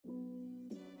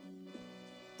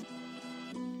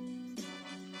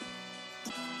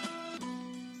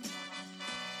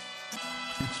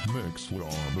Mix with on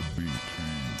the beat.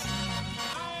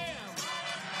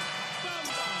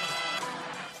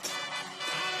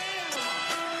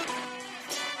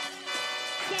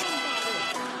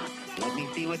 Let me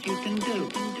see what you can do.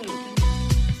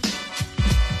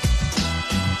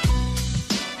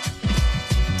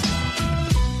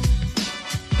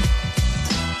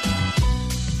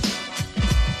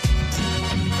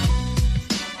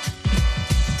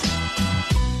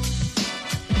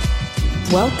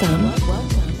 Welcome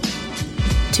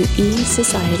to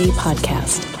E-Society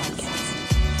Podcast.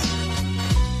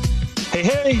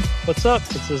 Hey, what's up?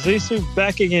 It's Azizu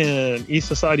back again.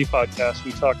 E-Society Podcast.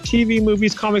 We talk TV,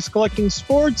 movies, comics, collecting,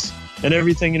 sports, and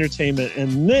everything entertainment.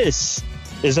 And this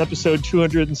is episode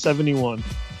 271.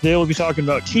 Today we'll be talking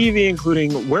about TV,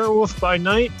 including Werewolf by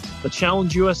Night, The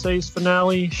Challenge USA's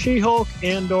finale, She-Hulk,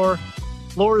 Andor,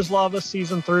 Floor is Lava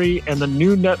Season 3, and the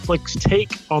new Netflix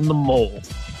take on The Mole.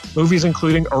 Movies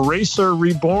including Eraser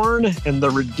Reborn and The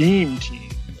Redeem Team.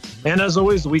 And as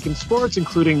always, the week in sports,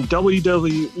 including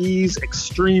WWE's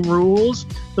Extreme Rules,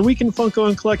 the week in Funko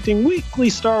and Collecting, weekly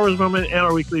Star Wars moment, and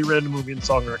our weekly random movie and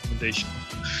song recommendation.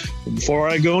 And before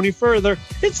I go any further,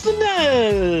 it's the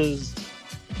Nez!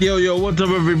 Yo, what's up,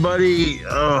 everybody?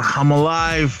 I'm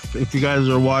alive. If you guys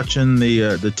are watching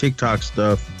the TikTok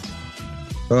stuff,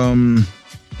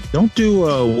 don't do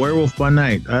Werewolf by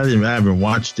Night. I haven't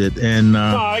watched it, and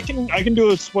no, I can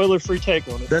do a spoiler-free take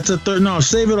on it. That's no,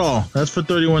 save it all. That's for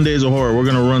 31 Days of Horror. We're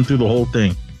gonna run through the whole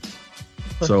thing,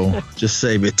 so just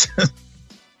save it.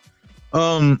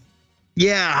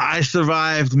 Yeah, I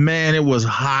survived. Man, it was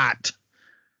hot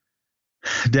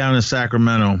down in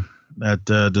Sacramento at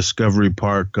Discovery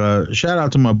Park. Shout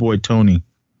out to my boy Tony,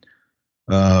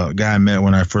 guy I met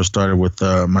when I first started with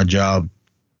my job.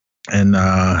 And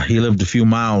he lived a few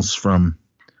miles from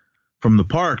the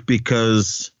park,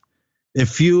 because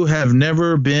if you have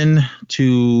never been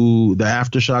to the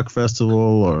Aftershock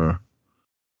Festival or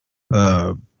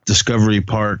Discovery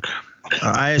Park,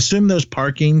 I assume there's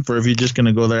parking for if you're just going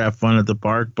to go there, have fun at the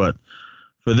park. But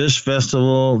for this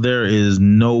festival, there is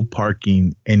no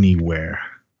parking anywhere.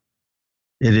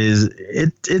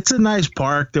 It's a nice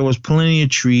park. There was plenty of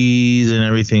trees and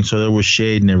everything, so there was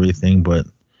shade and everything, but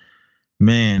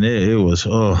man, it was,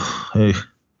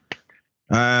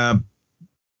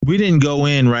 we didn't go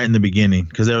in right in the beginning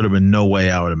because there would have been no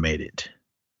way I would have made it.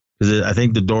 Because I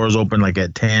think the doors opened like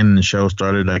at 10 and the show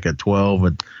started like at 12.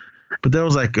 But there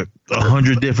was like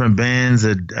 100 different bands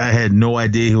that I had no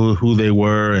idea who they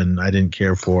were and I didn't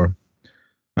care for.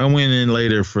 I went in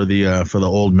later for the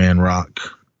Old Man Rock.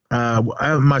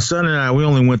 My son and I, we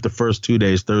only went the first 2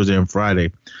 days, Thursday and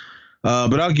Friday.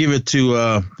 But I'll give it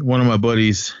to one of my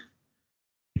buddies.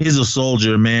 He's a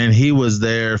soldier, man. He was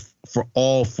there for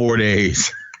all 4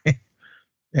 days.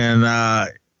 And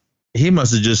he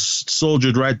must have just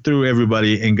soldiered right through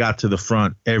everybody and got to the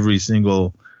front every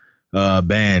single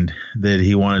band that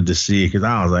he wanted to see. Because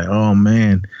I was like, oh,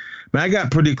 man. I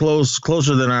got pretty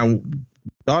closer than I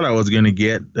thought I was going to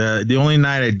get. The only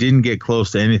night I didn't get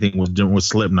close to anything was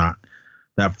Slipknot,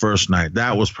 that first night.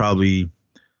 That was probably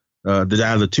out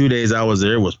of the 2 days I was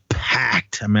there, it was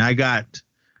packed. I mean, I got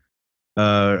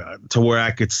to where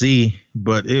I could see,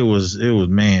 but it was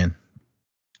man.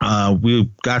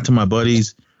 We got to my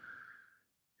buddies,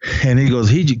 and he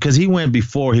goes, because he went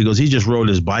before, he goes, he just rode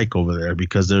his bike over there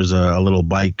because there's a little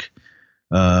bike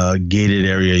gated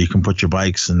area you can put your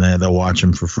bikes in there. They'll watch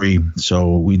them for free.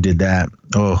 So we did that.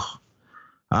 Oh,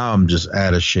 I'm just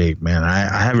out of shape, man.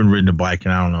 I haven't ridden a bike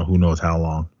in I don't know who knows how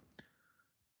long.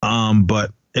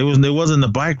 But it wasn't the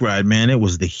bike ride, man. It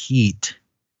was the heat.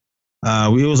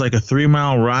 It was like a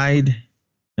 3-mile ride.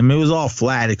 I mean, it was all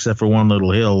flat except for one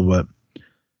little hill, but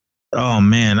oh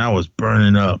man, I was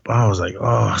burning up. I was like,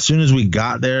 oh, as soon as we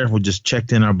got there, we just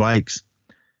checked in our bikes,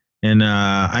 and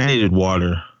I needed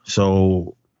water.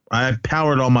 So I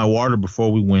powered all my water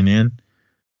before we went in,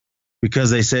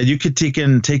 because they said you could take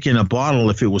in a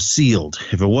bottle if it was sealed.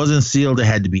 If it wasn't sealed, it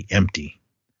had to be empty.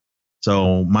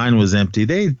 So mine was empty.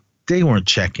 They weren't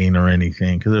checking or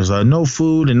anything, because there's no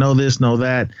food and no this, no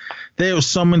that. There was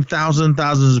so many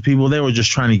thousands of people. They were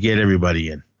just trying to get everybody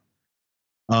in.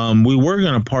 We were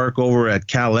going to park over at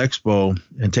Cal Expo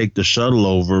and take the shuttle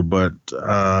over, but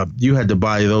you had to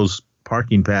buy those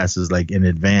parking passes like in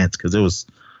advance, because those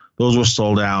were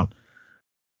sold out.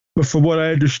 But from what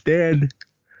I understand,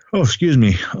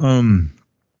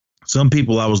 some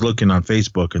people, I was looking on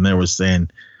Facebook and they were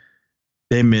saying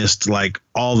they missed like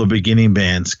all the beginning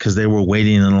bands because they were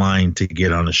waiting in line to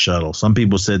get on a shuttle. Some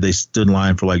people said they stood in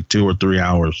line for like 2 or 3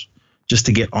 hours just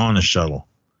to get on a shuttle.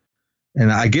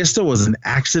 And I guess there was an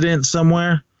accident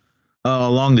somewhere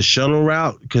along the shuttle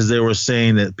route, because they were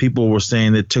saying that people were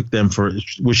saying it took them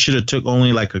we should have took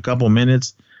only like a couple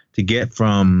minutes to get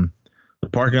from the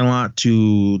parking lot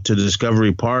to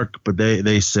Discovery Park, but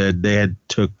they said they had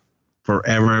took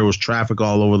forever. It was traffic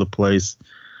all over the place.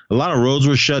 A lot of roads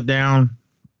were shut down,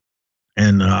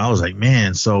 and I was like,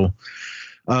 man. So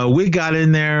we got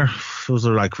in there. It was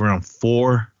like around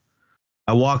 4.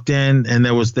 I walked in, and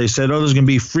they said, oh, there's gonna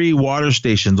be free water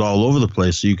stations all over the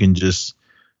place, so you can just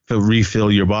refill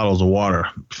your bottles of water.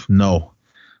 No,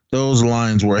 those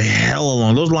lines were hella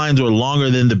long. Those lines were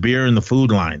longer than the beer and the food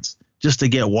lines just to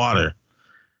get water.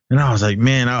 And I was like,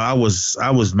 man, I was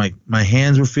my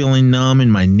hands were feeling numb,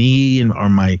 and my knee or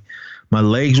my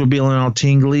legs were feeling all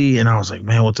tingly. And I was like,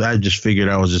 man, I just figured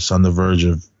I was just on the verge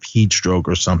of heat stroke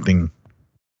or something.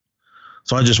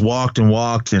 So I just walked,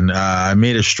 and I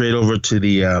made it straight over to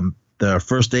the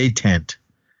first aid tent.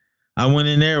 I went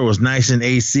in there. It was nice and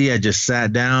AC. I just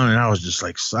sat down, and I was just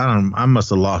like, I must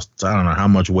have lost, I don't know how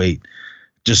much weight,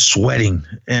 just sweating.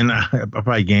 And I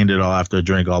probably gained it all after I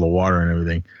drank all the water and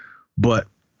everything. But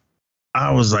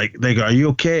I was like, they go, are you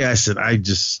okay? I said, I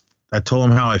told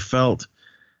them how I felt.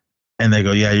 And they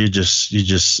go, yeah, you're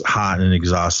just hot and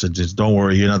exhausted. Just don't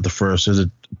worry. You're not the first. There's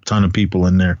a ton of people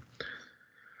in there.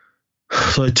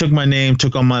 So they took my name,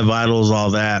 took all my vitals,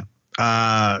 all that.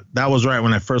 That was right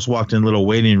when I first walked in the little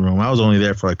waiting room. I was only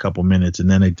there for a couple minutes,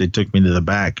 and then they took me to the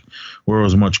back where it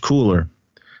was much cooler.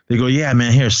 They go, yeah,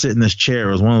 man, here, sit in this chair.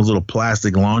 It was one of those little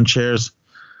plastic lawn chairs.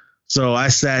 So I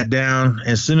sat down.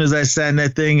 As soon as I sat in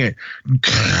that thing,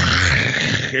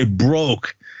 it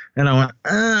broke. And I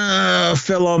went,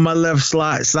 fell on my left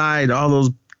side. All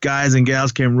those guys and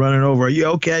gals came running over. Are you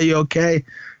okay? You okay?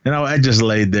 And I just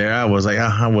laid there. I was like,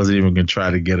 I wasn't even going to try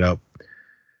to get up.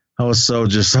 I was so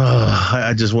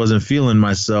I just wasn't feeling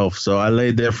myself. So I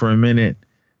laid there for a minute.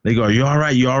 They go, are you all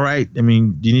right? You all right? I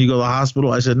mean, do you need to go to the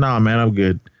hospital? I said, no, man, I'm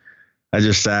good. I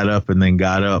just sat up and then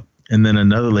got up. And then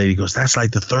another lady goes, that's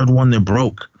like the third one that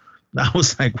broke. I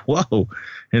was like, whoa.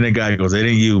 And the guy goes, it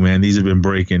ain't you, man. These have been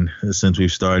breaking since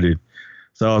we've started.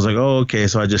 So I was like, oh, okay.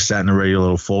 So I just sat in a regular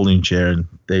little folding chair, and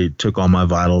they took all my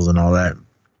vitals and all that.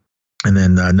 And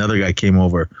then another guy came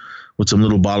over with some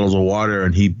little bottles of water,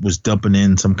 and he was dumping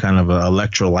in some kind of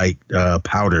electrolyte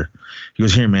powder. He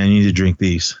goes, here, man, you need to drink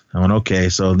these. I went, okay.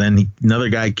 So then another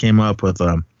guy came up with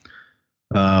it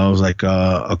was like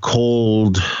a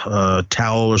cold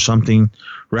towel or something,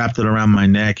 wrapped it around my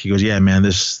neck. He goes, yeah, man,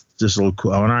 this little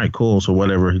cool. I went, all right, cool. So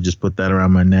whatever. He just put that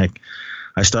around my neck.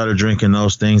 I started drinking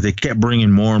those things. They kept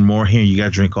bringing more and more. Here, you got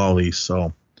to drink all these.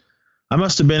 So I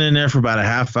must have been in there for about a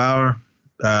half hour,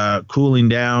 cooling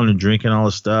down and drinking all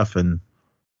this stuff. And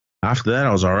after that,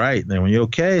 I was all right. They went, you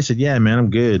okay? I said, yeah, man, I'm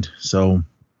good. So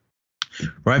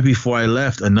right before I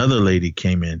left, another lady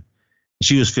came in.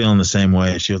 She was feeling the same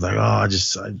way. She was like, oh, I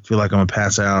feel like I'm going to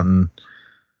pass out. And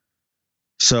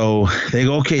so they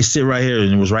go, okay, sit right here.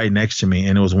 And it was right next to me.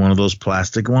 And it was one of those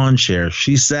plastic lawn chairs.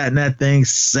 She sat in that thing,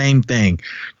 same thing.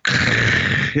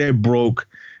 It broke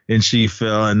and she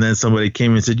fell. And then somebody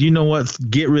came and said, you know what?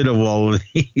 Get rid of all of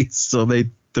these. So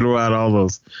they threw out all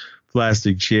those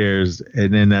plastic chairs.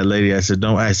 And then that lady, I said,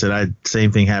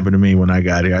 same thing happened to me when I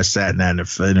got here. I sat in that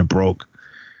and it broke.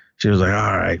 She was like,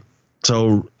 all right.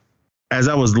 So as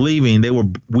I was leaving, they were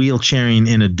wheelchairing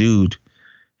in a dude.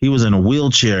 He was in a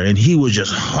wheelchair, and he was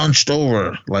just hunched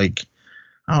over. Like,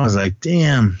 I was like,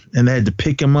 damn. And they had to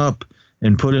pick him up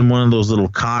and put in one of those little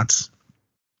cots.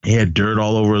 He had dirt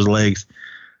all over his legs.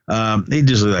 He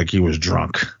just looked like he was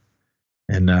drunk.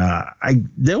 And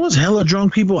there was hella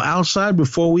drunk people outside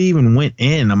before we even went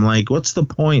in. I'm like, what's the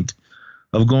point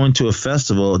of going to a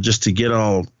festival just to get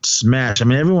all smashed? I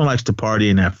mean, everyone likes to party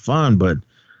and have fun, but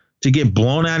to get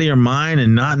blown out of your mind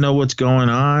and not know what's going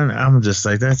on, I'm just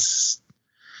like,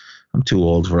 I'm too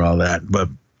old for all that. But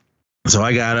so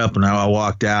I got up and I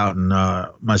walked out, and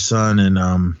my son and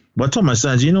I told my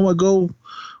son, you know what, go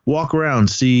walk around,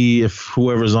 see if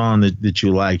whoever's on that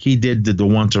you like. He did the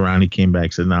once around. He came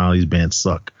back, said, no, these bands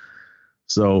suck.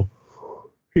 So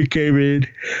he came in,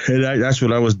 and that's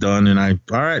what I was done. And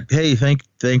all right, hey,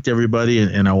 thanked everybody,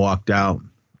 and I walked out.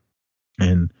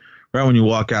 And right when you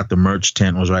walk out, the merch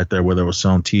tent was right there where they were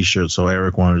selling T-shirts. So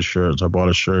Eric wanted a shirt, so I bought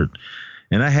a shirt.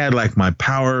 And I had like my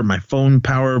phone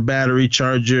power battery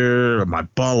charger, my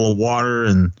bottle of water,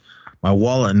 and my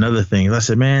wallet and other things. I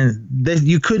said, man,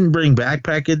 you couldn't bring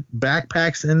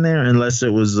backpacks in there unless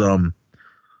it was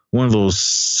one of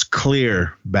those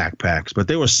clear backpacks. But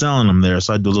they were selling them there,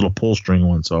 so I had the little pull string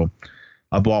one. So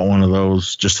I bought one of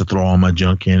those just to throw all my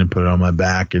junk in and put it on my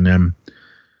back. And then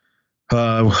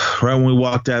right when we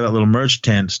walked out of that little merch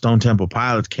tent, Stone Temple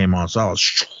Pilots came on. So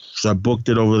I booked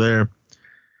it over there.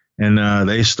 and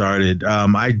they started.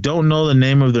 I don't know the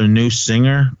name of their new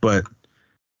singer, but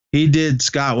he did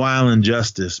Scott Weiland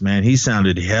justice, man. He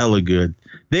sounded hella good.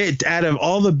 They, out of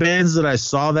all the bands that I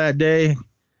saw that day,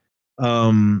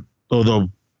 or the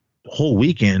whole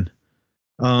weekend,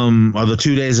 or the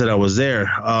 2 days that I was there,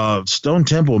 Stone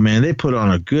Temple, man, they put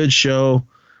on a good show.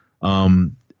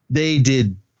 They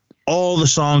did all the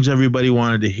songs everybody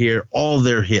wanted to hear, all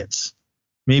their hits.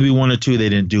 Maybe one or two they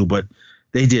didn't do, but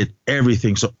they did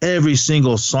everything. So every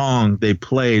single song they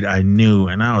played, I knew,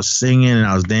 and I was singing and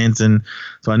I was dancing.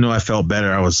 So I knew I felt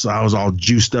better. I was all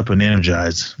juiced up and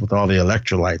energized with all the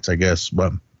electrolytes, I guess.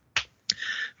 But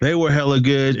they were hella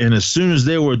good. And as soon as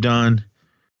they were done,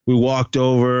 we walked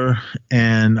over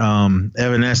and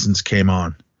Evanescence came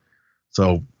on.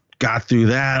 So got through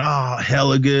that. Oh,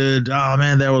 hella good. Oh,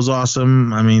 man, that was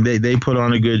awesome. I mean, they put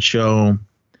on a good show.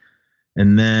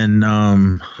 And then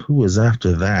who was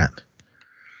after that?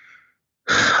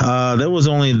 There was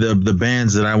only the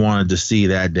bands that I wanted to see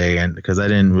that day, and because I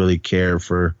didn't really care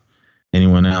for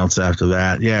anyone else after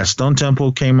that. Yeah, Stone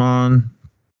Temple came on,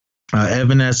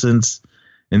 Evanescence,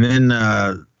 and then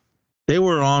they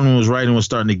were on when it was right and was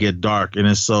starting to get dark.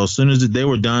 And so as soon as they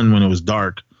were done, when it was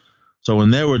dark, so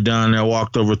when they were done, I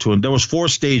walked over to them. There was 4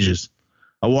 stages.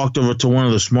 I walked over to one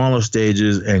of the smaller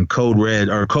stages, and Code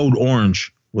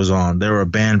Orange was on. They were a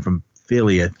band from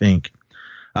Philly, I think.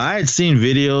 I had seen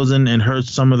videos and heard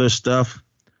some of their stuff,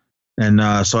 and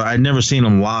so I'd never seen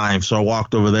them live. So I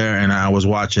walked over there and I was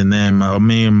watching them.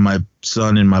 Me and my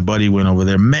son and my buddy went over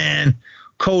there. Man,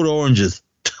 Code Orange is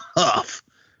tough.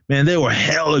 Man, they were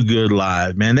hella good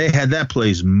live. Man, they had that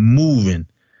place moving.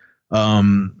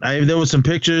 There were some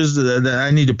pictures that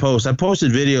I need to post. I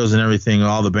posted videos and everything,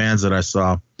 all the bands that I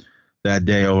saw that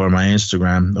day over on my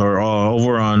Instagram or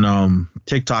over on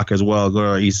TikTok as well.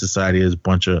 Go to East Society. There's a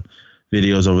bunch of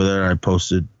videos over there I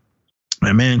posted.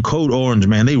 And man, Code Orange,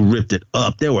 man, they ripped it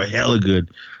up. They were hella good.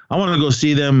 I want to go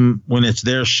see them when it's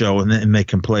their show and they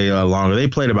can play longer. They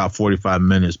played about 45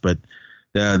 minutes, but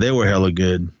they were hella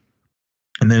good.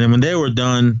 And then when they were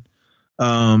done,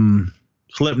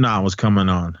 Slipknot was coming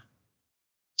on.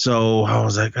 So I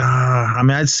was like, I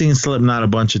mean, I'd seen Slipknot a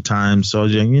bunch of times. So I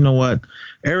was like, you know what?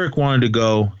 Eric wanted to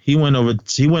go. He went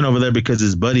over there because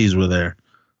his buddies were there.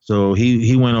 So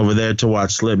he went over there to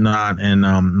watch Slipknot, and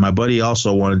my buddy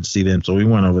also wanted to see them, so we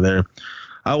went over there.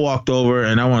 I walked over,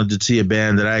 and I wanted to see a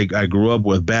band that I grew up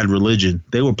with, Bad Religion.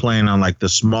 They were playing on, like, the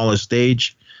smallest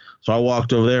stage. So I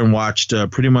walked over there and watched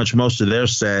pretty much most of their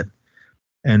set.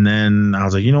 And then I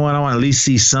was like, you know what? I want to at least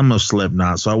see some of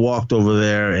Slipknot. So I walked over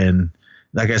there, and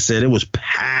like I said, it was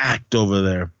packed over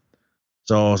there.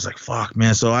 So I was like, fuck,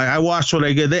 man. So I watched what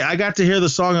I get. I got to hear the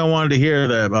song I wanted to hear,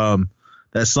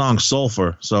 that song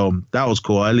Sulfur. So that was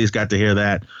cool. I at least got to hear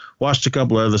that. Watched a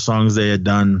couple of other songs they had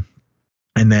done.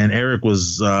 And then Eric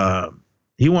was,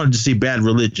 he wanted to see Bad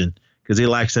Religion because he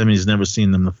likes them and he's never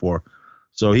seen them before.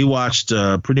 So he watched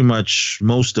pretty much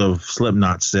most of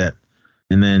Slipknot's set.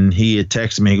 And then he had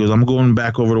texted me. He goes, I'm going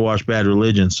back over to watch Bad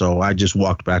Religion. So I just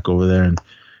walked back over there and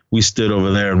we stood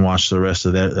over there and watched the rest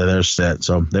of their set.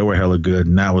 So they were hella good.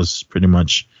 And that was pretty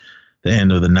much the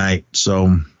end of the night.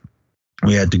 So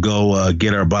we had to go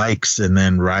get our bikes and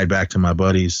then ride back to my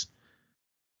buddies.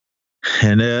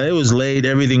 And it was late.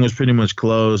 Everything was pretty much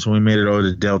closed. We made it over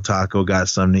to Del Taco, got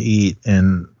something to eat,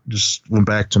 and just went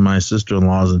back to my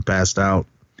sister-in-law's and passed out.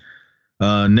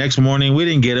 Next morning, we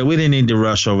didn't get it. We didn't need to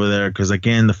rush over there because,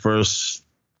 again, the first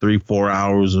 3-4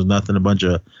 hours was nothing, a bunch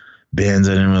of bands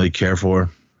I didn't really care for.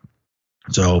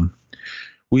 So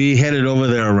we headed over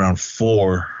there around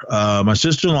 4. My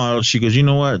sister-in-law, she goes, you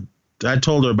know what? I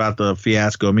told her about the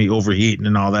fiasco, me overheating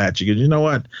and all that. She goes, you know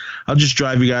what? I'll just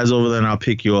drive you guys over there and I'll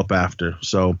pick you up after.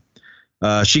 So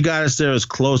she got us there as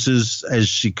close as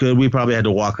she could. We probably had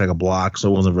to walk like a block, so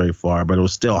it wasn't very far, but it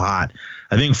was still hot.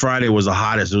 I think Friday was the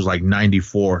hottest. It was like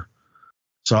 94.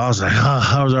 So I was like,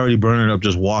 I was already burning up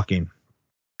just walking.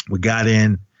 We got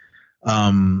in. As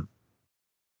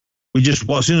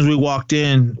soon as we walked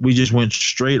in, we just went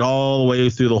straight all the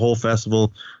way through the whole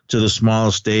festival to the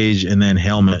smallest stage, and then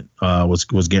Helmet was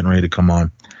getting ready to come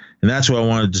on. And that's what I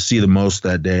wanted to see the most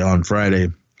that day on Friday.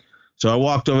 So I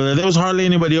walked over there. There was hardly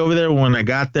anybody over there when I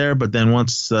got there, but then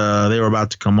once they were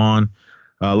about to come on,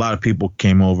 a lot of people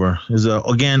came over. It was,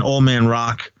 again, Old Man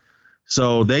Rock.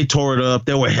 So they tore it up.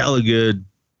 They were hella good.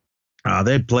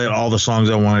 They played all the songs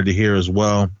I wanted to hear as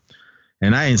well.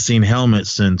 And I ain't seen Helmet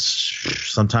since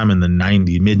sometime in the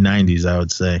mid-90s, I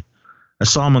would say. I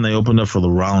saw them when they opened up for the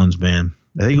Rollins Band.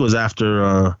 I think it was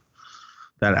after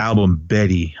that album,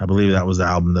 Betty. I believe that was the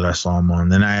album that I saw them on.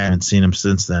 Then I haven't seen them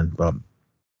since then, but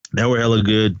they were hella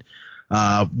good.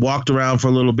 Walked around for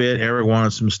a little bit. Eric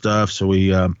wanted some stuff, so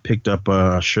we picked up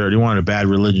a shirt. He wanted a Bad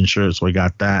Religion shirt, so we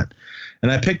got that.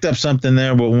 And I picked up something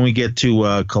there, but when we get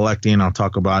to collecting, I'll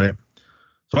talk about it.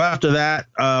 So after that,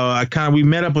 we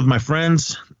met up with my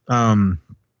friends. Shout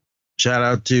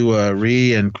out to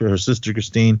Ree and her sister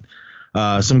Christine.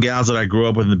 Some gals that I grew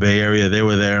up with in the Bay Area, they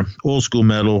were there. Old school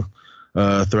metal,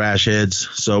 thrash heads.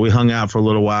 So we hung out for a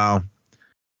little while.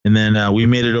 And then we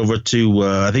made it over to,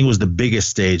 I think it was the biggest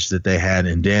stage that they had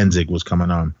in Danzig was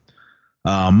coming on.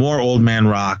 More old man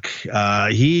rock.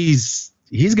 He's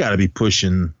got to be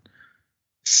pushing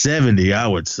 70, I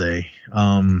would say.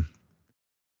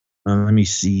 Let me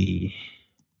see.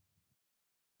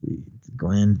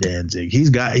 Glenn Danzig.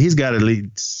 He's got at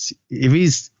least, if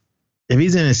he's in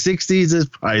his 60s, it's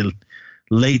probably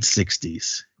late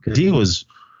 60s because he was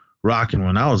rocking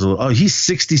when I was a little. Oh, he's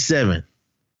 67.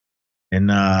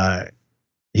 And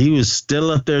he was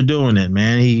still up there doing it,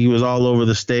 man. He was all over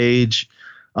the stage.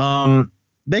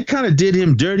 They kind of did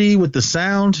him dirty with the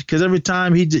sound because every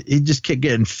time he just kept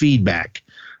getting feedback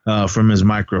from his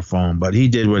microphone. But he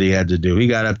did what he had to do. He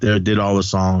got up there, did all the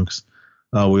songs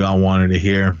we all wanted to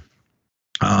hear.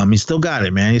 He still got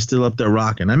it, man. He's still up there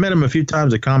rocking. I met him a few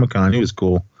times at Comic-Con. He was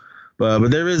cool. But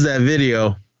there is that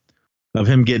video of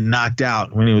him getting knocked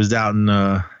out when he was out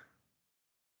in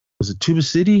was it Tuba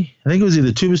City? I think it was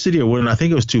either Tuba City or Woodland. I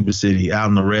think it was Tuba City out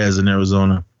in the res in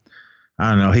Arizona.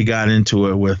 I don't know. He got into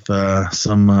it with the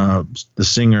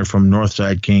singer from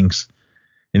Northside Kings,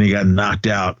 and he got knocked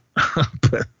out.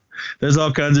 But there's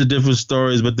all kinds of different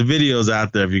stories, but the video's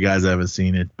out there if you guys haven't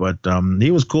seen it. But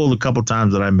he was cool the couple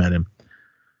times that I met him.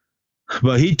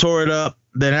 But he tore it up.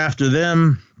 Then after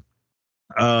them,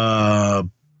 we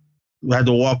had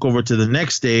to walk over to the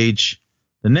next stage,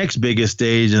 the next biggest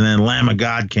stage, and then Lamb of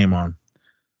God came on.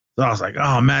 So I was like,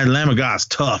 oh, man, Lamb of God's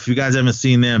tough. If you guys haven't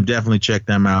seen them, definitely check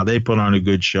them out. They put on a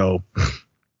good show.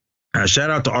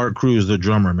 Shout out to Art Cruz, the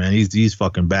drummer, man. He's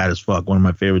fucking bad as fuck, one of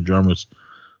my favorite drummers.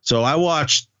 So I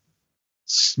watched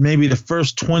maybe the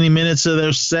first 20 minutes of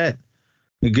their set,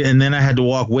 and then I had to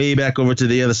walk way back over to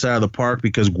the other side of the park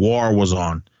because Gwar was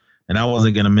on, and I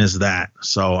wasn't going to miss that.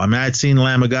 So, I mean, I'd seen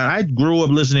Lamb of God. I grew up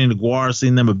listening to Gwar,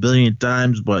 seen them a billion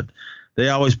times, but they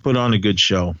always put on a good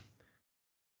show,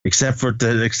 except for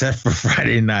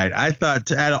Friday night. I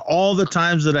thought out of all the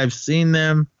times that I've seen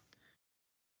them,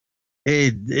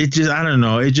 it just, I don't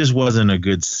know, it just wasn't a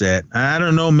good set. I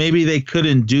don't know, maybe they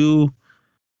couldn't do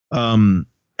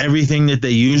everything that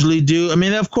they usually do. I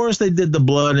mean, of course they did the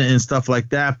blood and stuff like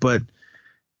that, but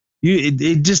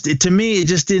to me, it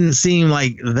just didn't seem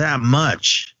like that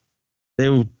much.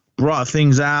 They brought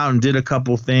things out and did a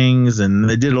couple things, and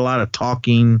they did a lot of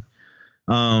talking.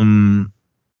 I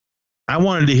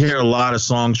wanted to hear a lot of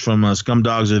songs from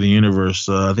Scumdogs of the Universe.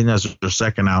 I think that's their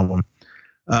second album.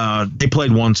 They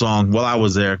played one song while I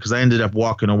was there because I ended up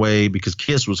walking away because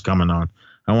Kiss was coming on.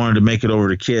 I wanted to make it over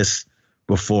to Kiss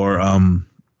before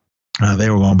they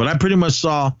were going. But I pretty much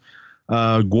saw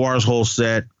Gwar's whole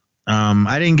set.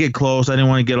 I didn't get close. I didn't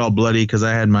want to get all bloody because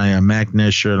I had my Mac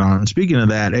Ness shirt on. And speaking of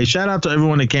that, hey, shout out to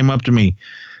everyone that came up to me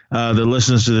that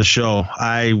listens to the show.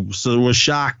 I was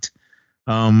shocked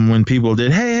when people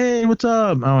did, hey, what's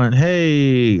up? I went,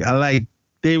 hey,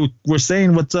 they were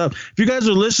saying what's up. If you guys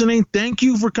are listening, thank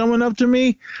you for coming up to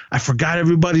me. I forgot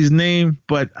everybody's name,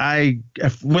 but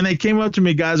when they came up to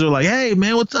me, guys were like, hey,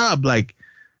 man, what's up? Like,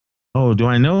 oh, do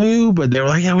I know you? But they were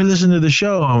like, yeah, we listen to the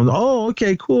show. I was, oh,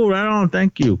 okay, cool, right on,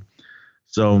 thank you.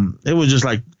 So it was just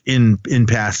like in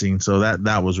passing. So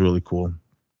that was really cool.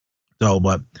 So,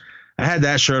 but I had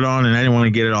that shirt on and I didn't want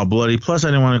to get it all bloody. Plus, I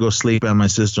didn't want to go sleep at my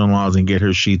sister-in-law's and get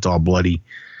her sheets all bloody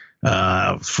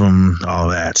from all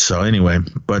that. So anyway,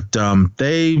 but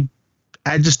I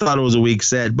just thought it was a weak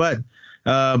set, but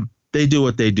they do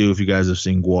what they do. If you guys have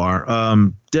seen Gwar,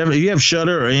 definitely, if you have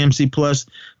Shudder or AMC Plus,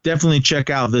 definitely check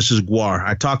out This Is Gwar.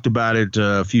 I talked about it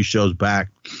a few shows back.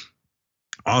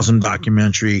 Awesome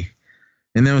documentary.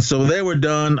 And then so they were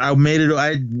done. I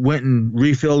went and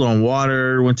refilled on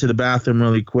water, went to the bathroom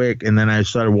really quick, and then I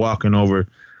started walking over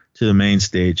to the main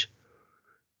stage.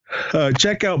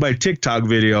 Check out my TikTok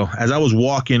video. As I was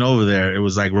walking over there, it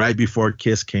was like right before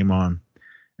Kiss came on.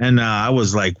 And I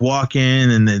was like walking,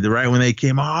 and right when they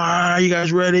came, are you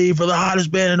guys ready for the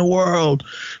hottest band in the world,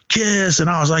 Kiss? And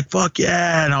I was like, fuck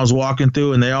yeah. And I was walking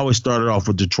through, and they always started off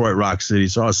with Detroit Rock City.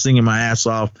 So I was singing my ass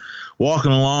off,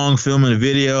 walking along, filming a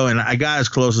video, and I got as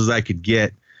close as I could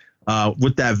get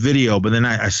with that video. But then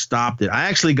I stopped it. I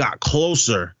actually got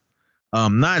closer.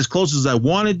 Not as close as I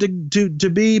wanted to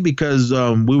be because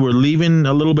we were leaving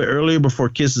a little bit earlier before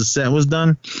Kiss's set was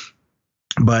done.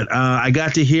 But I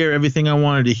got to hear everything I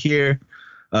wanted to hear.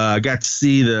 I got to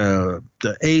see the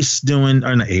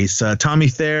Tommy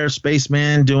Thayer,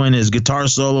 Spaceman, doing his guitar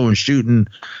solo and shooting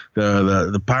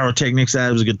the pyrotechnics out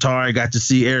of his guitar. I got to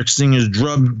see Eric Singer's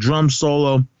drum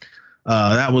solo.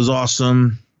 That was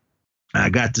awesome. I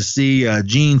got to see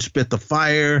Gene spit the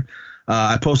fire.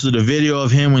 I posted a video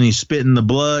of him when he's spitting the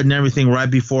blood and everything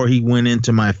right before he went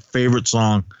into my favorite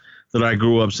song that I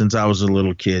grew up since I was a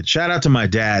little kid. Shout out to my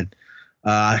dad.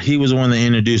 He was the one that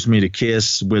introduced me to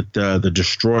Kiss with the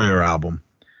Destroyer album.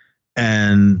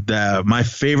 And my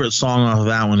favorite song off of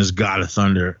that one is God of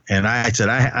Thunder. And I said,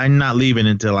 I'm not leaving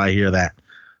until I hear that.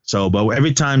 So, but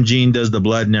every time Gene does the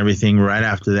blood and everything, right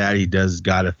after that, he does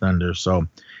God of Thunder. So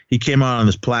he came out on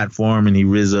this platform and he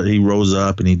rose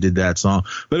up and he did that song.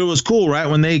 But it was cool, right?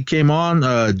 When they came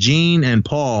on, Gene and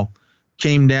Paul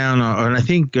came down, and I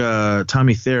think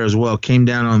Tommy Thayer as well came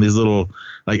down on these little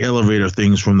like elevator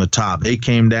things from the top. They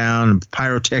came down,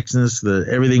 pyrotechnics,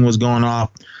 everything was going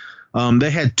off.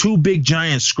 They had two big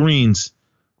giant screens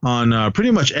on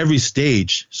pretty much every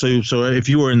stage. So if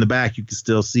you were in the back, you could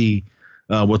still see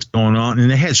what's going on. And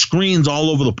they had screens all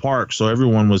over the park, so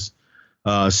everyone was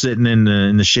sitting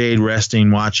in the shade,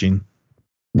 resting, watching.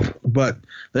 But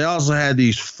they also had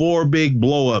these 4 big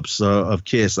blow-ups of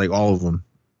Kiss, like all of them.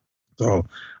 So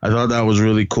I thought that was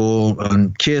really cool.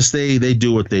 Kiss, they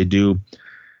do what they do.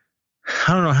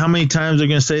 I don't know how many times they're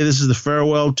going to say this is the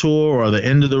farewell tour or the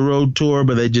end of the road tour,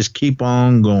 but they just keep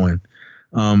on going.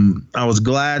 I was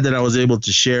glad that I was able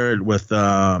to share it with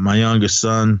my youngest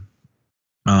son.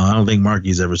 I don't think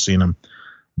Marky's ever seen him,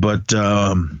 but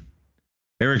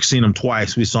Eric's seen him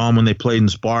twice. We saw him when they played in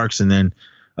Sparks, and then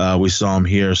we saw him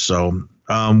here. So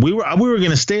we were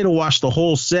going to stay to watch the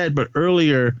whole set, but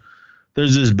earlier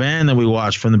there's this band that we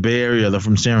watched from the Bay Area. They're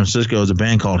from San Francisco. It's a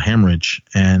band called Hemorrhage,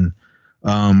 and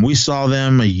we saw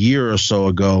them a year or so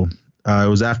ago. It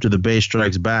was after the Bay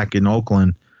Strikes Back in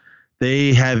Oakland.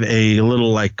 They have a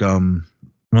little like one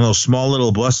of those small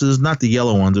little buses, not the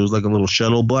yellow ones. It was like a little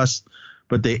shuttle bus,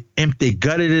 but they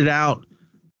gutted it out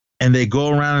and they go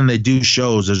around and they do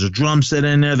shows. There's a drum set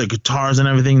in there, the guitars and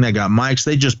everything. They got mics.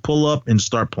 They just pull up and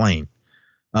start playing.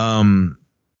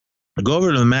 Go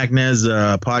over to the MacNez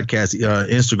podcast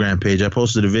Instagram page. I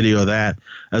posted a video of that,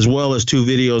 as well as 2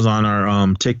 videos on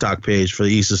our TikTok page for the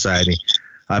E Society.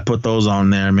 I put those on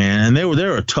there, man, and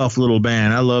they're a tough little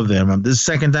band. I love them. This is the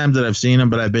second time that I've seen them,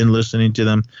 but I've been listening to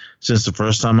them since the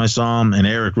first time I saw them, and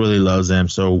Eric really loves them.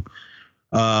 So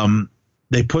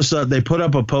they put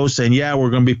up a post saying, yeah, we're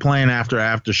going to be playing after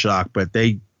Aftershock, but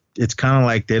it's kind of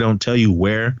like they don't tell you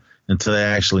where until they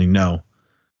actually know.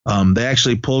 They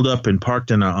actually pulled up and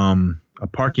parked in a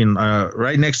parking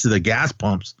right next to the gas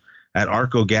pumps at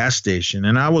Arco gas station.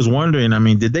 And I was wondering, I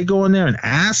mean, did they go in there and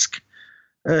ask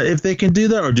if they can do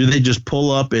that, or do they just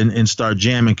pull up and start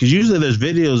jamming? Because usually there's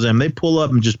videos of them. They pull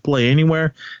up and just play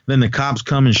anywhere. Then the cops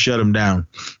come and shut them down.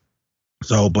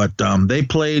 So, but they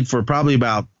played for probably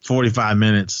about 45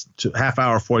 minutes, to half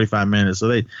hour, 45 minutes. So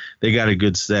they got a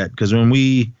good set. Because when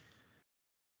we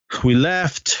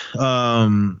left,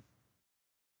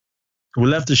 we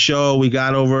left the show. We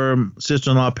got over.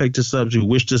 Sister-in-law picked us up. She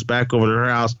wished us back over to her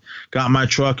house. Got my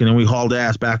truck, and then we hauled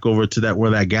ass back over to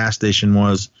where that gas station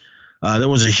was. There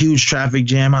was a huge traffic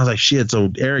jam. I was like, shit.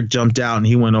 So Eric jumped out, and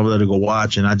he went over there to go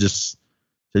watch. And I just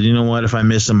said, you know what? If I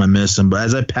miss him, I miss him. But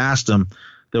as I passed him,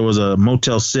 there was a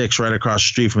Motel 6 right across the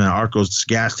street from that Arco's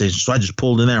gas station. So I just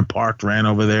pulled in there and parked, ran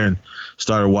over there, and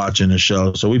started watching the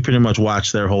show. So we pretty much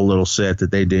watched their whole little set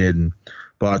that they did, and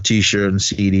bought a T-shirt and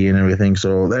CD and everything.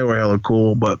 So they were hella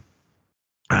cool. But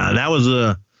that was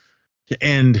to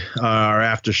end our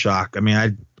Aftershock. I mean,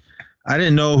 I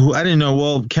didn't know.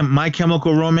 Well, My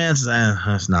Chemical Romance,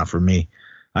 that's not for me.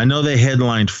 I know they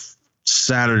headlined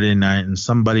Saturday night, and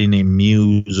somebody named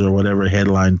Muse or whatever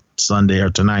headlined Sunday or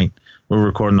tonight. We're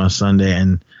recording on Sunday,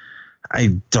 and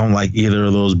I don't like either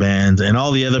of those bands. And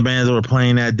all the other bands that were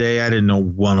playing that day, I didn't know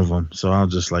one of them. So I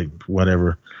was just like,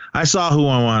 whatever. I saw who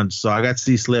I wanted. So I got to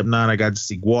see Slipknot. I got to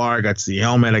see Gwar. I got to see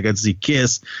Helmet. I got to see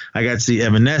Kiss. I got to see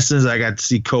Evanescence. I got to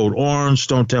see Code Orange,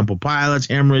 Stone Temple Pilots,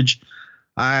 Hemorrhage.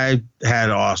 I had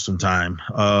an awesome time.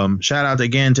 Shout out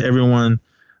again to everyone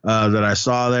that I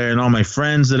saw there, and all my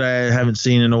friends that I haven't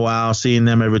seen in a while, seeing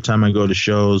them every time I go to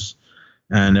shows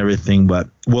and everything. But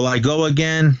will I go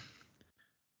again?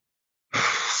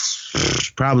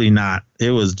 Probably not.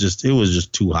 It was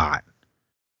just too hot.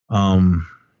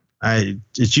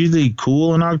 It's usually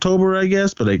cool in October, I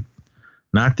guess, but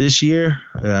not this year.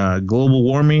 Global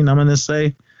warming, I'm gonna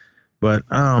say. But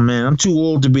oh man, I'm too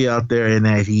old to be out there in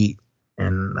that heat,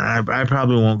 and I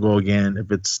probably won't go again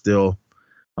if it's still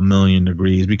 1,000,000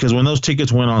 degrees. Because when those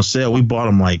tickets went on sale, we bought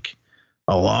them like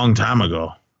a long time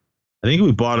ago. I think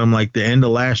we bought them like the end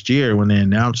of last year when they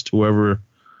announced whoever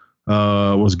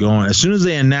was going. As soon as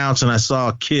they announced and I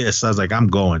saw Kiss, I was like, I'm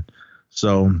going.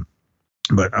 So,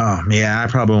 but yeah, I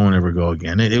probably won't ever go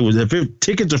again. It was, if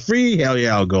tickets are free, hell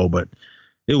yeah, I'll go. But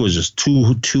it was just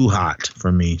too hot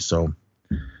for me. So,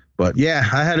 but yeah,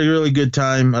 I had a really good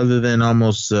time other than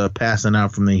almost passing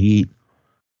out from the heat.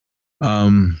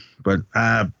 But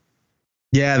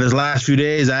yeah, this last few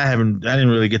days I didn't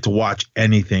really get to watch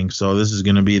anything. So this is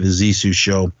going to be the Zissou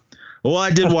show. Well,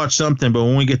 I did watch something, but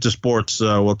when we get to sports,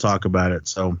 we'll talk about it.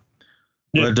 So,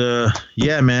 yeah. But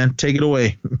yeah, man, take it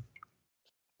away.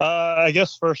 I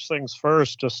guess first things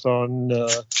first, just on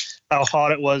how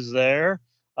hot it was there.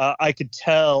 I could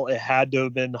tell it had to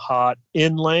have been hot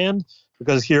inland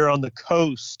because here on the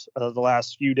coast the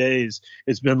last few days,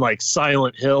 it's been like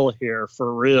Silent Hill here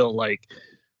for real. Like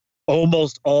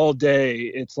almost all day,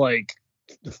 it's like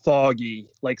foggy,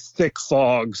 like thick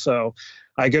fog. So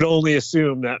I could only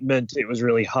assume that meant it was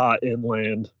really hot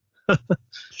inland. I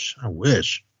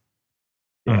wish.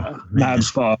 Yeah, mad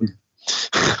fog.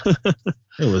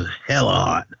 It was hella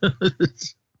hot.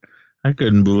 I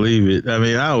couldn't believe it. I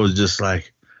mean, I was just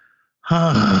like,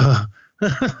 right.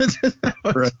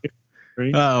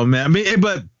 Oh man. I mean,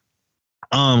 but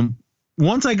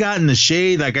once I got in the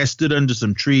shade, like I stood under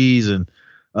some trees and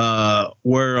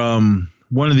where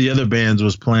one of the other bands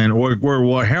was playing, or where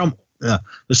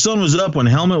the sun was up when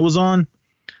Helmet was on,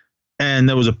 and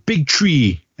there was a big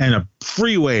tree and a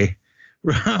freeway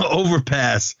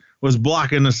overpass was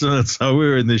blocking the sun, so we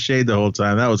were in the shade the whole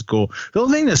time. That was cool. The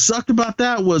only thing that sucked about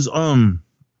that was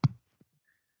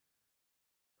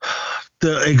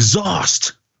the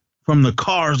exhaust from the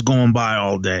cars going by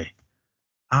all day.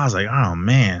 I was like, oh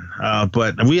man.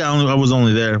 But I was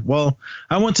only there. Well,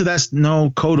 I went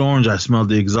to Code Orange. I smelled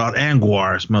the exhaust, and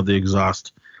Guar. I smelled the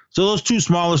exhaust. So those two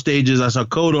smaller stages, I saw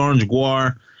Code Orange,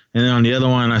 Guar, and then on the other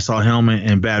one, I saw Helmet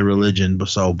and Bad Religion.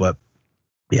 But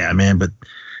yeah, man. But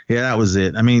yeah, that was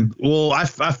it. I mean, well, I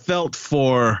felt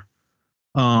for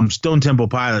Stone Temple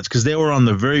Pilots because they were on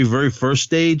the very, very first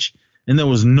stage, and there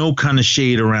was no kind of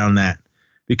shade around that.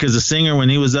 Because the singer, when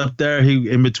he was up there,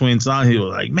 in between songs, he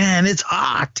was like, man, it's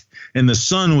hot. And the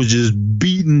sun was just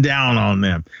beating down on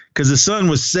them. Because the sun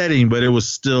was setting, but it was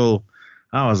still,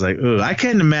 I was like, ugh. I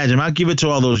can't imagine. I'll give it to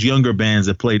all those younger bands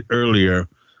that played earlier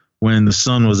when the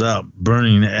sun was up,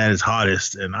 burning at its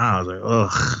hottest. And I was like,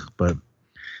 ugh. But,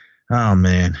 oh,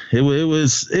 man, it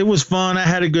was fun. I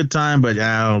had a good time, but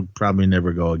I'll probably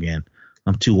never go again.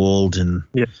 I'm too old, and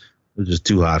it was just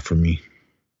too hot for me.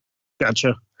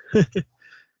 Gotcha.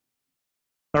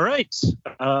 All right.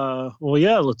 Well,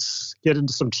 yeah, let's get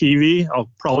into some TV. I'll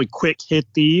probably quick hit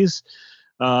these.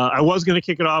 I was going to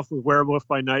kick it off with Werewolf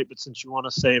by Night, but since you want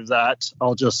to save that,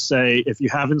 I'll just say if you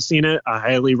haven't seen it, I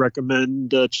highly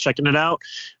recommend checking it out.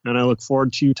 And I look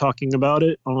forward to talking about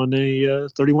it on a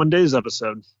 31 Days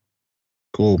episode.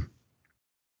 Cool.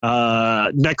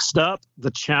 Next up,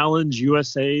 The Challenge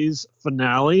USA's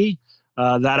finale.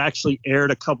 That actually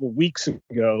aired a couple weeks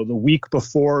ago, the week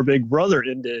before Big Brother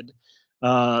ended.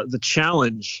 The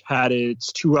Challenge had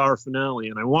its 2-hour finale,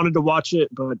 and I wanted to watch it,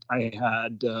 but I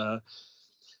had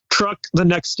truck the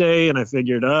next day, and I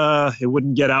figured it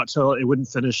wouldn't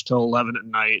finish till 11 at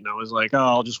night, and I was like,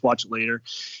 I'll just watch it later.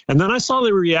 And then I saw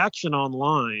the reaction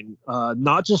online,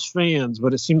 not just fans,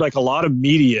 but it seemed like a lot of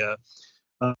media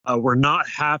were not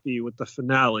happy with the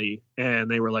finale, and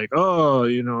they were like, oh,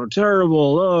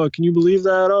 terrible, oh, can you believe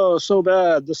that, oh, so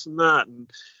bad, this and that. And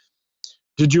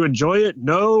did you enjoy it?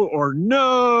 No or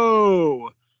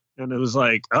no? And it was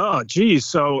like, oh, geez.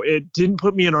 So it didn't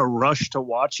put me in a rush to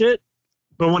watch it.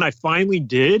 But when I finally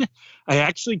did, I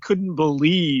actually couldn't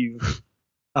believe,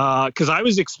 because I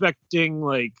was expecting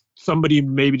like somebody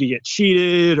maybe to get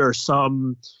cheated or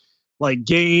some like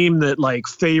game that like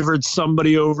favored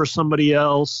somebody over somebody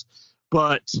else.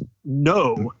 But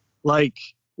no, like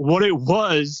what it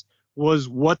was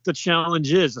what the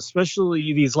challenge is,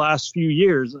 especially these last few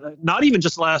years. Not even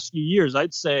just the last few years,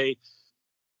 I'd say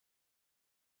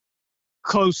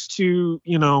close to,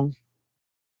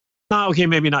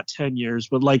 maybe not 10 years,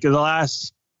 but like the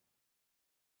last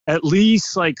at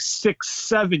least like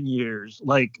 6-7 years,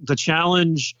 like the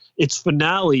challenge, its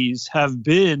finales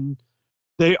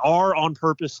they are on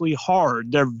purposely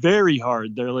hard. They're very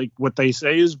hard. They're like what they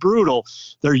say is brutal.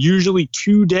 They're usually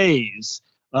 2 days.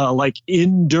 Like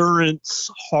endurance,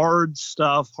 hard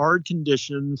stuff, hard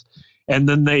conditions. And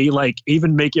then they like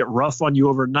even make it rough on you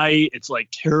overnight. It's like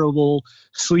terrible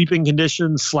sleeping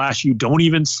conditions / you don't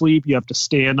even sleep. You have to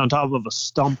stand on top of a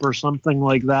stump or something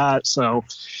like that. So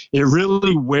it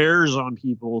really wears on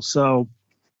people. So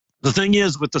The thing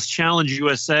is, with this Challenge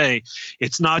USA,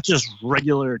 it's not just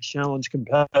regular Challenge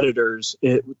competitors.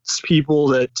 It's people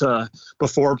that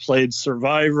before played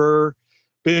Survivor,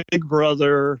 Big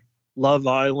Brother, Love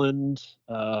Island,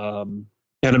 and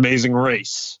Amazing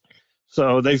Race.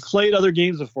 So they've played other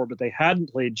games before, but they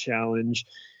hadn't played Challenge.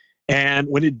 And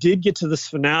when it did get to this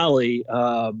finale,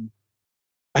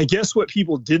 I guess what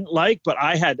people didn't like, but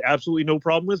I had absolutely no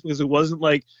problem with, because it wasn't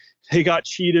like they got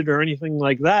cheated or anything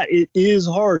like that. It is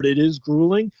hard. It is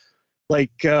grueling.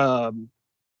 Like the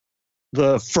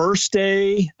first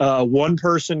day, one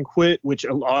person quit, which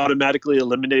automatically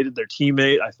eliminated their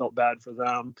teammate. I felt bad for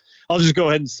them. I'll just go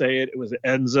ahead and say it. It was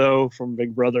Enzo from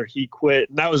Big Brother. He quit.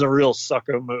 And that was a real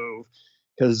sucker move,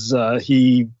 because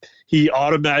he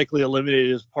automatically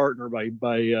eliminated his partner by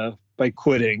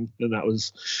quitting, and that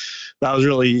was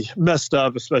really messed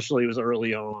up. Especially it was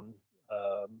early on.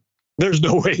 There's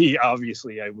no way he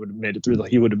would have made it through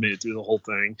the whole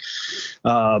thing.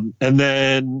 And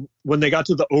then when they got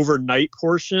to the overnight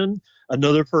portion,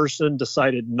 another person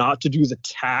decided not to do the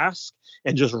task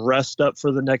and just rest up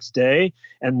for the next day.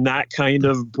 And that kind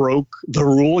of broke the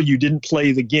rule. You didn't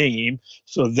play the game,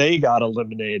 so they got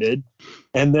eliminated.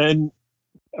 And then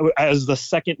as the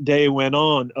second day went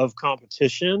on of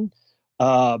competition,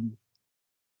 it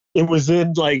was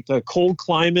in like the cold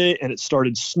climate and it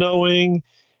started snowing.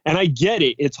 And I get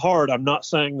it. It's hard. I'm not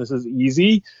saying this is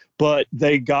easy, but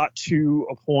they got to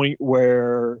a point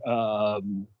where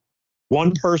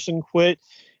one person quit,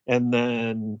 and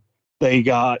then it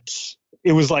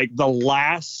was like the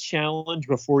last challenge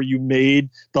before you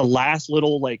made the last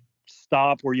little like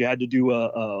stop where you had to do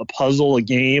a puzzle, a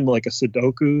game, like a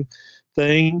Sudoku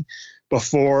thing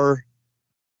before,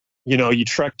 you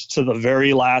trekked to the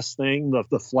very last thing,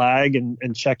 the flag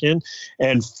and check in,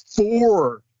 and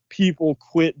 4 people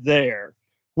quit there,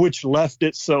 which left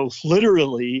it so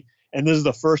literally, and this is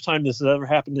the first time this has ever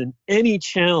happened in any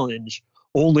challenge,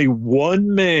 only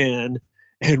one man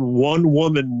and one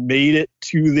woman made it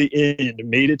to the end,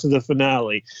 made it to the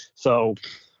finale. So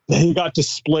they got to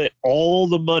split all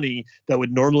the money that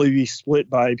would normally be split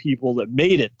by people that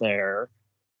made it there.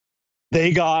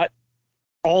 They got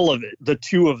all of it, the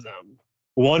 2 of them.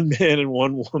 One man and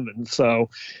one woman. So,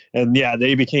 and yeah,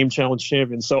 they became challenge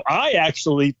champions. So I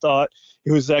actually thought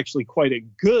it was actually quite a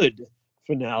good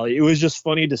finale. It was just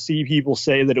funny to see people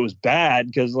say that it was bad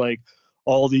because like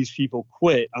all these people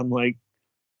quit. I'm like,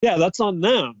 yeah, that's on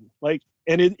them. Like,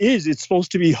 and it's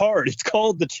supposed to be hard. It's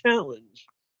called the challenge.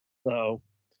 So,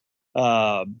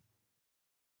 I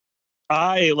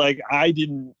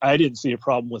didn't see a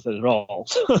problem with it at all.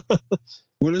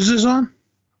 What is this on?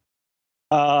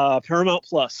 Paramount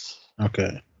Plus.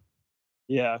 Okay.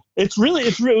 Yeah, it's really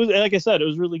like I said, it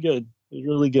was really good. It was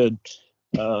really good.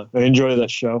 I enjoy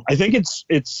that show. I think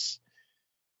it's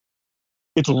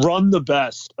run the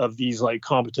best of these like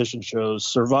competition shows,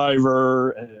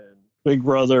 Survivor and Big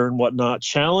Brother and whatnot.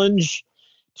 Challenge,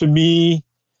 to me,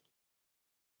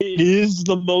 it is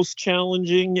the most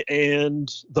challenging and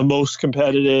the most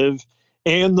competitive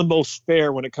and the most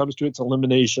fair when it comes to its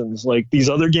eliminations. Like these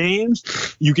other games,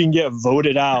 you can get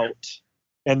voted out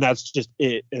and that's just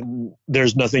it. And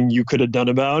there's nothing you could have done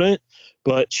about it.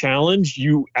 But Challenge,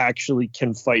 you actually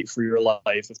can fight for your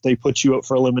life. If they put you up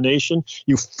for elimination,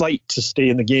 you fight to stay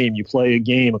in the game. You play a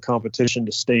game, a competition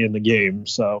to stay in the game.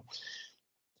 So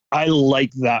I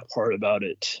like that part about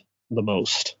it the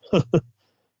most.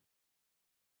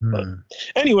 But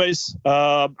anyways,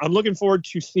 I'm looking forward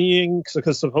to seeing,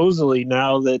 because supposedly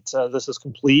now that this is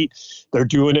complete, they're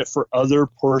doing it for other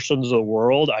portions of the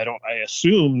world. I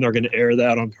assume they're going to air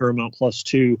that on Paramount Plus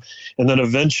too, and then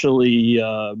eventually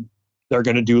they're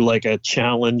going to do like a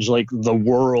challenge, like the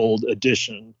World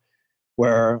Edition,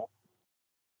 where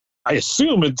I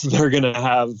assume they're going to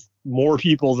have more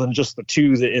people than just the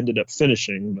 2 that ended up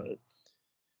finishing. But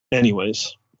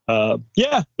anyways, yeah,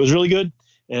 it was really good.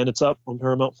 And it's up on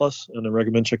Paramount Plus, and I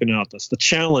recommend checking it out. That's the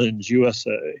Challenge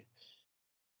USA.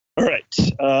 All right.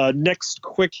 Next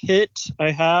quick hit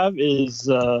I have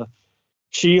is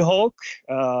She-Hulk,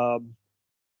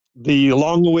 the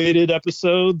long-awaited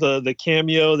episode, the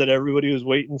cameo that everybody was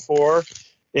waiting for.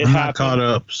 I'm not caught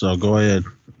up, so go ahead.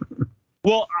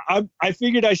 Well, I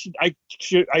figured I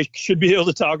should be able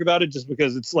to talk about it just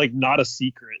because it's like not a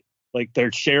secret. Like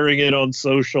they're sharing it on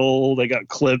social. They got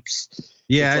clips.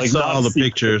 Yeah, I saw all the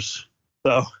pictures.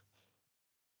 So,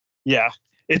 yeah,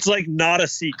 it's like not a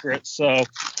secret. So,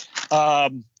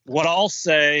 what I'll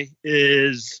say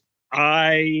is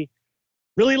I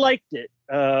really liked it.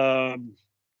 I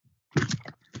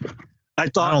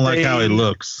don't like how it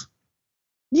looks.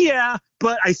 Yeah,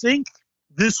 but I think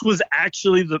this was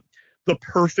actually the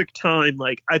perfect time.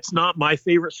 Like, it's not my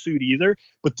favorite suit either,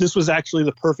 but this was actually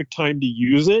the perfect time to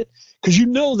use it because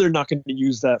they're not going to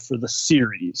use that for the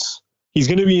series. He's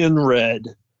going to be in red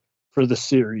for the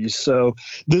series. So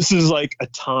this is like a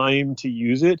time to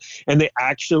use it. And they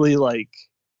actually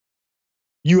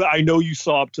I know you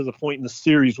saw up to the point in the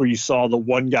series where you saw the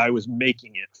one guy was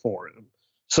making it for him.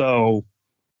 So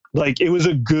it was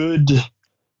a good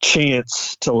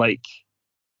chance to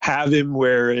have him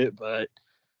wear it, but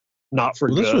not for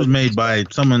good. This was made by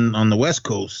someone on the West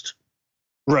Coast.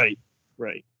 Right.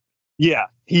 Yeah.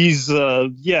 He's a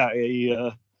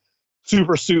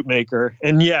super suit maker.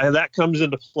 And yeah, that comes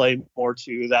into play more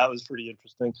too. That was pretty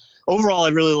interesting. Overall, I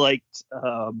really liked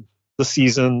the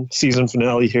season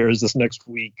finale here is this next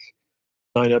week.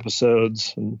 9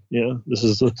 episodes. And yeah, this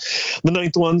is the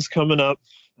 9th one's coming up.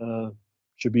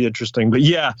 Should be interesting. But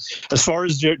yeah, as far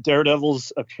as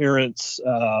Daredevil's appearance,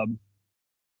 I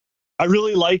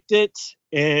really liked it.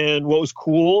 And what was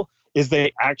cool is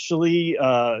they actually,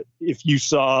 if you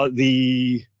saw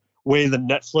the way the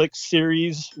Netflix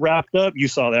series wrapped up, you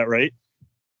saw that, right?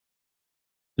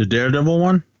 The Daredevil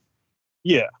one?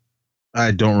 Yeah.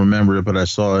 I don't remember it, but I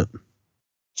saw it.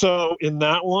 So in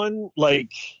that one,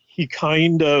 he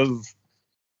kind of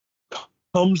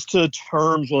comes to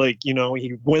terms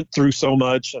he went through so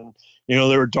much and,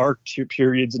 there were dark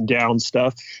periods and down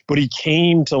stuff, but he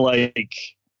came to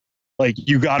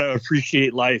you got to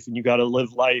appreciate life and you got to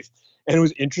live life. And it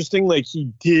was interesting.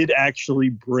 He did actually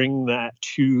bring that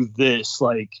to this,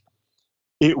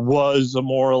 it was a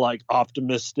more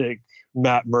optimistic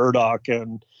Matt Murdock.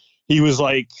 And he was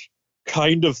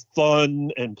kind of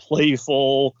fun and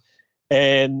playful.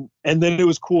 And then it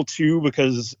was cool too,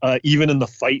 because even in the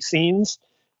fight scenes,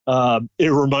 it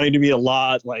reminded me a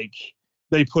lot,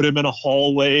 they put him in a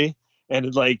hallway and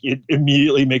it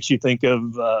immediately makes you think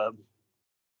of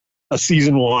a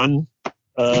season 1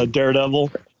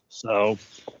 Daredevil. So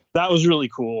that was really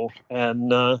cool.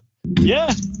 And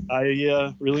yeah,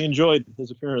 I really enjoyed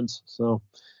his appearance. So,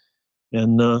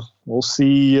 and we'll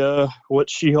see what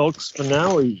She-Hulk's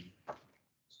finale.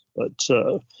 But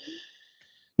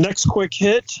next quick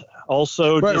hit,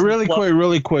 also right,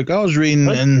 really quick. I was reading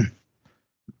and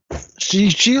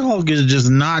She-Hulk is just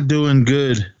not doing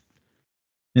good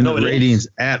in the ratings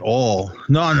at all.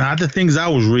 No, not the things I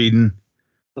was reading.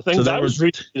 The things I was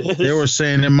reading. They were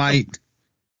saying it might,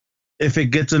 if it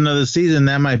gets another season,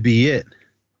 that might be it.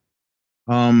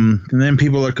 And then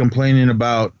people are complaining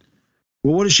about,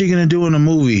 well, what is she going to do in a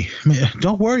movie? I mean,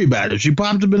 don't worry about it. If she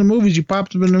popped up in a movie, she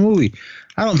popped up in a movie.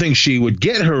 I don't think she would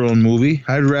get her own movie.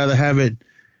 I'd rather have it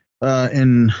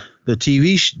in the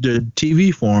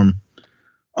TV form.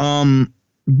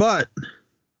 But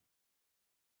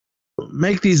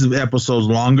make these episodes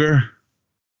longer.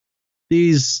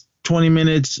 These 20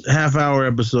 minutes, half-hour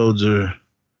episodes are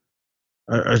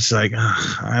it's I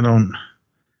don't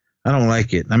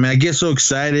like it. I mean, I get so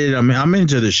excited. I mean, I'm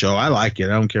into the show. I like it.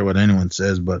 I don't care what anyone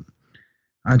says, but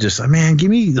give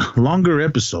me longer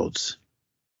episodes.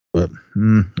 But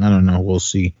I don't know. We'll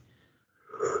see.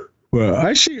 Well,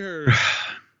 I see her.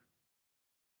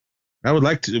 I would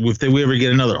like to, if we ever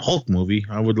get another Hulk movie,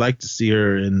 I would like to see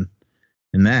her in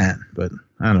that. But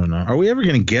I don't know. Are we ever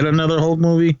going to get another Hulk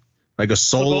movie? Like a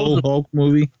solo Hulk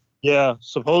movie? Yeah,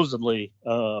 supposedly.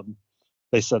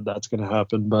 They said that's going to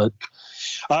happen, but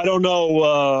I don't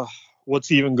know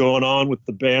what's even going on with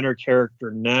the Banner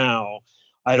character now.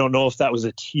 I don't know if that was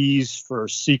a tease for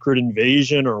Secret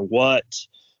Invasion or what.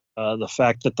 The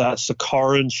fact that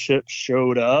Sakaran ship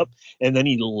showed up and then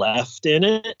he left in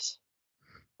it.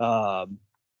 Because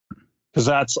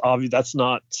that's obvious. That's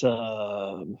not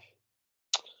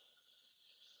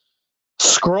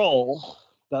Skrull.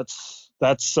 That's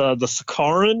the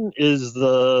Sakaran is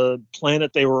the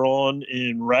planet they were on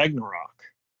in Ragnarok.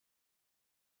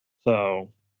 So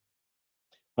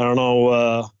I don't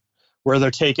know where they're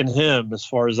taking him as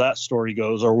far as that story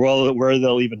goes, or where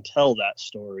they'll even tell that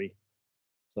story.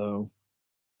 So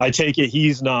I take it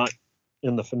he's not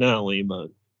in the finale,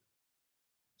 but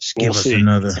just give us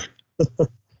another.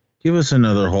 Give us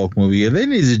another Hulk movie. They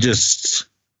need to just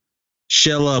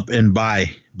shell up and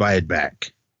buy it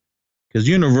back. Because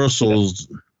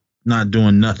Universal's not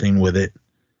doing nothing with it,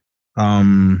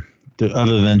 other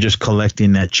than just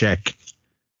collecting that check.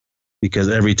 Because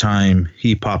every time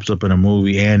he pops up in a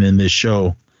movie and in this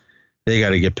show, they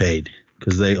got to get paid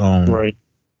because they own, right,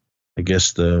 I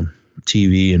guess, the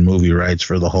TV and movie rights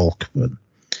for the Hulk. But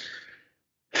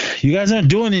you guys aren't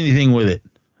doing anything with it.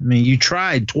 I mean, you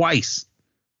tried twice.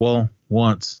 Well,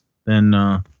 once.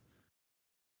 Then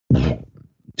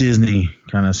Disney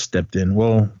kind of stepped in.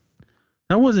 Well,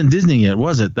 that wasn't Disney yet,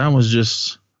 was it? That was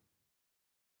just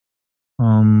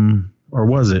Or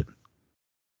was it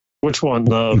Which one?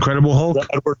 The Incredible Hulk? The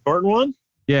Edward Norton one?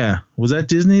 Yeah, was that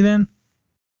Disney then?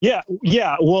 Yeah.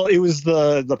 Well, it was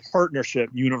the partnership,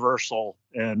 Universal,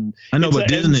 and I know, it's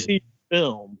but an Disney MC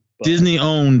film. But, Disney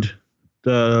owned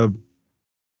the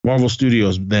Marvel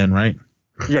Studios then, right?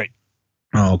 right?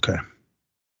 Oh, okay.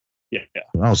 Yeah.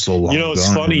 That was so long.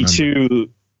 It's funny too.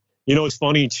 It's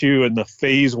funny too. In the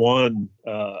Phase One,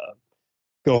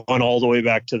 going all the way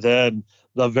back to then,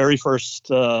 the very first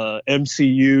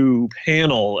MCU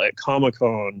panel at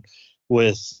Comic-Con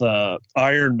with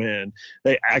Iron Man,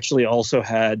 they actually also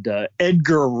had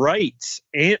Edgar Wright's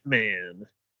Ant-Man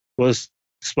was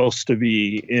supposed to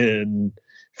be in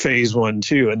Phase 1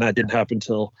 too, and that didn't happen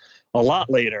until a lot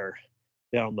later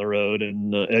down the road,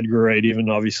 and Edgar Wright even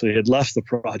obviously had left the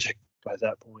project by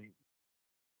that point.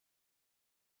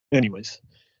 Anyways,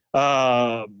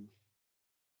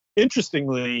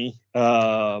 interestingly,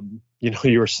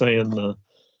 you were saying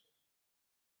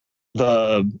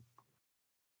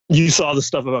you saw the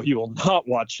stuff about people not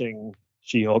watching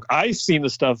She-Hulk. I've seen the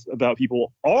stuff about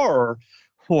people are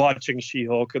watching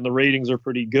She-Hulk, and the ratings are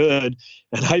pretty good.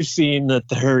 And I've seen that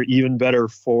they're even better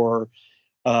for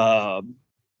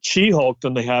She-Hulk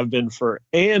than they have been for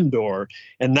Andor.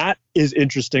 And that is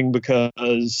interesting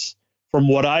because from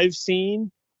what I've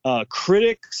seen,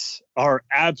 critics are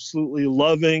absolutely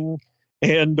loving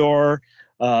Andor.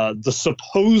 The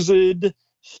supposed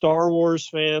Star Wars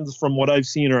fans, from what I've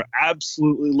seen, are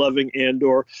absolutely loving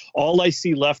Andor. All I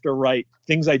see left or right,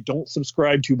 things I don't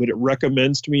subscribe to, but it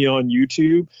recommends to me on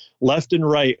YouTube, left and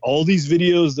right, all these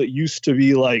videos that used to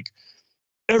be like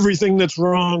everything that's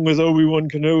wrong with Obi-Wan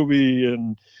Kenobi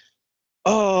and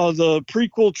the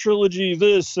prequel trilogy,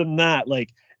 this and that.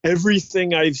 Like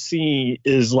everything I've seen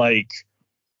is like,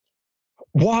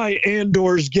 why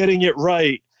Andor's getting it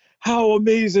right. How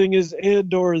amazing is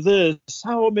Andor this?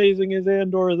 How amazing is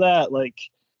Andor that? Like,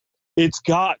 it's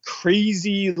got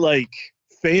crazy, like,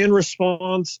 fan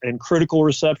response and critical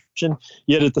reception.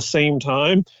 Yet at the same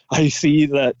time, I see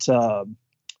that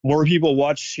more people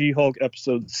watch She-Hulk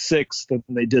episode 6 than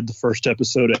they did the first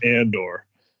episode of Andor.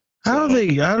 How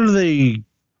do they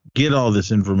get all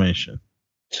this information?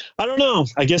 I don't know.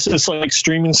 I guess it's like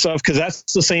streaming stuff, because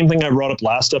that's the same thing I brought up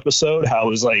last episode. How it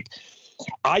was like,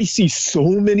 I see so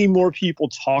many more people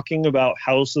talking about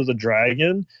House of the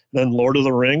Dragon than Lord of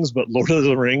the Rings, but Lord of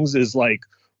the Rings is like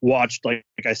watched, like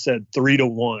I said,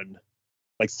 3-1.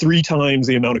 Like 3 times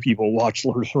the amount of people watch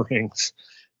Lord of the Rings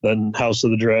than House of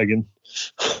the Dragon.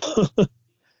 All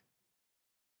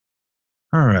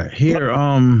right. Here,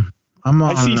 I'm on.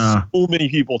 I see so many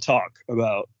people talk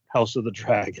about House of the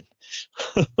Dragon.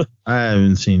 I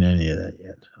haven't seen any of that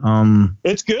yet.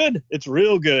 It's good. It's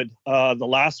real good. The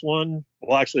last one,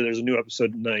 well, actually, there's a new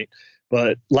episode tonight,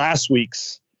 but last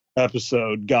week's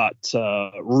episode got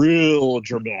real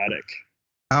dramatic.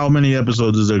 How many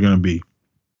episodes is there going to be?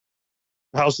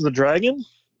 House of the Dragon?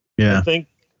 Yeah. I think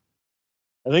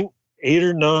 8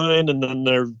 or 9, and then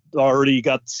they've already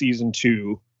got season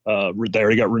 2. They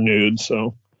already got renewed,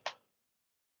 so.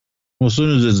 Well, as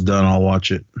soon as it's done, I'll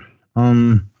watch it.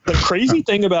 The crazy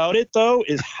thing about it, though,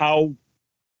 is how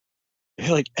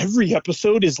like every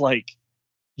episode is like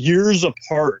years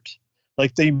apart.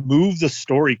 Like they move the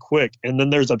story quick, and then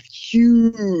there's a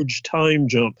huge time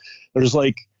jump. There's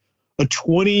like a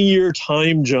 20-year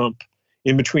time jump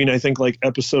in between, I think, like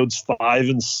episodes 5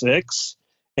 and 6,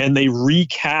 and they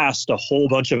recast a whole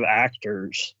bunch of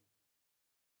actors.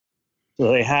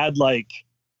 So they had like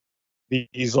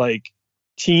these like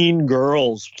teen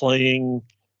girls playing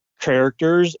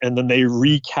characters, and then they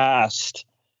recast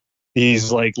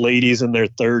these like ladies in their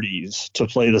 30s to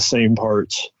play the same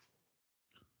parts.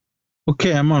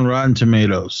 Okay, I'm on Rotten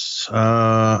Tomatoes.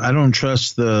 I don't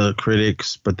trust the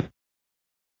critics, but they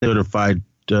certified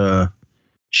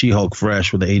She-Hulk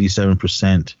fresh with an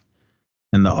 87%,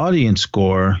 and the audience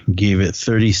score gave it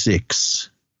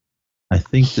 36. I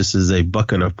think this is a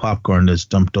bucket of popcorn that's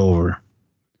dumped over.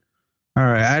 All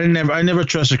right, I never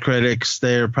trust the critics.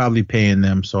 They're probably paying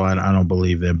them, so I don't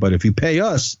believe them. But if you pay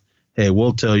us, hey,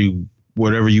 we'll tell you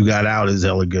whatever you got out is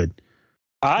hella good.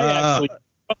 I actually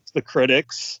trust the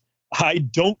critics. I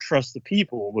don't trust the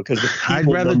people, because the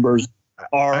people numbers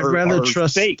are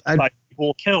trust fake by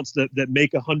people accounts that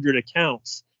make 100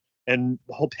 accounts and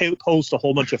post a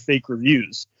whole bunch of fake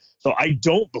reviews. So I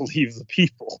don't believe the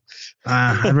people.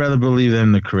 I'd rather believe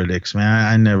them the critics, man.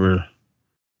 I never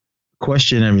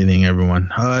question everything,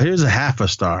 everyone. Here's a half a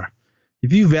star.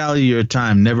 If you value your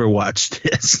time, never watch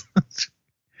this.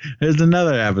 There's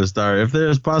another half a star. If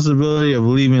there's possibility of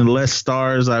leaving less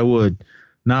stars, I would.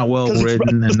 Not well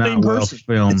written and not well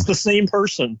filmed. It's the same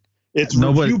person. It's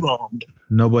review bombed.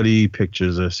 nobody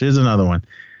pictures this. Here's another one.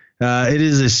 It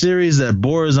is a series that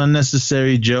bores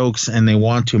unnecessary jokes, and they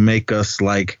want to make us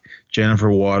like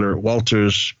Jennifer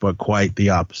Walters, but quite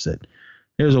the opposite.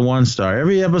 Here's a 1-star.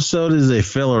 Every episode is a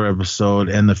filler episode,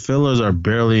 and the fillers are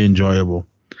barely enjoyable.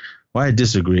 Well, I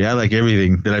disagree. I like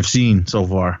everything that I've seen so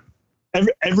far.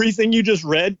 Everything you just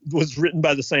read was written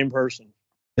by the same person.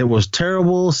 It was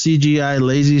terrible CGI,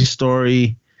 lazy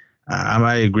story.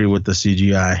 I agree with the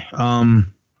CGI.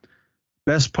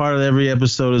 Best part of every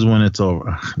episode is when it's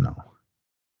over. No.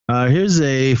 Here's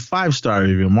a 5-star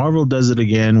review. Marvel does it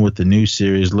again with the new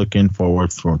series. Looking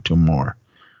forward to more.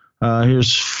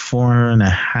 Here's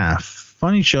 4.5.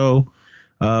 Funny show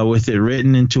with it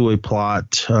written into a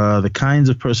plot. The kinds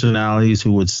of personalities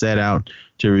who would set out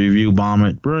to review bomb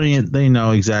it. Brilliant. They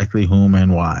know exactly whom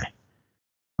and why.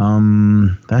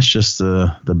 That's just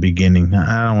the beginning.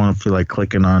 I don't want to feel like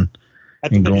clicking on.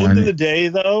 At the end of the day,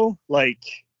 though, like,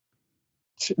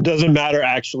 it doesn't matter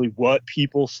actually what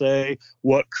people say,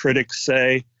 what critics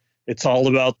say. It's all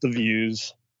about the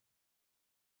views.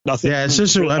 Nothing. Yeah, it's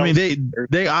just. I mean,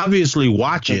 they obviously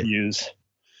watch it. Views.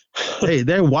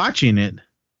 They're watching it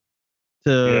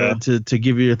to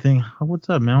give you a thing. Oh, what's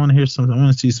up, man? I want to hear something. I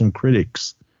want to see some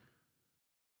critics.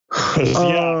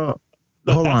 Yeah.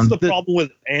 Hold on. That's the problem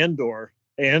with Andor.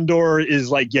 Andor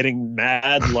is like getting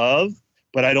mad love,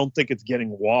 but I don't think it's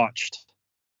getting watched.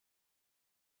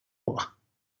 Well,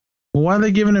 why are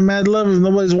they giving it mad love if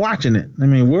nobody's watching it? I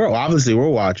mean, we're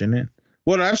watching it.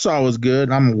 What I saw was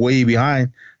good. I'm way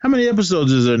behind. How many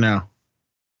episodes is there now?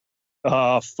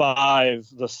 5.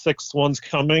 The 6th one's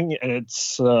coming, and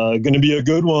it's going to be a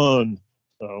good one.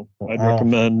 So I'd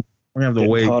recommend. We have to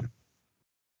wait.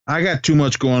 I got too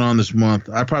much going on this month.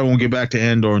 I probably won't get back to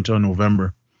Andor until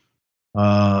November. Okay,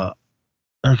 I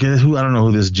don't know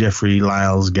who this Jeffrey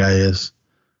Lyles guy is.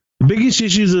 The biggest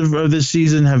issues of this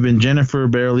season have been Jennifer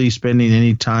barely spending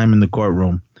any time in the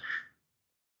courtroom.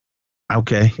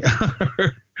 Okay.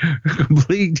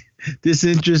 Complete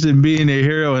disinterest in being a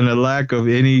hero and a lack of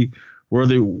any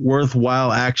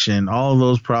worthwhile action. All of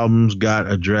those problems got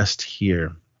addressed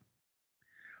here.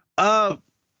 I've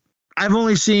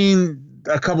only seen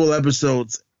a couple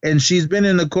episodes, and she's been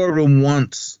in the courtroom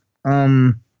once.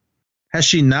 Has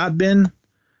she not been?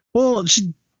 Well,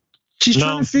 she's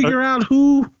trying to figure out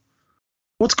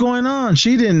what's going on.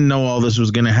 She didn't know all this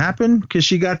was going to happen because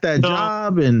she got that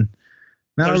job, and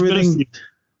now everything.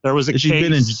 There was a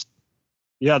case.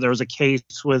 Yeah, there was a case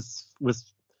with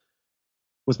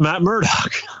Matt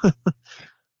Murdock. What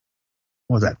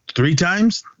was that 3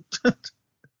 times?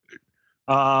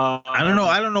 I don't know.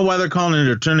 I don't know why they're calling it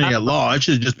attorney at law. It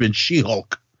should have just been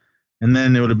She-Hulk, and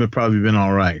then it would have probably been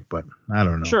all right. But I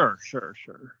don't know. Sure.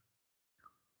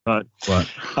 But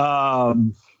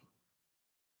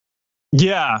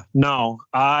yeah, no.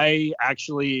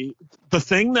 The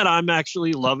thing that I'm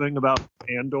actually loving about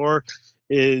Andor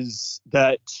is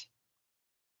that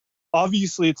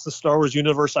obviously it's the Star Wars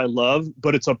universe I love,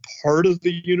 but it's a part of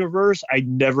the universe I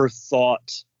never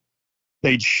thought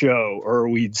they'd show or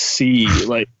we'd see.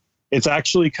 Like, it's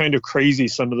actually kind of crazy,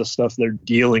 some of the stuff they're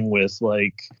dealing with.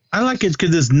 Like, I like it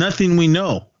because there's nothing we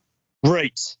know.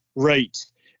 Right.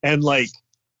 And like,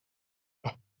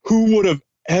 who would have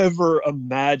ever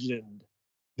imagined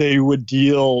they would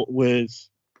deal with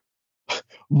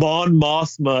Mon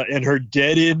Mothma and her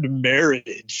dead-end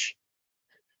marriage?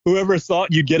 Whoever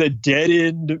thought you'd get a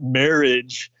dead-end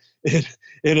marriage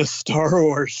in a Star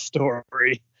Wars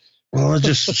story? Well, it's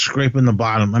just scraping the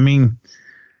bottom. I mean,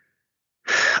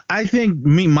 I think,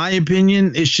 my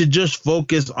opinion, it should just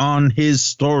focus on his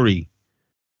story.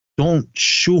 Don't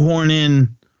shoehorn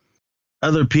in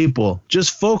other people.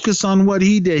 Just focus on what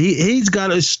he did. He's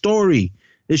got a story.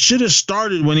 It should have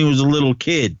started when he was a little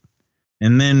kid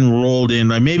and then rolled in,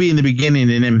 like maybe in the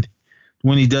beginning, and then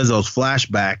when he does those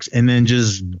flashbacks, and then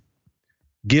just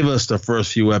give us the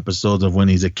first few episodes of when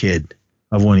he's a kid,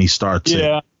 of when he starts.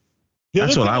 Yeah. It.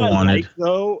 That's what I wanted.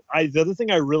 The other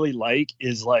thing I really like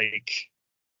is like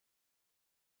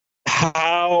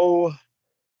how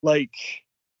like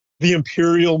the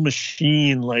Imperial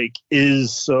machine like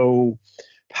is so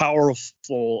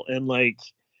powerful, and like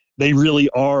they really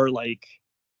are like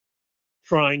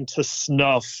trying to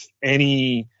snuff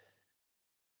any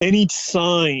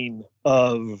sign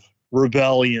of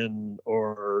rebellion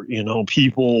or, you know,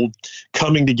 people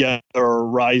coming together or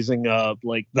rising up.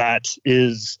 Like, that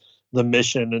is the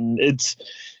mission, and it's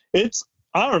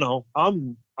I don't know,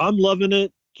 I'm loving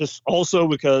it, just also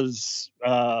because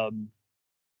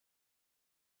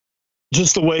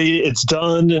just the way it's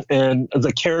done and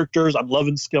the characters. I'm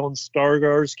loving Stellan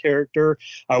Skarsgård's character.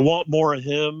 I want more of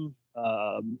him.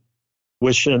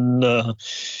 wishing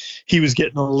he was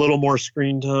getting a little more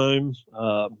screen time.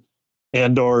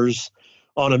 Andor's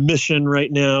on a mission right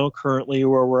now, currently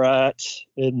where we're at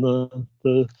in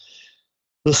the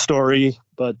story.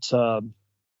 But I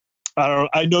don't.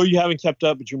 I know you haven't kept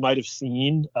up, but you might have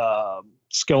seen Stellan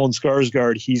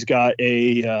Skarsgård. He's got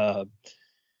a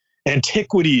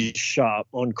antiquities shop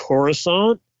on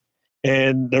Coruscant,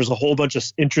 and there's a whole bunch of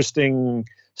interesting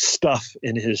stuff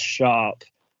in his shop.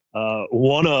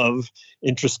 One of,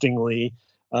 interestingly,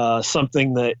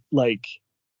 something that like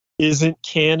isn't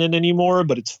canon anymore,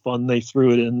 but it's fun they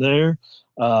threw it in there.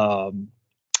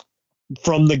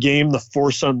 From the game The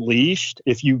Force Unleashed,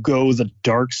 if you go the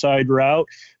dark side route,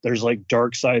 there's like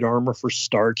dark side armor for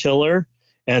Starkiller,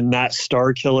 and that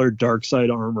Starkiller dark side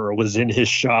armor was in his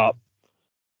shop.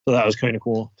 So that was kind of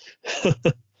cool.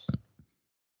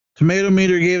 Tomato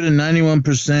meter gave it a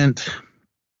 91%.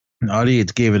 The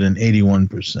audience gave it an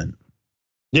 81%.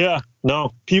 Yeah,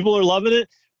 no, people are loving it,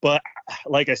 but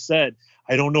like I said,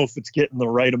 I don't know if it's getting the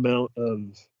right amount of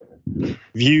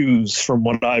views from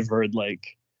what I've heard.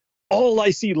 Like, all I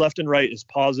see left and right is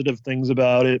positive things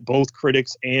about it, both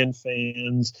critics and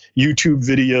fans, YouTube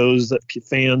videos that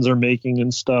fans are making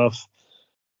and stuff.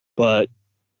 But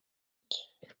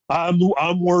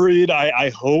I'm worried. I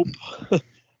hope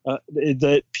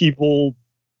that people,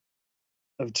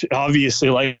 obviously,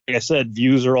 like I said,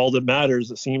 views are all that matters,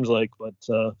 it seems like. But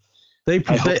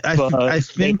I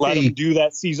think they let them do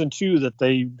that season 2 that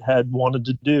they had wanted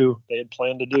to do. They had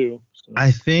planned to do. So.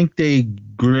 I think they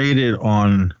graded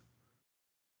on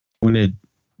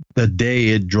the day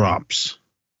it drops,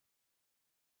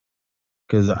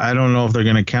 because I don't know if they're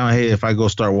gonna count. Hey, if I go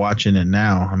start watching it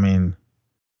now, I mean,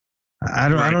 I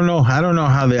don't know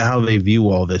how they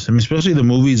view all this. I mean, especially the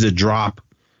movies that drop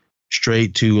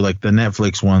straight to like the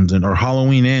Netflix ones, or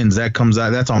Halloween Ends that comes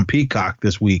out. That's on Peacock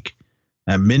this week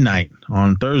at midnight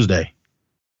on Thursday.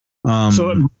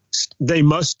 So they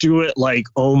must do it like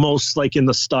almost like in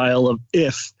the style of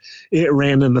if it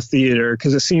ran in the theater,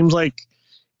 because it seems like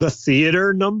the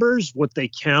theater numbers, what they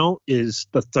count is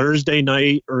the Thursday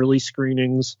night early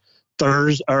screenings,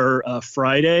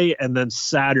 Friday, and then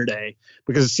Saturday,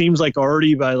 because it seems like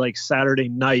already by like Saturday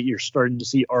night you're starting to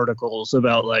see articles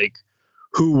about like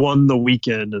who won the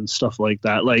weekend and stuff like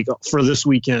that. Like for this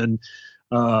weekend,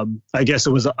 I guess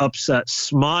it was an upset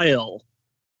Smile,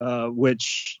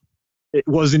 which it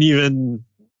wasn't even.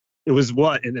 It was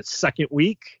what, in its second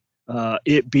week,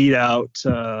 it beat out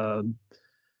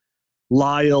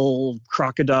Lyle,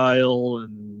 Crocodile,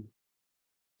 and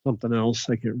something else.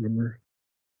 I can't remember.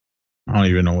 I don't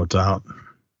even know what's out.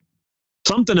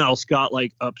 Something else got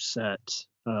like upset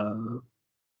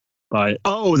by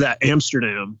that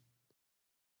Amsterdam.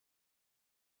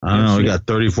 I don't know. We got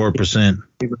 34%.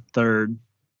 Third.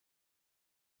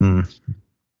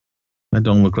 That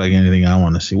don't look like anything I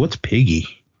want to see. What's Piggy?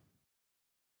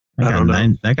 I got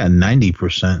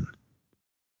 90%.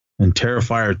 And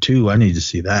Terrifier 2, I need to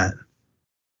see that.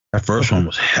 That first one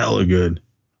was hella good.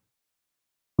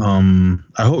 I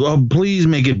hope. Please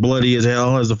make it bloody as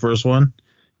hell as the first one.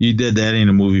 You did that in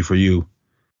a movie for you,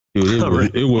 dude.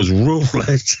 It was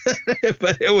ruthless,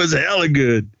 but it was hella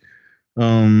good.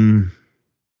 Trying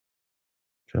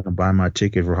to buy my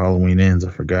ticket for Halloween Ends.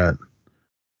 I forgot.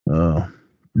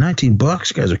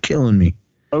 $19. Guys are killing me.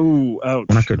 Oh,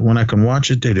 ouch. When I can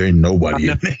watch it, there ain't nobody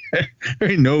in there.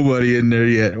 There ain't nobody in there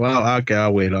yet. Well, okay,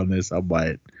 I'll wait on this. I'll buy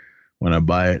it when I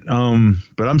buy it.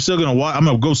 But I'm still gonna watch. I'm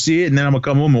gonna go see it, and then I'm gonna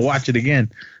come home and watch it again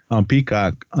on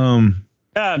Peacock. Yeah,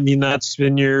 I mean that's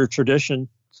been your tradition.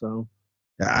 So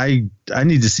I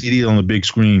need to see it on the big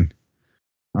screen.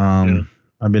 I've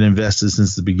been invested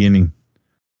since the beginning.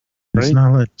 Right?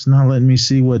 It's not letting me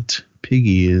see what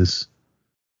Piggy is.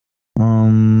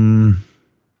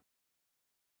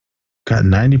 Got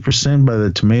 90% by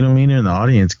the tomato meter, and the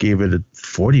audience gave it a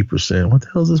 40%. What the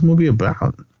hell is this movie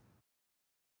about?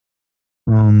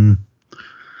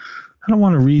 I don't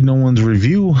want to read no one's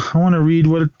review. I want to read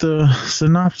what the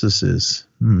synopsis is.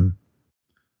 I'm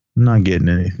not getting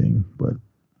anything, but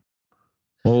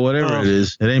whatever it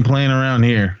is, it ain't playing around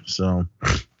here. So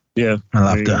yeah,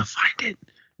 I'll have to find it,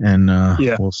 and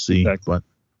we'll see. Exactly. But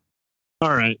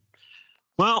all right,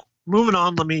 well, moving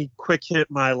on. Let me quick hit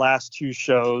my last 2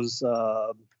 shows.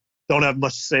 Don't have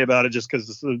much to say about it just because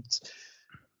it's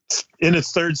in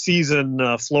its 3rd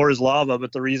season. Floor is Lava,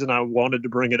 but the reason I wanted to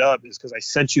bring it up is because I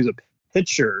sent you the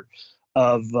picture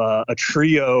of a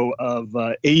trio of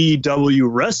AEW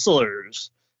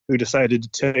wrestlers who decided to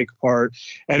take part,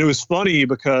 and it was funny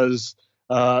because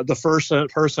the first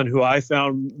person who I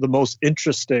found the most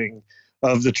interesting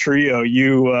of the trio.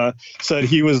 You said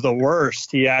he was the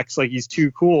worst. He acts like he's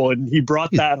too cool, and he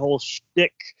brought that whole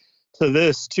shtick to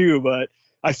this too. But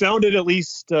I found it, at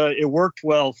least it worked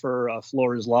well for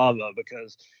Floor is Lava,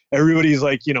 because everybody's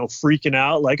like, freaking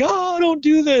out, like, oh, don't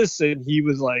do this, and he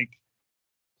was like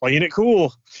playing it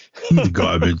cool.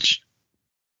 Garbage.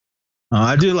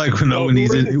 I do like when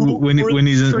he's in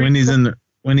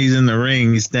the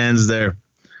ring, he stands there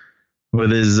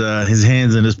with his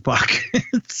hands in his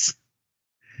pockets.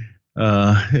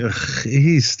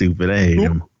 He's stupid. I hate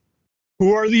him.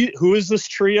 Who is this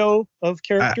trio of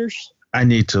characters? I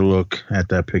need to look at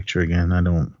that picture again. I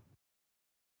don't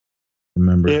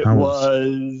remember. It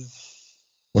was.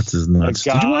 What's his nuts?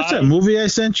 Did you watch that movie I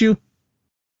sent you?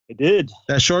 I did.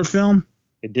 That short film?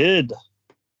 I did. Did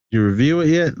you review it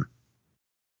yet?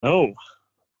 No.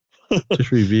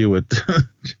 Just review it.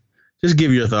 Just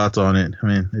give your thoughts on it. I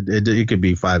mean, it could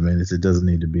be 5 minutes. It doesn't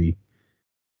need to be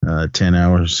 10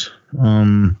 hours.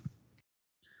 Man,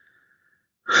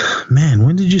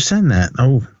 when did you send that?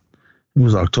 Oh, it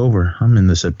was October. I'm in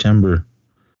the September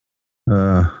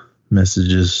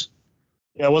messages.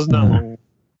 Yeah, it wasn't that long. It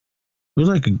was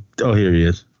like here he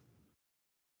is.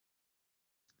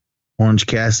 Orange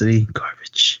Cassidy,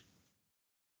 garbage.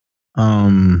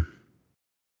 I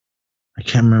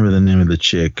can't remember the name of the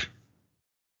chick.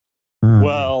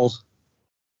 Well,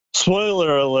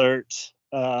 spoiler alert.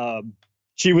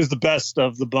 She was the best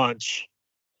of the bunch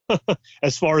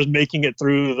as far as making it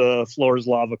through the Floor is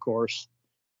Lava course.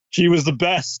 She was the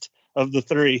best of the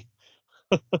three.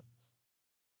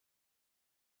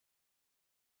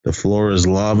 The Floor is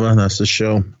Lava. That's the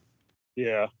show.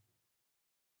 Yeah.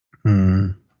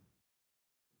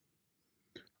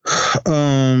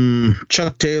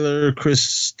 Chuck Taylor,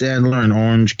 Chris Standler, and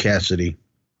Orange Cassidy.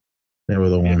 They were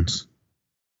the ones.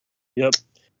 Yep.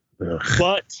 Ugh.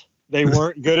 But they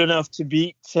weren't good enough to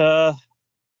beat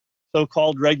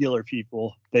so-called regular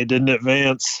people. They didn't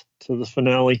advance to the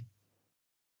finale.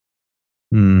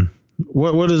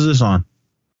 What is this on?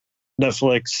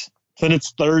 Netflix. It's in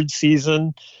its third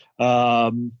season.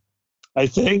 I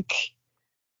think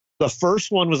the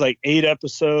first one was like 8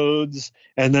 episodes,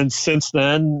 and then since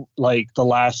then, like the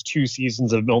last 2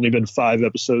 seasons have only been 5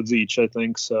 episodes each, I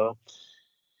think. So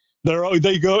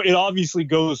it obviously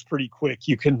goes pretty quick.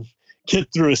 You can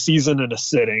get through a season in a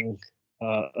sitting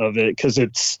of it, because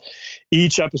it's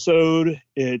each episode,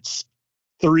 it's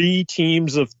 3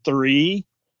 teams of 3,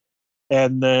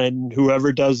 and then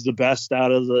whoever does the best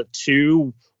out of the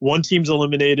 2, one team's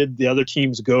eliminated, the other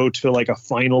teams go to like a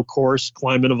final course,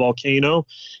 climbing a volcano,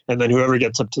 and then whoever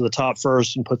gets up to the top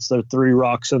first and puts their 3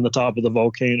 rocks in the top of the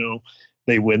volcano,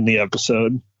 they win the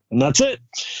episode. And that's it.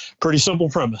 Pretty simple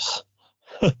premise.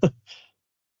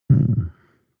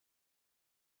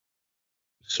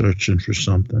 Searching for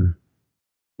something.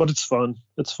 But it's fun.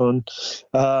 It's fun.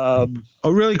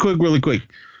 Really quick.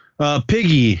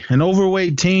 Piggy, an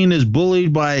overweight teen, is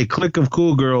bullied by a clique of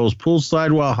cool girls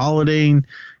poolside while holidaying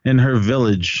in her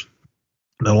village.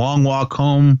 The long walk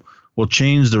home will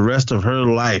change the rest of her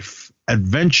life.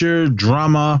 Adventure,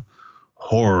 drama,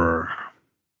 horror.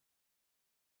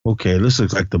 Okay, this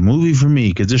looks like the movie for me,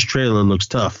 because this trailer looks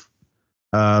tough.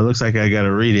 Looks like I got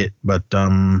to read it, but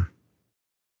all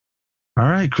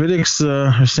right, critics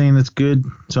are saying it's good.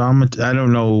 So I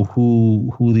don't know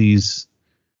who these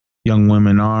young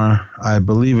women are. I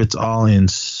believe it's all in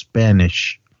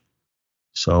Spanish.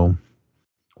 So,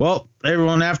 well,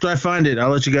 everyone, after I find it,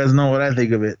 I'll let you guys know what I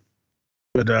think of it.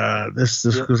 But this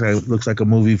looks like a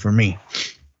movie for me.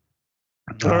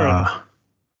 It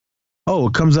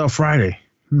comes out Friday.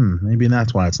 Maybe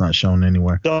that's why it's not shown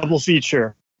anywhere. Double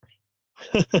feature.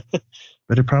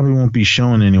 But it probably won't be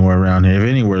shown anywhere around here. If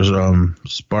anywhere's Riverside.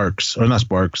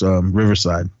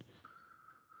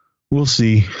 We'll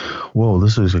see. Whoa,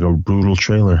 this looks like a brutal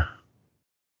trailer.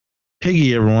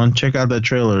 Piggy, everyone, check out that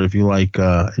trailer if you like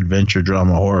adventure,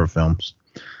 drama, horror films.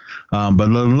 But the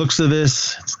looks of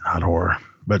this, it's not horror.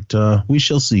 But we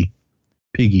shall see.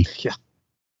 Piggy. Yeah.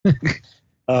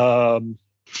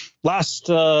 Last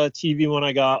TV one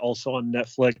I got, also on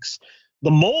Netflix,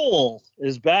 The Mole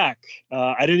is back.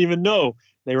 I didn't even know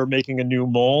they were making a new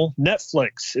Mole.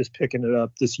 Netflix is picking it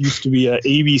up. This used to be an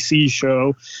ABC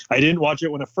show. I didn't watch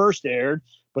it when it first aired,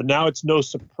 but now it's no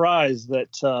surprise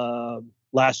that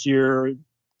last year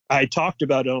I talked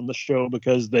about it on the show,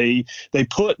 because they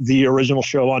put the original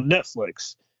show on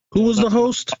Netflix. Who was the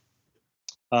host?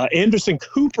 Anderson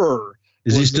Cooper.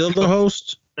 Is he still the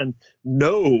host? And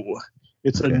no,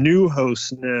 it's a new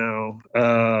host now.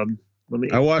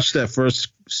 I watched that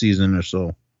first season or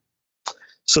so.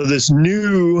 So this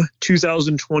new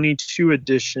 2022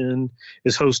 edition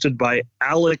is hosted by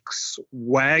Alex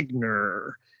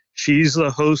Wagner. She's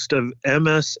the host of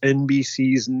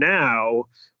MSNBC's Now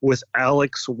with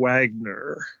Alex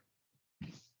Wagner.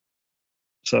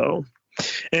 So,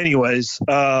 anyways,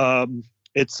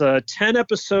 it's a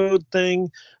 10-episode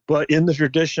thing, but in the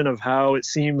tradition of how it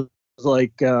seems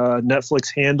like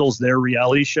Netflix handles their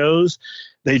reality shows,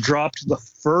 they dropped the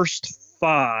first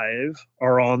 5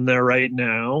 are on there right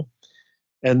now.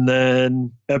 And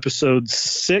then episodes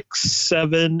 6,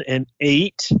 7, and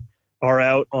 8 are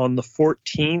out on the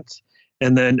 14th.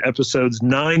 And then episodes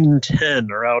 9 and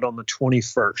 10 are out on the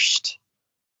 21st.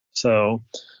 So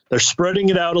they're spreading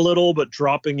it out a little, but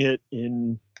dropping it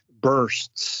in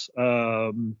bursts.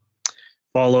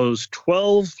 Follows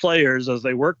 12 players as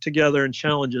they work together in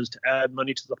challenges to add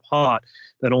money to the pot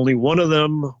that only one of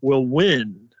them will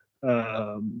win.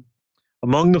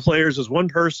 Among the players is one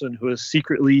person who has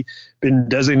secretly been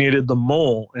designated the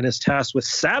mole and is tasked with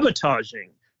sabotaging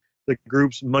the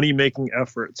group's money-making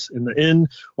efforts. In the end,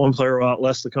 one player will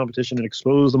outlast the competition and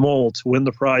expose the mole to win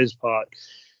the prize pot.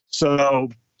 So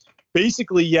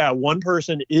basically, yeah, one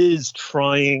person is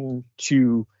trying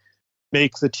to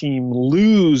make the team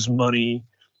lose money.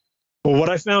 But what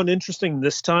I found interesting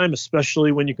this time,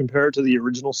 especially when you compare it to the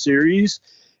original series,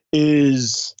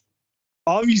 is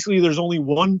obviously there's only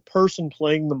one person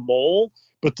playing the mole,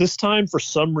 but this time, for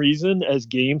some reason, as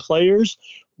game players,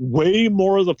 way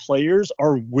more of the players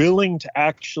are willing to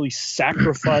actually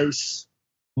sacrifice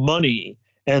money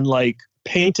and like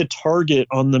paint a target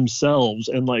on themselves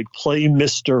and like play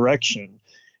misdirection.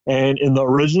 And in the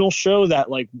original show,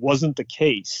 that like wasn't the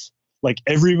case. Like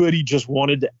everybody just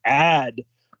wanted to add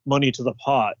money to the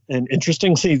pot. And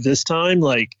interestingly, this time,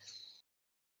 like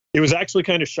it was actually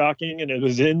kind of shocking, and it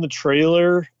was in the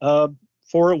trailer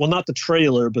for it. Well, not the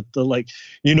trailer, but the like,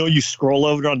 you scroll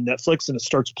over on Netflix and it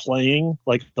starts playing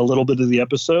like a little bit of the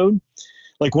episode.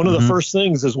 Like one of the first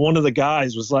things is one of the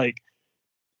guys was like,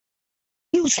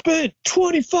 "You spent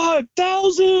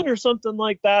 25,000 or something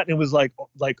like that." And it was like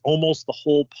almost the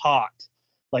whole pot.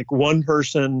 Like one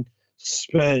person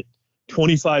spent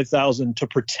 25,000 to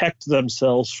protect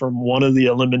themselves from one of the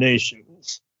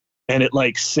eliminations, and it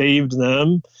like saved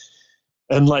them.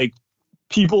 And like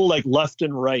people like left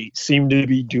and right seem to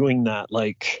be doing that,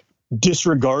 like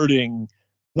disregarding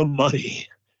the money.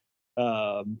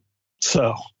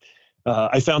 So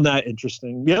I found that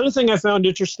interesting. The other thing I found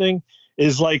interesting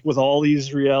is like with all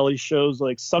these reality shows,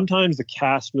 like sometimes the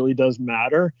cast really does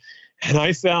matter. And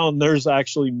I found there's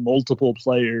actually multiple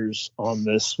players on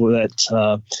this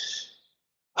that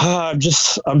I'm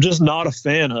just not a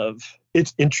fan of.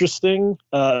 It's interesting,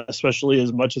 especially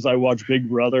as much as I watch Big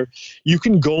Brother. You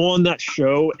can go on that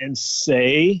show and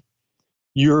say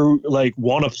you're like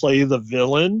want to play the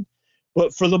villain,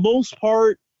 but for the most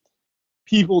part,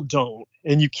 people don't,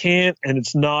 and you can't. And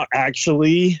it's not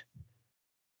actually.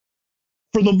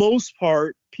 For the most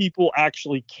part, people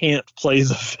actually can't play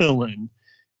the villain.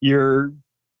 You're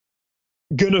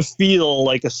gonna feel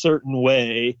like a certain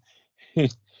way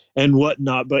and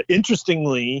whatnot. But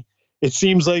interestingly, it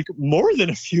seems like more than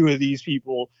a few of these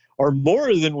people are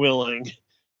more than willing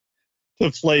to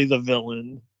play the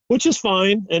villain, which is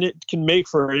fine, and it can make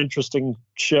for an interesting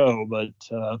show. But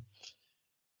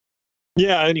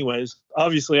yeah, anyways,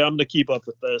 obviously I'm going to keep up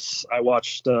with this. I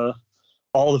watched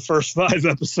all the first 5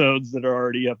 episodes that are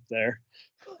already up there.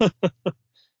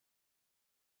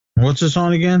 What's this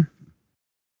on again?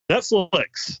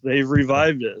 Netflix. They've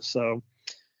revived it, so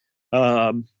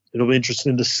it'll be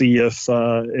interesting to see if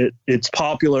it's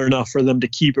popular enough for them to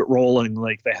keep it rolling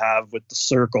like they have with The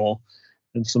Circle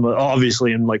and some,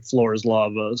 obviously, in like Floor is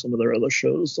Lava, some of their other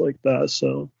shows like that.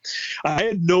 So I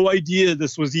had no idea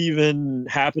this was even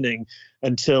happening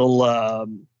until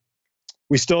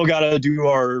we still got to do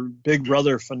our Big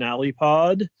Brother finale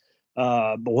pod.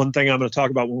 But one thing I'm going to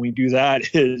talk about when we do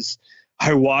that is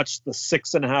I watched the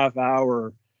 6.5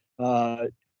 hour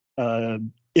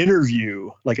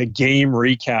interview, like a game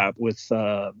recap with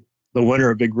the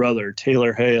winner of Big Brother,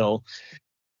 Taylor Hale.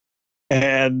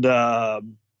 And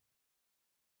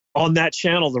on that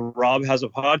channel, the Rob Has a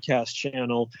Podcast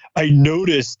channel, I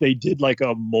noticed they did like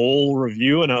a mole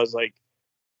review, and I was like,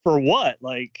 for what?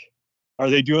 Like, are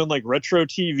they doing like retro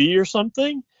TV or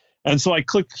something? And so I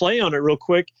clicked play on it real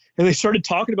quick, and they started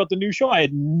talking about the new show. I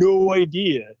had no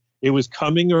idea it was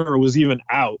coming or it was even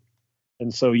out.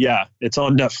 And so, yeah, it's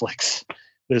on Netflix,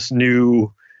 this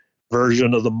new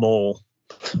version of The Mole.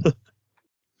 All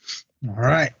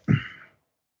right.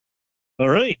 All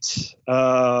right.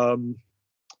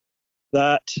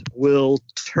 That will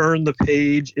turn the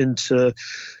page into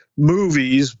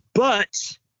movies, but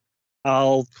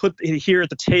I'll put it here at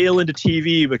the tail end of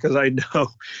TV because I know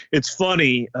it's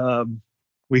funny.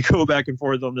 We go back and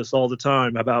forth on this all the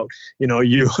time about,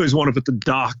 you always want to put the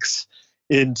docs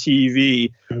in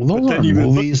TV. Those but then are you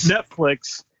movies. look at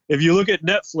Netflix. If you look at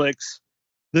Netflix,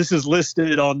 this is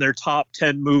listed on their top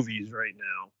 10 movies right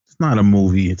now. It's not a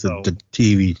movie. It's a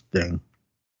TV thing.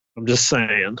 I'm just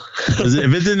saying.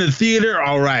 If it's in the theater,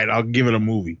 all right, I'll give it a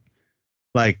movie.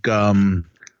 Like some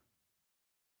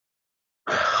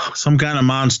kind of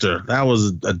monster. That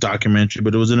was a documentary,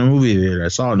 but it was in a movie theater. I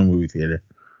saw it in a movie theater.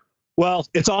 Well,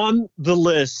 it's on the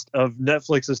list of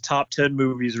Netflix's top 10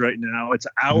 movies right now. It's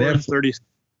an hour and 30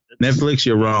 minutes. Netflix,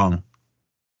 you're wrong.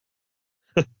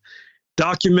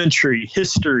 Documentary,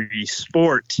 history,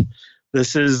 sport.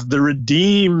 This is the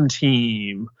Redeem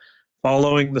Team,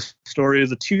 following the story of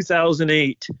the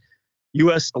 2008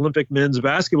 U.S. Olympic men's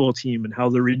basketball team and how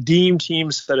the Redeem Team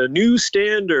set a new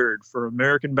standard for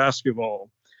American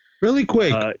basketball. Really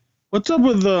quick, what's up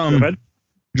with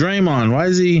Draymond? Why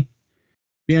is he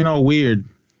being all weird?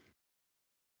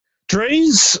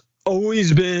 Dre's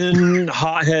always been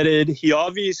hot-headed. He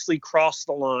obviously crossed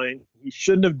the line. He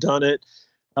shouldn't have done it.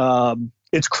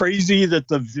 It's crazy that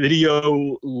the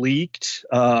video leaked.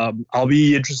 I'll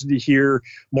be interested to hear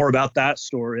more about that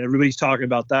story. Everybody's talking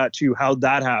about that too. How'd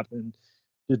that happen?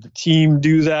 Did the team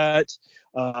do that?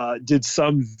 Did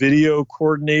some video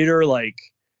coordinator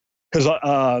because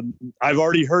I've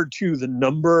already heard too, the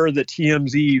number that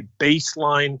TMZ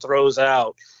baseline throws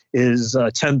out is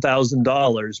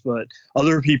 $10,000, but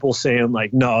other people saying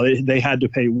no, they had to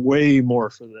pay way more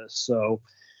for this. So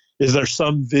is there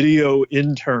some video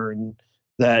intern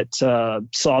that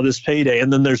saw this payday?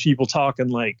 And then there's people talking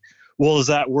well, is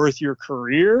that worth your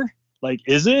career?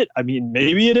 Is it? I mean,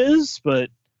 maybe it is, but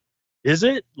is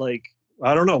it?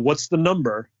 I don't know. What's the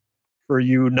number for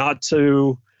you not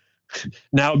to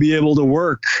now be able to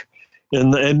work in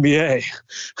the NBA?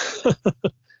 I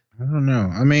don't know.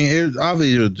 I mean, it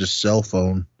obviously was just cell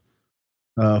phone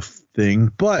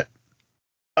thing, but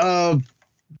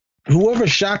whoever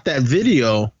shot that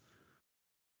video,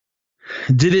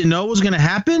 did it know it was going to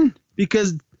happen?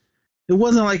 Because it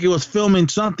wasn't like it was filming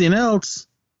something else,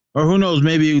 or who knows?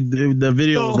 Maybe the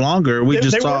video was longer. We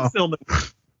just saw. Weren't filming.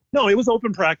 No, it was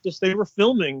open practice. They were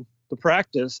filming the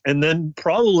practice, and then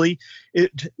probably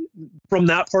from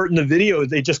that part in the video,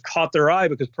 they just caught their eye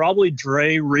because probably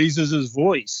Dre raises his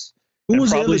voice. Who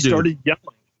was probably the other dude? Started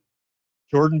yelling.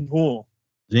 Jordan Poole.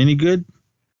 Is he any good?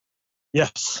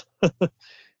 Yes,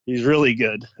 he's really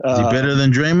good. Is he better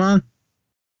than Draymond?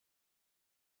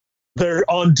 They're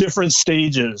on different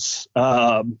stages.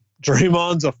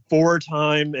 Draymond's a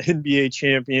 4-time NBA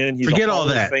champion. He's Forget a all Hall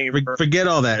of that. Famer. Forget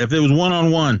all that. If it was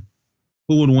 1-on-1,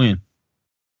 who would win?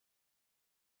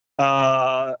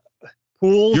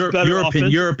 Poole's Your better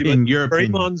opinion.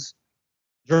 Draymond's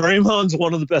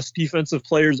one of the best defensive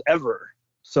players ever.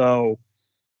 So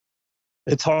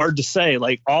it's hard to say.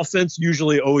 Offense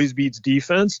usually always beats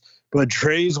defense, but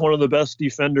Dre's one of the best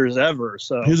defenders ever.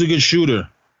 So who's a good shooter?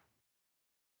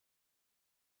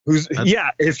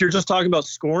 If you're just talking about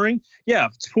scoring,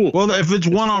 it's Poole. Well, if it's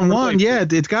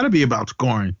 1-on-1, it's got to be about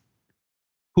scoring.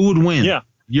 Who would win? Yeah.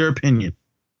 Your opinion.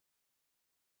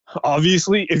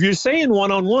 Obviously, if you're saying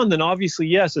 1-on-1, then obviously,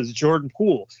 yes, it's Jordan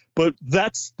Poole. But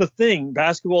that's the thing.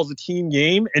 Basketball is a team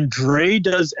game, and Dre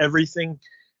does everything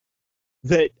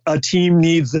that a team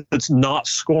needs that's not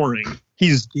scoring.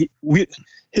 His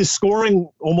scoring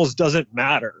almost doesn't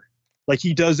matter.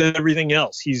 He does everything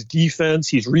else. He's defense,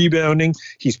 he's rebounding,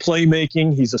 he's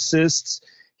playmaking, he's assists.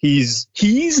 He's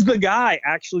the guy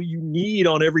actually you need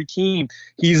on every team.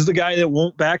 He's the guy that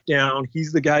won't back down.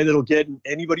 He's the guy that'll get in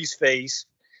anybody's face.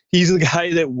 He's the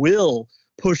guy that will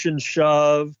push and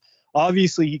shove.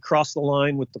 Obviously, he crossed the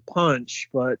line with the punch,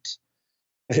 but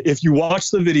if you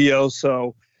watch the video,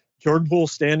 so Jordan Poole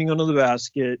standing under the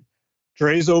basket,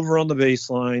 Dre's over on the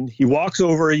baseline. He walks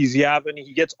over, he's yapping,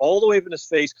 he gets all the way up in his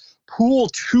face. Poole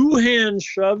 2-hand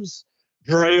shoves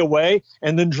Dre away,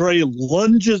 and then Dre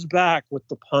lunges back with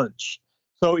the punch.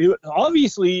 So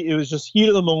obviously it was just heat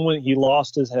of the moment. He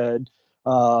lost his head.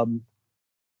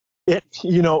 It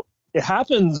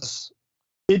happens.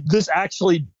 This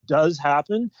actually does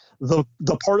happen. The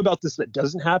part about this that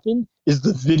doesn't happen is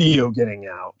the video getting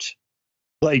out.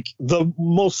 The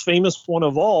most famous one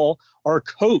of all, our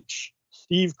coach,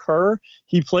 Steve Kerr,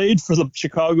 he played for the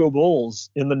Chicago Bulls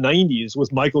in the 90s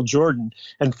with Michael Jordan.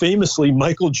 And famously,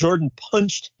 Michael Jordan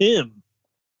punched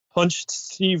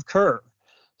Steve Kerr.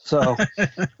 So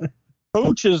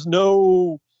coach is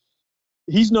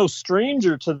he's no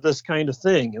stranger to this kind of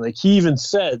thing. He even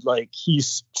said,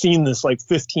 he's seen this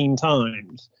 15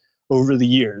 times over the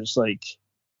years.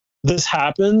 this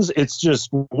happens. It's just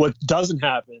what doesn't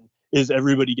happen is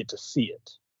everybody get to see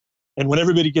it. And when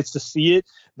everybody gets to see it,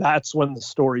 that's when the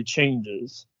story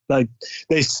changes. Like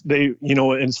they, and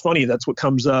it's funny. That's what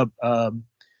comes up. I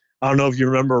don't know if you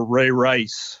remember Ray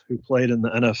Rice, who played in the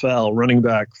NFL, running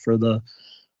back for the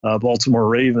Baltimore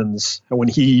Ravens. And when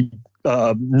he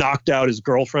knocked out his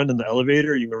girlfriend in the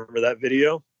elevator, you remember that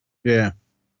video? Yeah.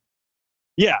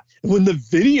 Yeah. When the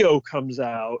video comes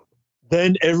out,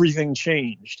 then everything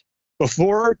changed.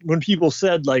 Before, when people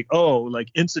said like, oh, like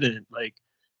incident, like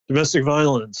domestic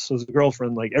violence with a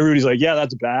girlfriend, like everybody's like, yeah,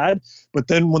 that's bad. But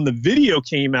then when the video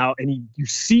came out and you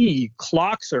see he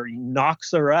clocks her, he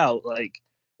knocks her out, like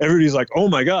everybody's like, oh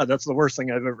my God, that's the worst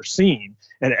thing I've ever seen.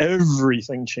 And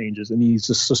everything changes and he's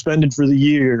just suspended for the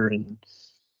year and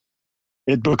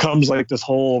it becomes like this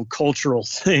whole cultural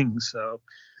thing. So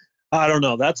I don't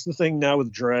know. That's the thing now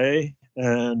with Dre.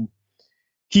 And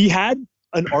he had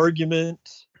an argument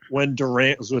when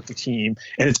Durant was with the team,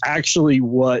 and it's actually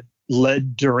what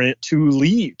led Durant to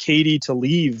leave, KD to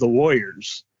leave the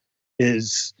Warriors,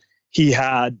 is he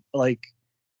had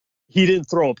he didn't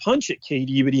throw a punch at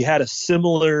KD, but he had a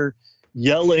similar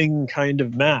yelling kind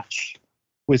of match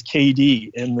with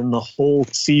KD. And then the whole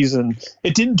season,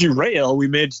 it didn't derail. We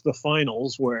made it to the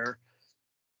finals where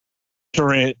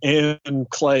Durant and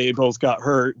Clay both got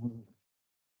hurt.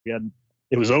 And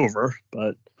it was over,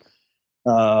 but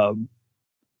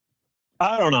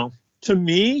I don't know. To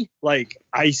me,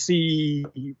 I see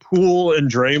Poole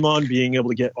and Draymond being able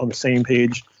to get on the same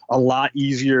page a lot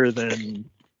easier than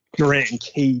Durant and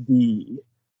KD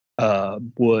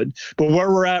would. But where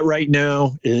we're at right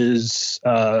now is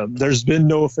there's been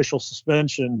no official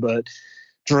suspension, but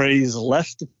Dre's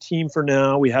left the team for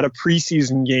now. We had a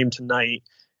preseason game tonight,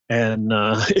 and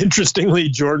interestingly,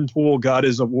 Jordan Poole got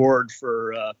his award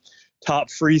for top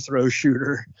free throw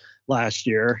shooter last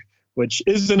year, which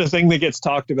isn't a thing that gets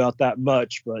talked about that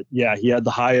much. But yeah, he had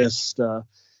the highest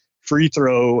free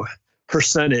throw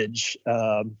percentage,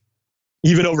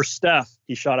 even over Steph.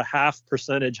 He shot a half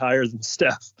percentage higher than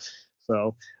Steph.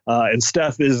 So, and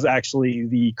Steph is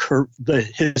actually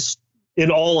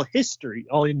in all history,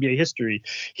 all NBA history,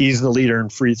 he's the leader in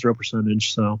free throw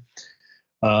percentage. So,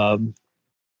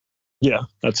 yeah,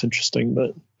 that's interesting.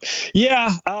 But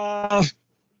yeah,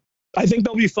 I think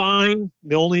they'll be fine.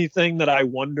 The only thing that I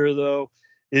wonder, though,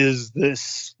 is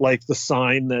this, the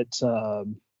sign that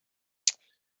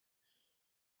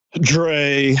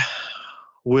Dre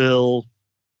will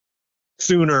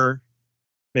sooner,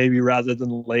 maybe rather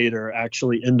than later,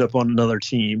 actually end up on another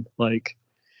team.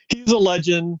 He's a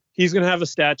legend. He's going to have a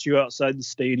statue outside the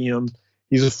stadium.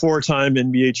 He's a 4-time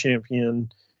NBA champion.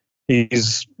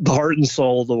 He's the heart and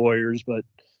soul of the Warriors, but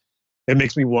it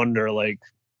makes me wonder,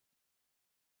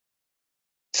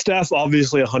 Steph,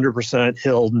 obviously 100%,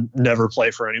 he'll never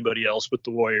play for anybody else but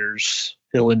the Warriors.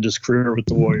 He'll end his career with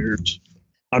the Warriors.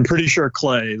 I'm pretty sure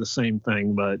Clay, the same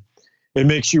thing, but it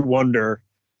makes you wonder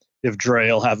if Dre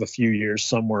will have a few years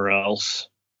somewhere else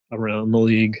around the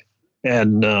league.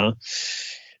 And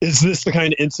is this the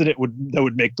kind of incident that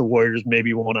would make the Warriors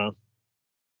maybe want to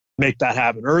make that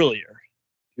happen earlier?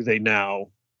 Do they now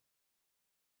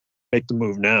make the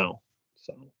move now?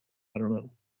 So I don't know.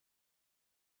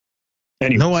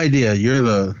 Anyways. No idea. You're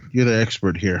the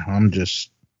expert here. I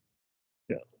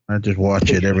just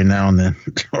watch it every now and then,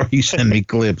 or you send me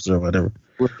clips or whatever.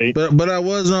 Right. But I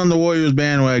was on the Warriors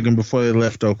bandwagon before they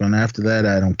left Oakland. After that,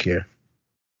 I don't care.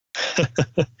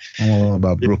 I'm all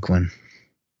about Brooklyn.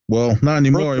 Well, not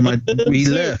anymore. He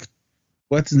left.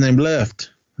 What's his name?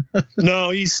 Left.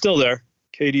 No, he's still there.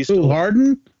 KD's still there.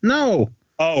 Harden? No.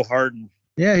 Oh, Harden.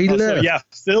 Yeah, he left. So, yeah,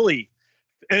 Philly.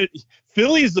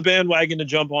 Philly is the bandwagon to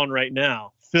jump on right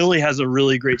now. Philly has a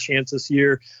really great chance this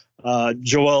year.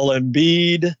 Joel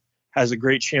Embiid has a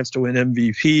great chance to win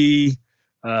MVP.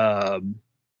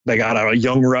 They got a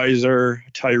young riser,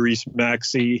 Tyrese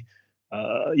Maxey.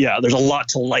 Yeah, there's a lot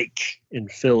to like in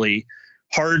Philly.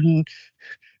 Harden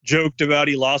joked about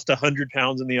he lost 100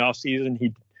 pounds in the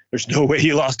offseason. There's no way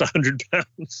he lost 100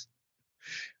 pounds.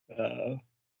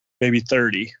 Maybe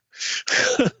 30.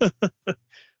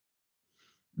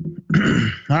 All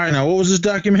right, now what was this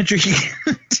documentary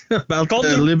about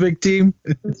the Olympic team?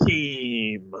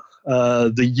 The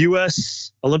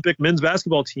U.S. Olympic men's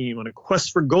basketball team on a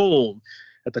quest for gold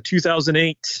at the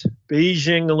 2008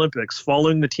 Beijing Olympics,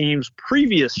 following the team's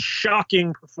previous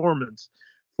shocking performance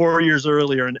 4 years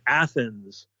earlier in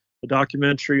Athens. The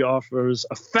documentary offers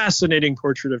a fascinating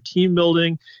portrait of team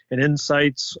building and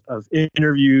insights of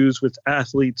interviews with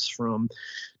athletes from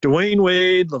Dwayne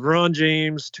Wade, LeBron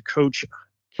James, to Coach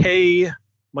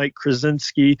Mike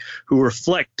Krasinski, who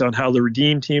reflect on how the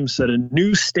Redeem team set a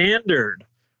new standard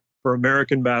for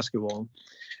American basketball.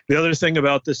 The other thing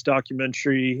about this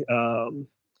documentary,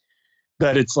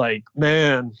 that it's like,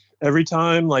 man, every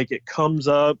time like it comes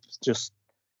up, just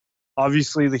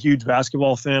obviously the huge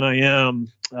basketball fan I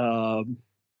am,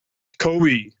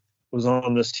 Kobe was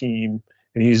on this team,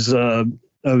 and he's a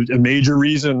major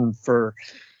reason for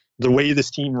the way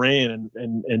this team ran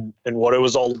and what it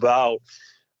was all about.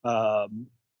 I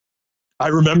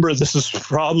remember this is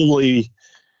probably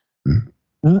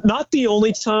not the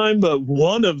only time, but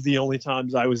one of the only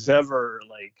times I was ever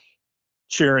like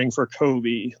cheering for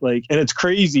Kobe. Like, and it's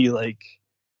crazy. Like,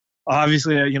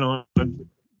 obviously, you know,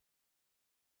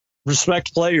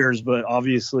 respect players, but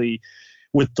obviously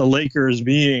with the Lakers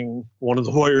being one of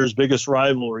the Warriors' biggest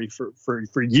rivalry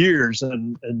for years,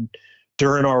 and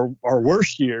during our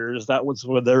worst years, that was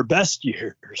one of their best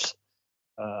years.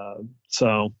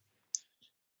 So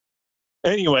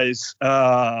anyways,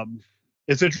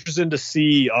 it's interesting to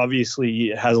see.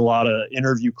 Obviously, it has a lot of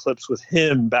interview clips with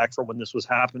him back from when this was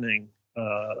happening,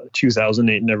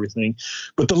 2008 and everything.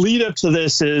 But the lead up to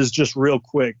this is just real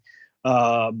quick.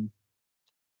 From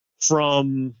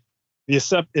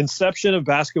the inception of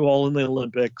basketball in the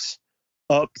Olympics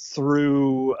up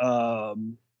through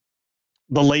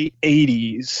the late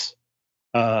 80s,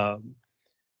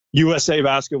 USA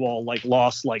basketball like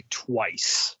lost like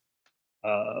twice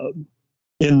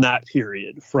in that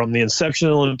period, from the inception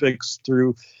of the Olympics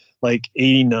through like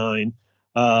 89.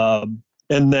 And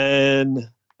then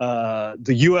the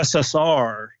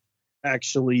USSR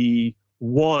actually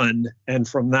won. And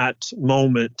from that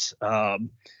moment,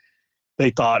 they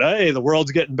thought, hey, the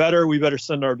world's getting better, we better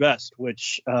send our best,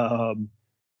 which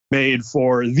made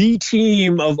for the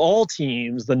team of all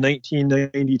teams, the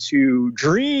 1992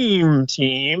 Dream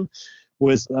Team,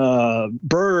 with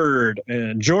Bird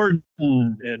and Jordan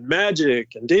and Magic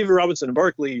and David Robinson and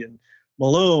Barkley and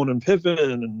Malone and Pippen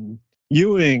and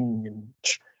Ewing and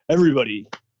everybody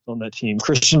on that team.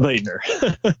 Christian Laettner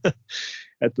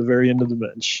at the very end of the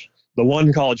bench. The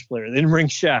one college player. They didn't bring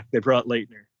Shaq. They brought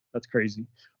Laettner. That's crazy.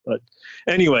 But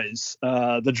anyways,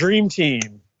 the Dream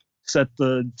Team set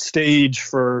the stage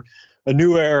for a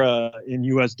new era in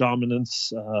U.S.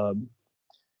 dominance.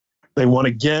 They won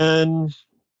again,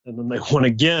 and then they won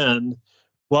again.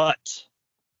 But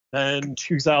then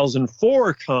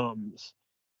 2004 comes,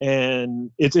 and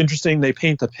it's interesting. They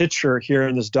paint the picture here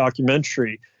in this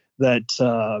documentary that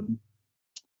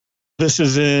this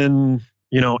is in,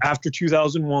 you know, after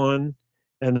 2001,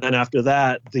 and then after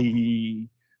that, the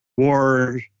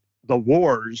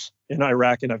wars in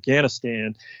Iraq and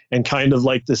Afghanistan, and kind of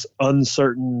like this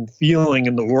uncertain feeling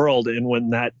in the world. And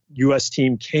when that U.S.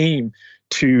 team came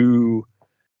to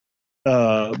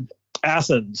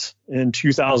Athens in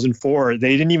 2004,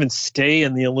 they didn't even stay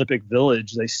in the Olympic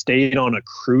Village. They stayed on a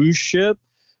cruise ship,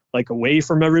 like away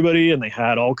from everybody, and they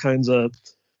had all kinds of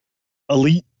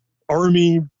elite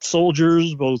army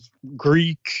soldiers, both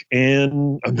Greek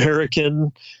and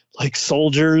American, like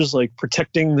soldiers, like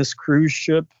protecting this cruise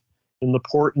ship in the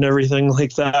port and everything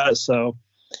like that. So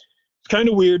it's kind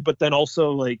of weird, but then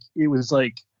also like it was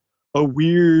like a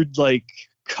weird like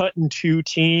cut in two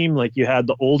team. Like you had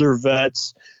the older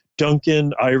vets,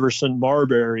 Duncan, Iverson,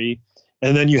 Marbury,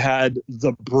 and then you had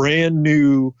the brand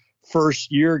new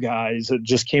first year guys that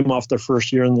just came off their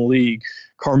first year in the league,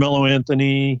 Carmelo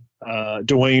Anthony,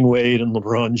 Dwayne Wade, and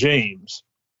LeBron James,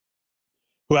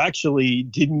 who actually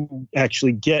didn't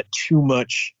actually get too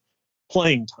much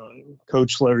playing time.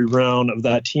 Coach Larry Brown of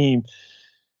that team,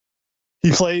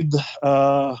 he played.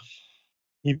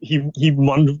 He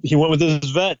went with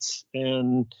his vets,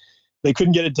 and they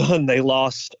couldn't get it done. They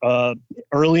lost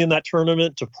early in that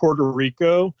tournament to Puerto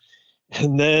Rico,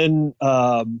 and then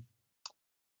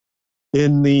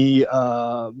in the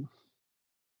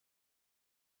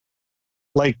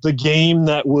like the game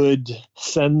that would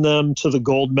send them to the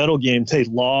gold medal game, they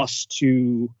lost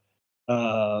to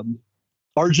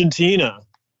Argentina,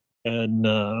 and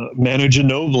Manu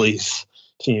Ginobili's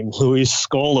team. Luis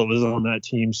Scola was on that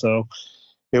team. So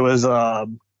it was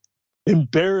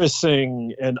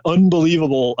embarrassing and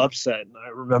unbelievable upset. And I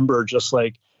remember just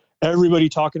like everybody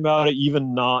talking about it,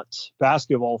 even not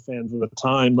basketball fans at the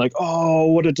time, like,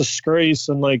 oh, what a disgrace.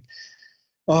 And like,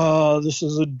 oh, this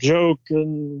is a joke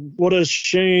and what a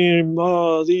shame.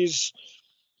 Oh,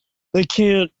 they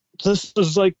can't, this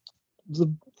is like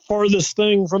the farthest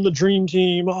thing from the Dream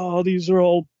Team. Oh, these are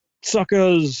all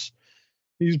suckers,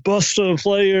 these busta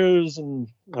players and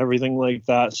everything like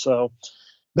that. So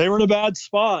they were in a bad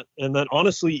spot. And then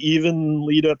honestly, even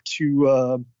lead up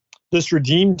to this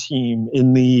Redeem Team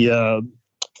in the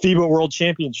FIBA World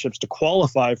Championships to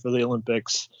qualify for the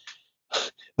Olympics,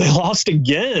 they lost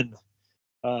again.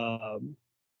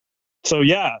 So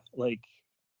yeah, like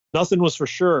nothing was for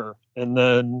sure. And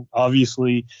then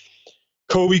obviously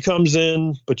Kobe comes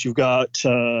in, but you've got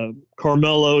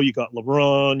Carmelo, you got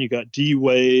LeBron, you got D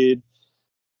Wade,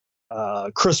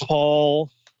 Chris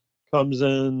Paul comes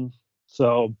in.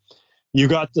 So you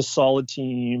got the solid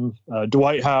team.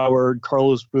 Dwight Howard,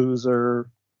 Carlos Boozer.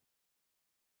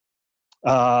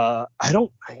 I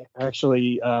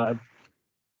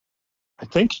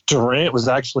think Durant was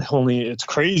actually only, it's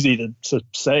crazy to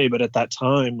say, but at that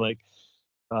time, like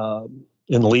in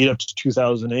the lead up to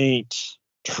 2008,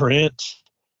 Durant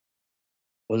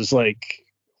was like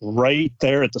right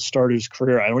there at the start of his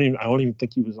career. I don't even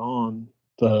think he was on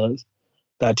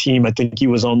that team. I think he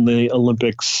was on the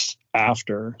Olympics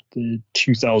after the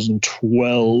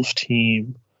 2012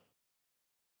 team.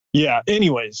 Yeah.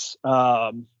 Anyways,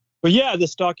 but yeah,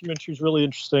 this documentary is really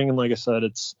interesting, and like I said,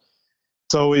 it's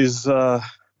always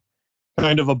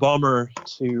kind of a bummer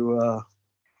to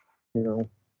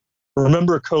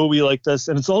remember Kobe like this.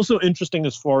 And it's also interesting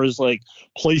as far as like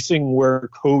placing where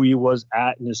Kobe was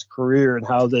at in his career and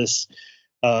how this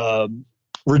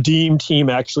Redeem team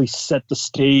actually set the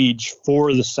stage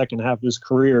for the second half of his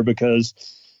career, because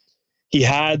he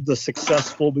had the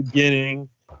successful beginning,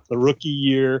 the rookie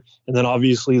year, and then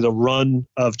obviously the run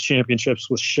of championships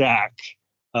with Shaq,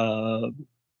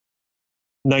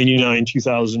 99,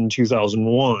 2000,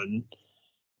 2001.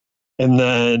 And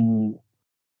then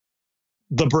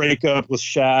the breakup with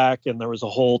Shaq, and there was a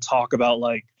whole talk about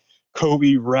like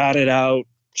Kobe ratted out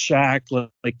Shaq,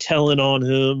 like telling on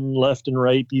him left and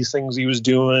right these things he was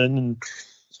doing,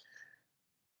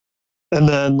 and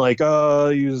then like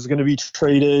he was going to be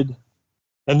traded,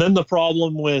 and then the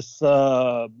problem with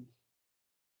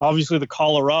obviously the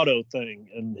Colorado thing,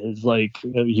 and his like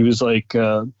he was like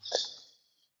I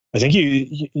think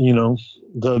the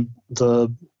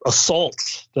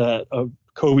assault that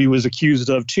Kobe was accused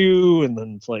of too, and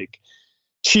then it's like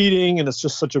cheating, and it's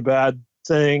just such a bad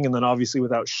thing. And then obviously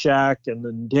without Shaq, and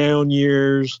then down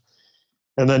years,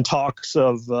 and then talks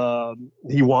of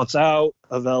he wants out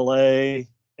of LA,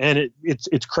 and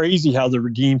it's crazy how the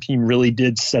Redeem team really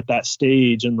did set that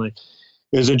stage. And like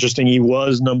it was interesting, he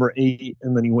was number 8,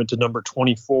 and then he went to number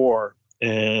 24,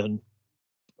 and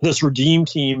this Redeem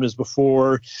team is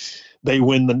before they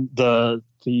win the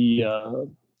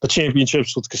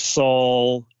championships with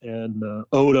Gasol and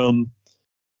Odom.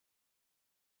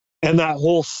 And that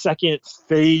whole second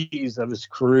phase of his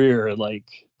career,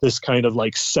 like this kind of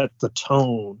like set the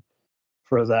tone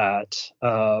for that.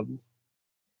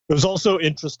 It was also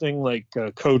interesting, like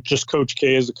Coach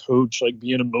K as a coach, like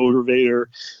being a motivator,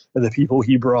 and the people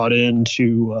he brought in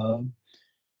to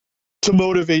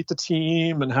motivate the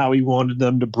team, and how he wanted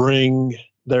them to bring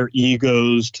their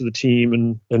egos to the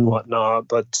team and whatnot.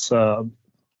 But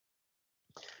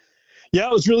yeah,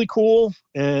 it was really cool.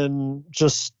 And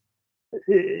just,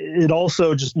 it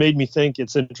also just made me think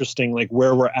it's interesting, like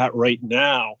where we're at right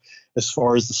now, as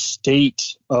far as the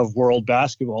state of world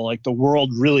basketball. Like the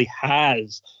world really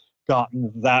has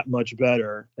gotten that much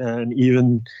better. And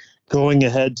even going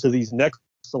ahead to these next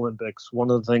Olympics, one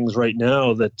of the things right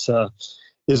now that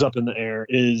is up in the air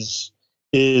is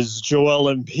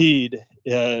Joel Embiid.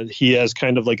 He has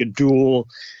kind of like a dual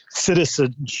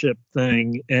citizenship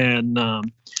thing. And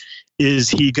is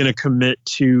he going to commit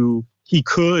to, he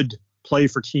could play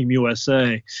for Team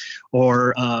USA,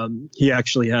 or he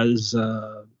actually has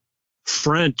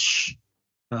French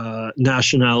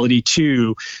nationality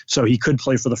too, so he could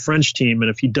play for the French team. And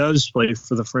if he does play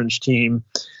for the French team,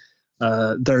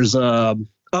 there's a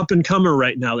up and comer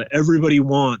right now that everybody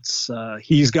wants.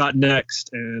 He's got next,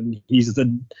 and he's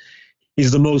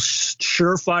the most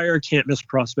surefire can't miss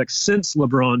prospect since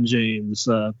LeBron James.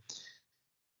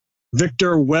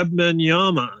 Victor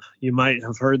Wembanyama, you might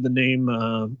have heard the name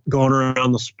going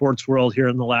around the sports world here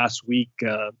in the last week.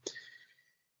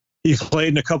 He's played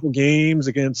in a couple games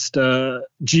against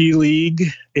G League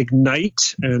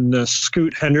Ignite and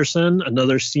Scoot Henderson,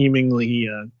 another seemingly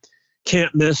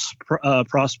can't miss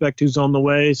prospect who's on the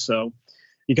way. So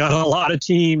you got a lot of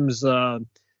teams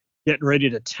getting ready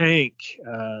to tank.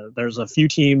 There's a few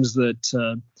teams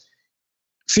that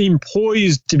seem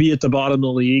poised to be at the bottom of the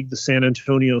league: the San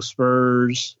Antonio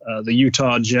Spurs, the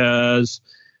Utah Jazz,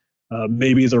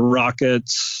 maybe the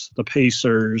Rockets, the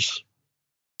Pacers.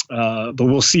 But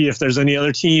we'll see if there's any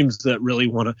other teams that really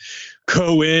want to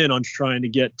go in on trying to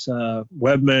get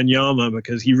Wembanyama,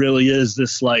 because he really is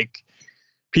this, like,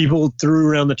 people threw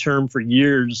around the term for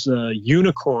years,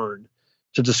 unicorn,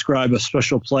 to describe a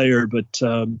special player. But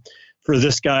for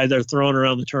this guy, they're throwing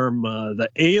around the term the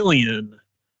alien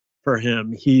for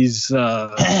him. He's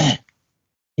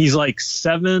He's like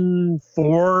 7'4"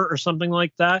 or something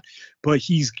like that, but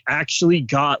he's actually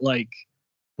got like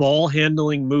ball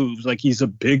handling moves. Like he's a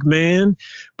big man,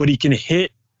 but he can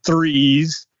hit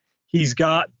threes. He's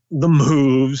got the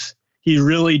moves. He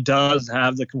really does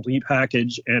have the complete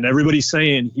package, and everybody's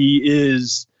saying he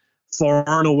is far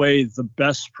and away the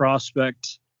best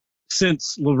prospect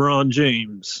since LeBron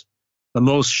James, the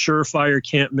most surefire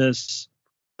can't miss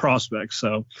prospect.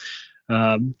 So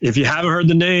if you haven't heard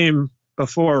the name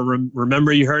before,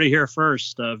 remember you heard it here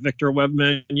first. Victor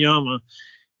Wembanyama,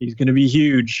 he's going to be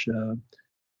huge, the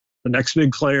next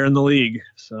big player in the league.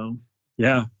 So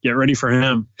yeah, get ready for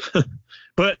him.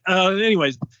 But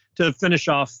anyways, to finish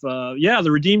off, the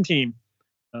Redeem Team,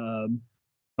 a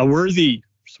worthy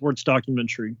sports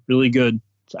documentary, really good.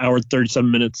 It's an hour 37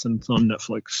 minutes, and it's on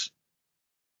Netflix.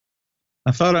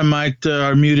 I thought I might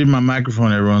I muted my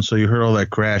microphone, everyone, so you heard all that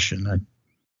crashing. I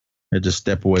had to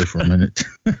step away for a minute.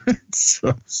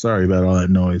 So sorry about all that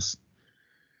noise.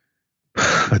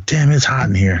 But damn, it's hot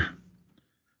in here.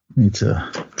 I need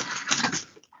to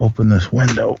open this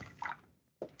window.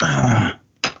 Do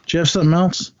you have something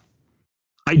else?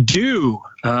 I do.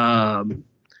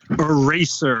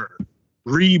 Eraser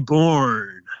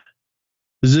Reborn.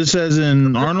 Is this as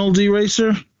in Arnold's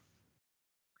Eraser?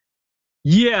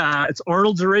 Yeah, it's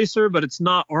Arnold's Eraser, but it's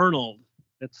not Arnold.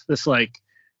 It's this like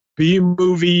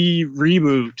B-movie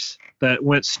reboot that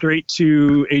went straight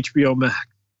to HBO Max.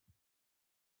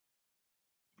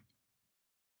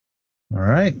 All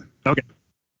right. Okay.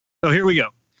 So here we go.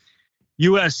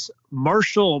 U.S.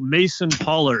 Marshal Mason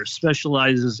Poller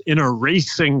specializes in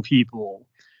erasing people,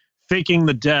 faking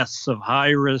the deaths of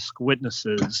high-risk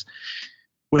witnesses.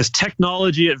 With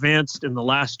technology advanced in the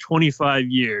last 25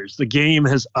 years, the game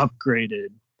has upgraded.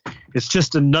 It's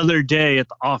just another day at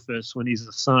the office when he's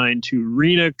assigned to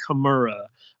Rina Kamura,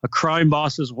 a crime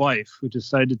boss's wife who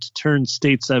decided to turn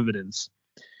state's evidence.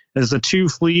 As the two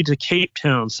flee to Cape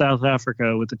Town, South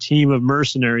Africa, with a team of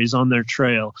mercenaries on their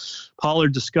trail,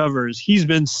 Pollard discovers he's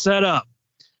been set up,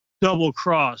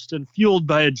 double-crossed, and fueled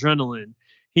by adrenaline.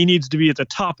 He needs to be at the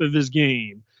top of his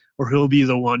game, or he'll be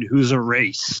the one who's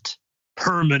erased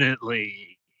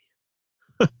permanently.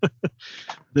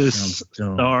 This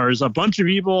stars a bunch of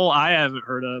people I haven't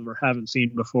heard of or haven't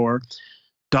seen before.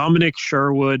 Dominic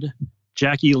Sherwood,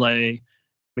 Jackie Lay,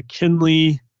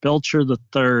 McKinley Belcher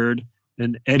III,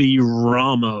 and Eddie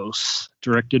Ramos,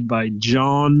 directed by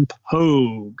John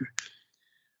Pogue.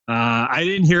 I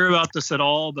didn't hear about this at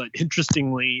all, but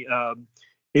interestingly,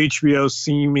 HBO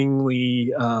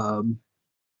seemingly, I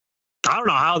don't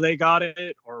know how they got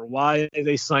it or why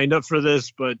they signed up for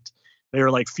this, but they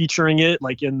were like featuring it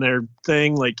like in their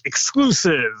thing, like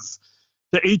exclusive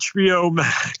to HBO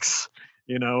Max,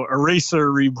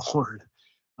 Eraser Reborn.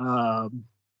 And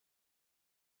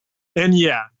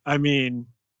yeah, I mean,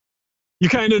 you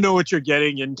kind of know what you're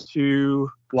getting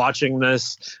into watching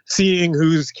this, seeing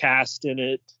who's cast in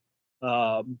it.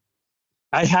 I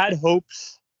had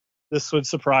hopes this would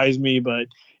surprise me, but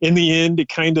in the end, it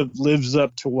kind of lives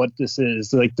up to what this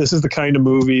is. Like, this is the kind of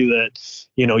movie that,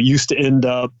 used to end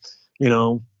up,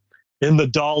 in the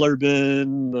dollar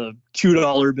bin, the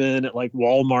 $2 bin at like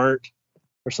Walmart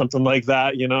or something like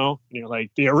that, And you're like,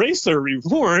 the Eraser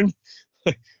Reborn?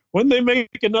 When they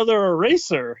make another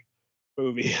Eraser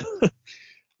movie?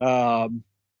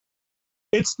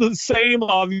 It's the same,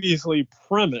 obviously,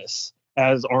 premise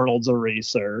as Arnold's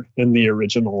Eraser in the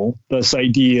original. This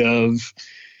idea of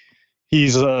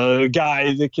he's a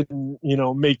guy that can,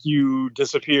 make you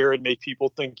disappear and make people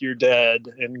think you're dead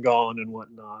and gone and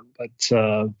whatnot. But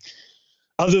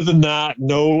other than that,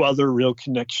 no other real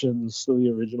connections to the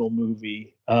original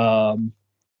movie.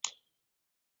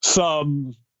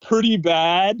 Some pretty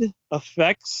bad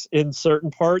effects in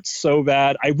certain parts, so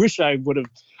bad. I wish I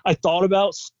thought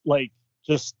about like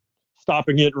just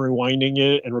stopping it, rewinding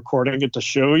it, and recording it to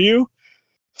show you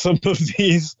some of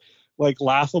these like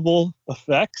laughable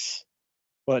effects.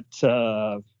 But,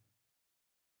 I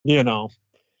mean,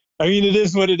 it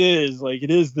is what it is. Like,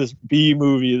 it is this B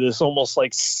movie, this almost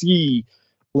like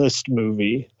C-list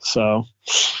movie. So,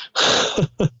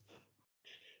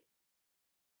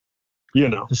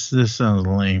 This sounds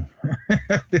lame.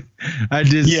 I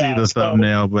did see the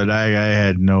thumbnail, but I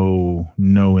had no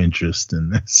interest in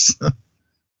this.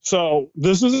 So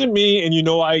this isn't me, and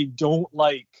I don't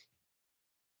like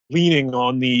leaning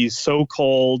on these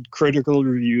so-called critical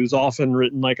reviews, often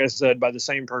written, like I said, by the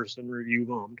same person, Review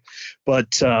Bombed.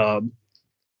 But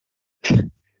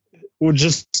we'll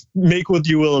just make what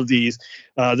you will of these.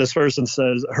 This person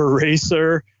says,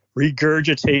 Eraser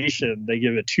Regurgitation. They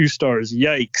give it 2 stars.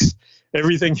 Yikes.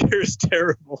 Everything here is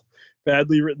terrible.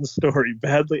 badly written story,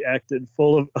 badly acted,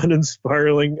 full of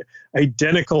uninspiring,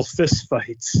 identical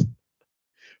fistfights.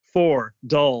 4,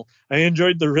 dull. I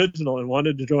enjoyed the original and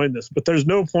wanted to join this, but there's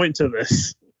no point to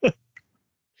this.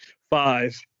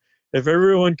 5, if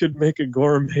everyone could make a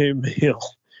gourmet meal,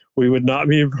 we would not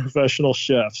be professional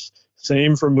chefs.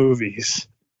 Same for movies.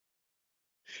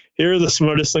 Here, the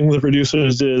smartest thing the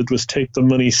producers did was take the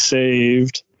money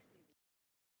saved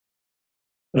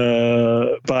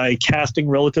by casting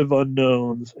relative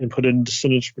unknowns and put in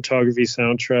cinematography,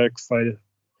 soundtrack,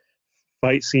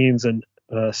 fight scenes, and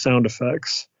sound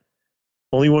effects.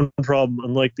 Only one problem: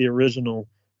 unlike the original,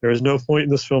 there is no point in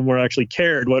this film where I actually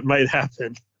cared what might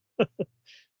happen.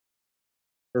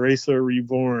 Eraser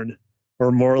Reborn,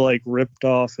 or more like ripped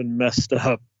off and messed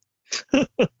up.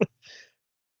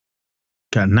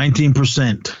 Got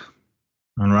 19%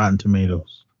 on Rotten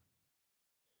Tomatoes.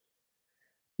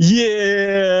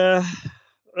 Yeah.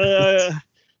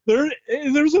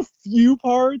 There's a few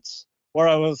parts where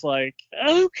I was like,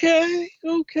 okay.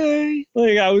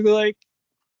 Like, I was like,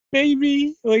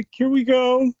 maybe. Like, here we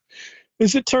go.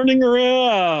 Is it turning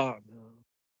around?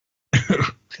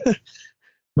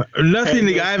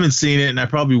 Nothing. I haven't seen it, and I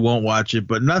probably won't watch it.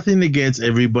 But nothing against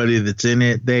everybody that's in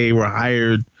it. They were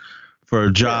hired for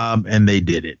a job, and they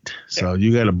did it. So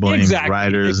you got to blame the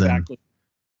writers and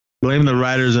blame the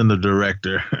writers and the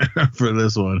director for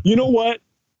this one. You know what?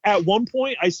 At one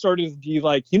point, I started to be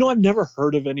like, I've never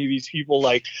heard of any of these people.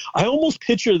 Like, I almost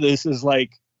picture this as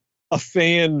like a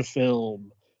fan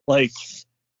film. Like,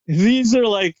 these are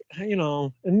like,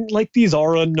 and like these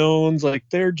are unknowns. Like,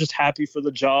 they're just happy for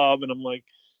the job. And I'm like,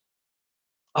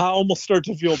 I almost start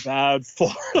to feel bad for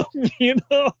them,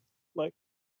 Like,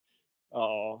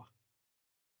 oh,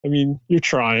 I mean, you're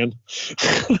trying.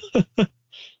 Do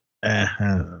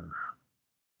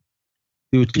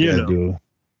what you gotta do.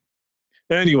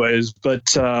 Anyways, but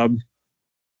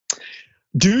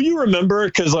do you remember?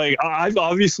 Because like I've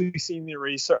obviously seen The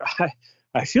Eraser.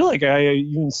 I feel like I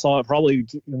even saw it probably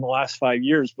in the last 5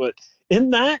 years. But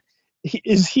in that,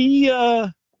 is he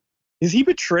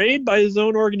betrayed by his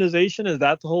own organization? Is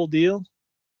that the whole deal?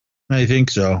 I think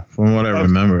so, from what I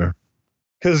remember.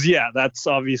 Because that's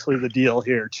obviously the deal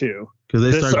here too. Because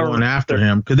they started going after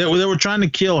him because they were trying to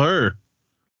kill her.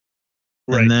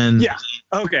 Right. And then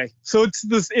okay. So it's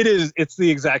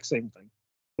the exact same thing.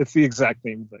 It's the exact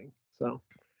same thing. So,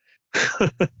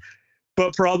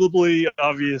 but probably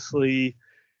obviously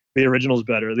the original's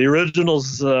better. The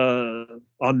original's on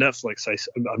Netflix.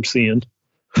 I'm seeing.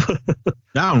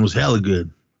 That one was hella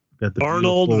good. Got the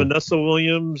Arnold, Vanessa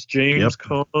Williams, James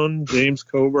Caan, James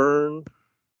Coburn,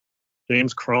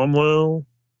 James Cromwell,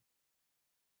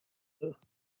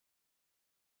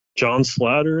 John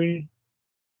Slattery.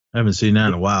 I haven't seen that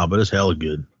in a while, but it's hella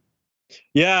good.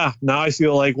 Yeah, now I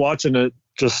feel like watching it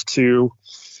just to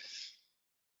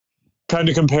kind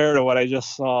of compare to what I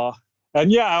just saw.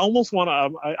 And I almost want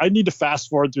to. I need to fast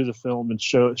forward through the film and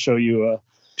show you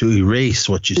to erase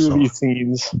what you saw.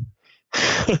 Scenes.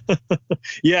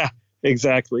 Yeah,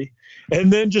 exactly.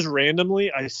 And then just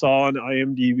randomly, I saw on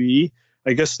IMDb.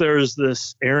 I guess there's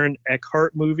this Aaron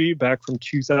Eckhart movie back from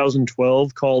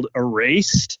 2012 called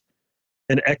Erased.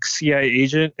 An ex-CIA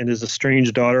agent and his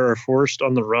estranged daughter are forced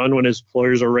on the run when his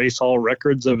employers erase all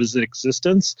records of his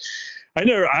existence. I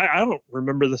don't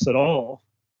remember this at all.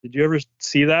 Did you ever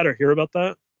see that or hear about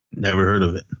that? Never heard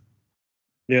of it.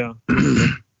 Yeah.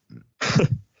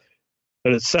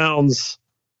 But it sounds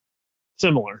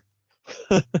similar.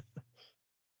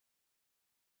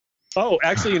 Oh,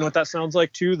 actually, you know what that sounds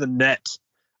like too? The Net.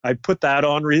 I put that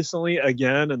on recently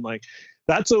again, and like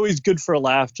that's always good for a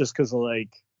laugh just because of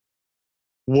like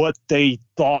what they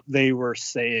thought they were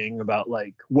saying about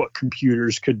like what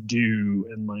computers could do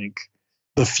and like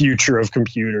the future of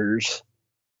computers,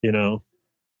 Never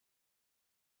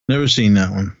seen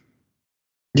that one.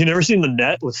 You never seen The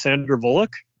Net with Sandra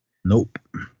Bullock? Nope.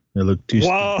 It looked too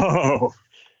Whoa.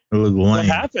 It looked lame. What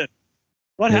happened?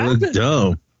 It looked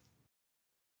dumb.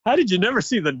 How did you never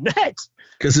see The Net?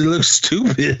 Because it looks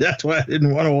stupid. That's why I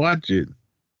didn't want to watch it.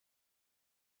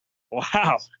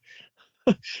 Wow.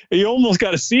 You almost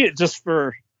got to see it just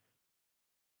for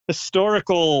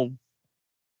historical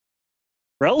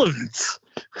relevance.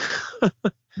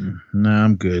 No,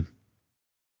 I'm good.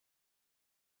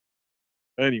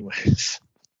 Anyways.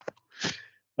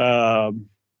 That'll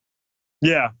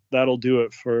do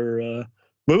it for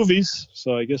movies.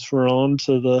 So I guess we're on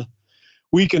to the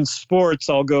week in sports.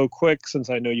 I'll go quick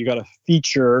since I know you got a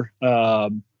feature.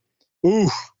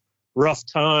 Rough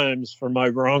times for my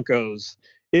Broncos.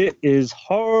 It is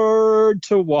hard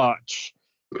to watch.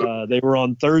 They were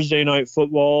on Thursday Night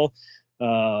Football.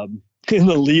 in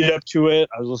the lead up to it,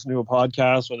 I was listening to a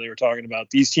podcast where they were talking about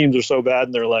these teams are so bad,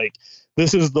 and they're like,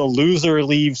 this is the loser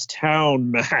leaves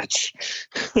town match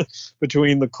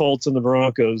between the Colts and the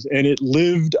Broncos. And it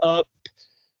lived up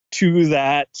to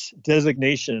that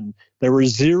designation. There were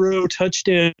 0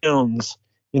 touchdowns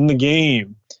in the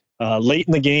game. Late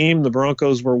in the game, the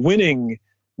Broncos were winning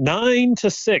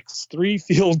 9-6, 3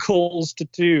 field goals to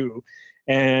 2.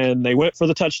 And they went for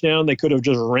the touchdown. They could have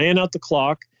just ran out the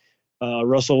clock.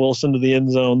 Russell Wilson to the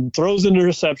end zone, throws an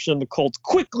interception. The Colts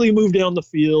quickly move down the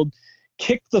field,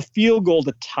 kick the field goal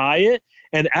to tie it.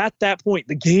 And at that point,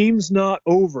 the game's not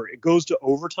over. It goes to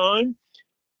overtime.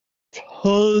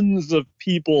 Tons of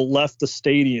people left the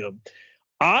stadium.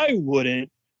 I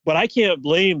wouldn't, but I can't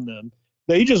blame them.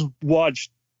 They just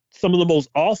watched some of the most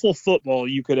awful football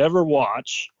you could ever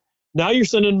watch. Now you're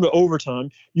sending them to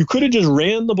overtime. You could have just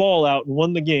ran the ball out and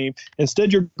won the game.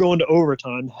 Instead, you're going to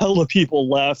overtime. Hell of people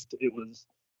left. It was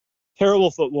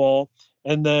terrible football.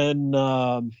 And then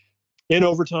in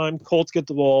overtime, Colts get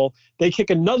the ball. They kick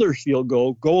another field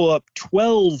goal, go up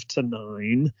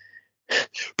 12-9.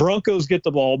 Broncos get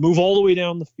the ball, move all the way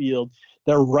down the field.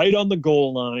 They're right on the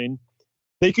goal line.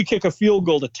 They could kick a field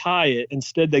goal to tie it.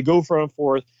 Instead, they go for a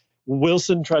fourth.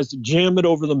 Wilson tries to jam it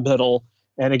over the middle,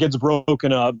 and it gets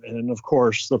broken up. And, of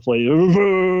course, the play,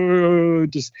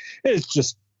 it's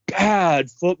just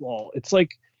bad football. It's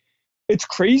like, it's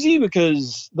crazy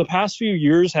because the past few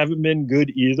years haven't been good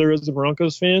either as a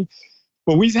Broncos fan.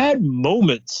 But we've had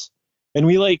moments, and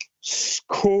we, like,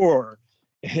 score,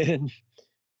 and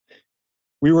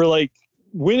we were, like,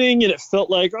 winning, and it felt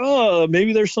like, oh,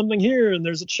 maybe there's something here, and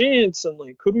there's a chance, and,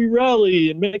 like, could we rally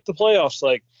and make the playoffs?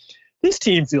 Like, this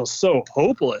team feels so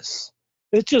hopeless.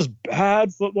 It's just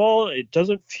bad football. It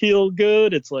doesn't feel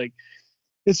good. It's like,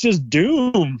 it's just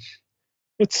doom.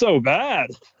 It's so bad.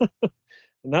 And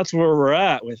that's where we're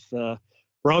at with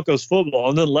Broncos football.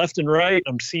 And then left and right,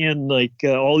 I'm seeing like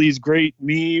all these great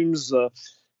memes.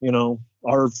 You know,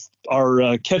 our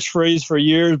catchphrase for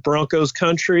years, Broncos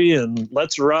country and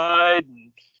let's ride.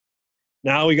 And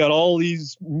now we got all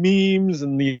these memes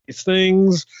and these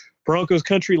things. Broncos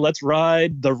country, let's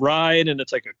ride, the ride, and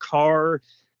it's like a car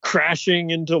crashing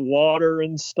into water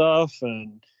and stuff.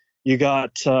 And you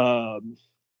got the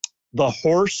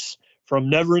horse from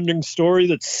Neverending Story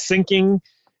that's sinking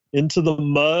into the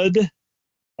mud.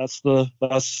 That's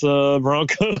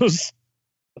Broncos.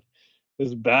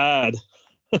 It's bad.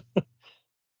 Well,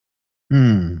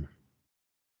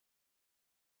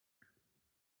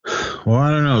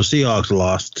 I don't know. Seahawks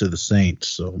lost to the Saints,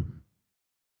 so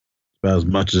about as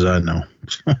much as I know.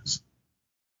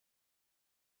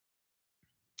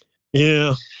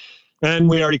 Yeah, and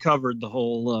we already covered the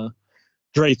whole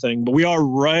Dre thing, but we are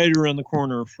right around the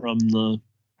corner from the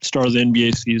start of the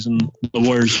NBA season. The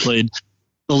Warriors played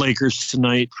the Lakers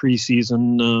tonight,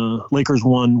 preseason. Lakers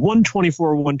won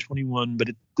 124-121, but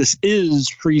this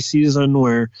is preseason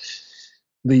where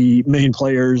the main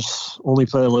players only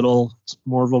play a little. It's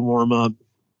more of a warm-up.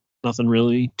 Nothing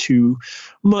really too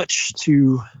much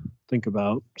to think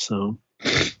about, so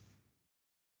it's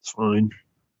fine.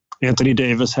 Anthony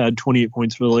Davis had 28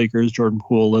 points for the Lakers. Jordan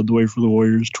Poole led the way for the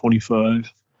Warriors,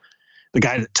 25. The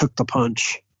guy that took the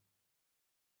punch.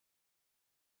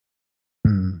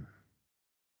 I'm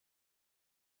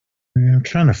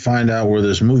trying to find out where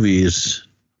this movie is.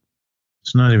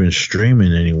 It's not even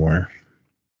streaming anywhere.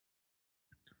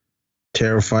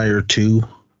 Terrifier 2.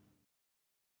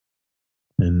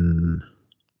 And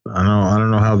I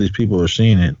don't know how these people are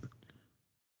seeing it.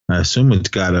 I assume it's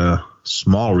got a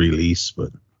small release,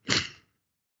 but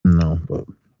no. But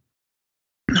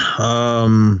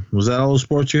was that all the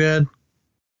sports you had?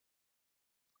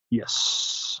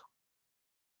 Yes.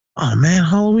 Oh man,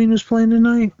 Halloween was playing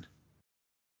tonight.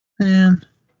 Man,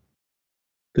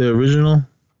 the original.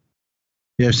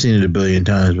 Yeah, I've seen it a billion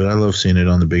times, but I love seeing it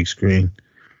on the big screen.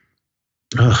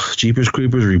 Jeepers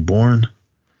Creepers Reborn.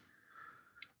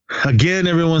 Again,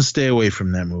 everyone stay away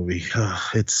from that movie.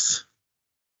 It's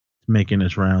making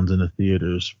its rounds in the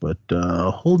theaters, but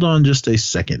hold on just a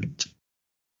second.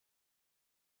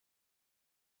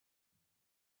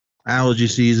 Allergy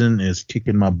season is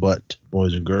kicking my butt,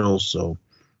 boys and girls. So,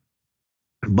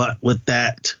 but with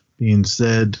that being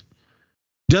said,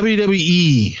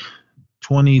 WWE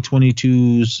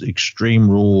 2022's Extreme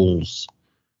Rules.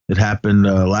 It happened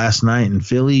last night in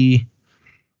Philly.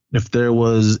 If there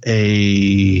was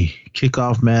a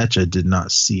kickoff match, I did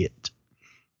not see it.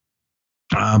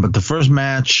 But the first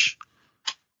match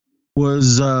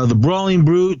was the Brawling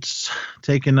Brutes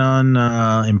taking on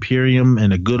Imperium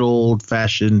in a good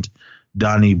old-fashioned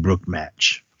Donnybrook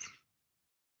match.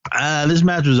 This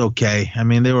match was okay. I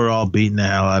mean, they were all beating the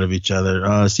hell out of each other.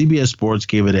 CBS Sports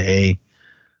gave it an A.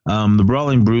 The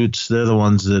Brawling Brutes, they're the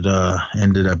ones that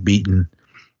ended up beating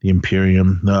the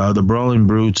Imperium. The Brawling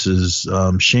Brutes is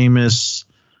Sheamus,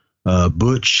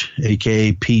 Butch,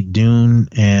 a.k.a. Pete Dunne,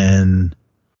 and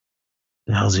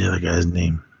the hell's the other guy's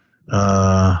name?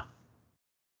 I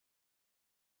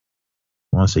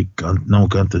want to say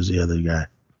Gunther's the other guy.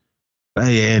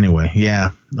 Yeah, anyway,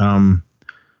 yeah.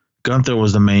 Gunther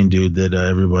was the main dude that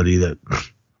everybody that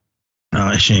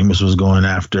Sheamus was going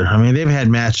after. I mean, they've had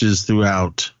matches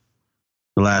throughout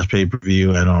the last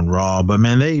pay-per-view and on Raw, but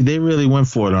man, they really went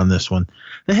for it on this one.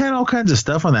 They had all kinds of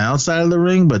stuff on the outside of the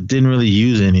ring, but didn't really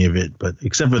use any of it, but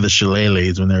except for the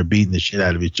shillelaghs when they were beating the shit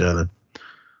out of each other.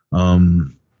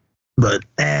 But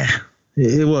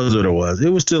it was what it was. It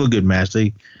was still a good match.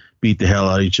 They beat the hell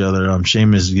out of each other.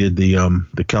 Sheamus did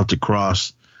the Celtic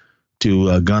Cross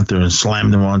to Gunther and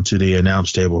slammed him onto the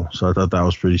announce table. So I thought that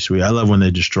was pretty sweet. I love when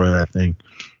they destroy that thing.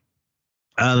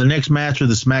 The next match was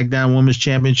the SmackDown Women's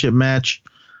Championship match.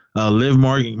 Liv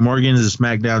Morgan is the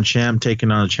SmackDown champ,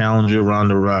 taking on a challenger,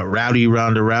 Rowdy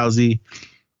Ronda Rousey.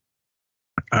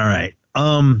 All right.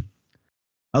 I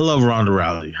love Ronda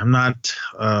Rousey. I'm not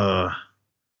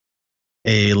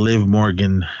a Liv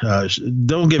Morgan.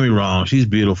 Don't get me wrong. She's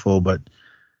beautiful, but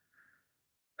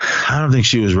I don't think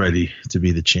she was ready to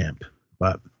be the champ.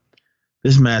 But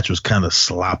this match was kind of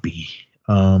sloppy.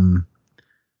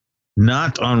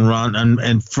 Not on Ronda.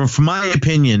 And for my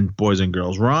opinion, boys and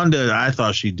girls, Ronda, I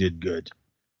thought she did good.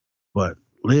 But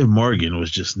Liv Morgan was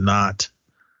just not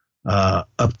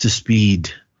up to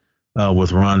speed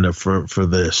with Ronda for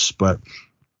this. But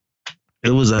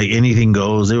it was like anything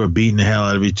goes. They were beating the hell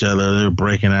out of each other. They were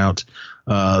breaking out.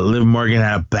 Liv Morgan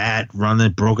had a bat,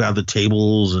 broke out the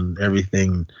tables and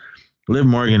everything. Liv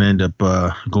Morgan ended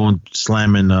up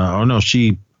slamming.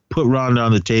 She put Ronda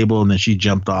on the table and then she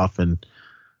jumped off and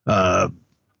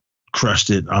crushed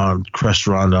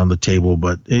Ronda on the table.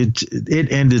 But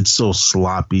it ended so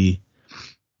sloppy.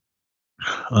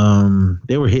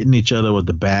 They were hitting each other with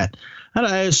the bat.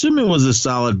 I assume it was a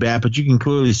solid bat, but you can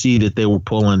clearly see that they were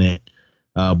pulling it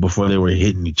before they were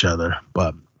hitting each other.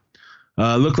 But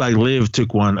looked like Liv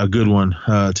took a good one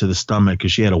to the stomach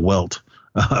because she had a welt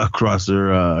across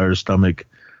her stomach.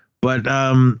 But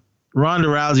Ronda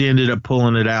Rousey ended up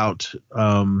pulling it out.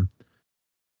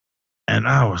 And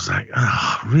I was like,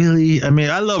 oh, really? I mean,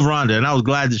 I love Ronda, and I was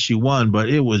glad that she won, but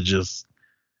it was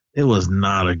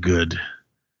not a good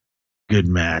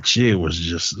match. It was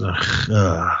just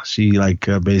she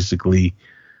basically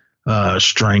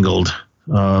strangled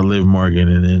Liv Morgan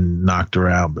and then knocked her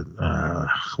out, but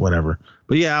whatever.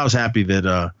 But yeah, I was happy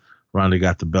that Ronda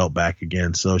got the belt back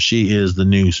again. So she is the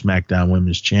new SmackDown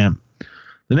Women's Champ.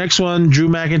 The next one, Drew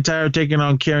McIntyre taking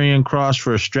on Karrion Kross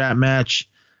for a strap match.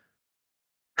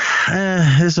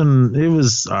 This one, it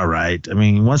was all right. I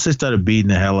mean, once they started beating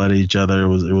the hell out of each other, it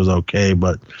was okay.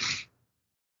 But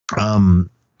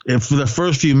if for the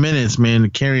first few minutes, man,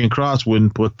 Karrion Kross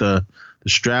wouldn't put the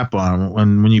strap on.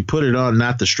 When you put it on,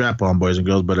 not the strap on, boys and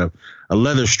girls, but a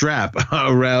leather strap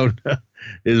around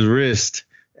his wrist.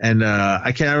 And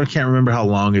I can't remember how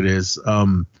long it is.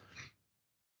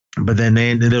 But then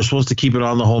they're supposed to keep it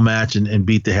on the whole match and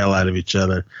beat the hell out of each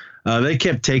other. They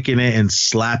kept taking it and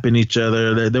slapping each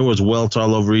other. There was welts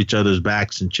all over each other's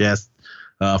backs and chests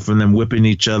from them whipping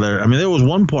each other. I mean, there was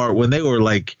one part when they were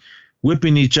like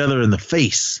whipping each other in the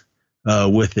face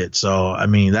with it. So, I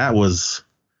mean, that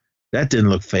didn't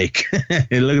look fake.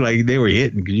 It looked like they were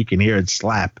hitting because you can hear it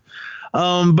slap.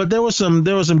 But there was some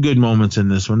good moments in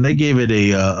this one. They gave it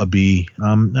a B.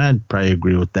 I'd probably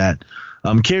agree with that.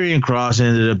 Karrion Kross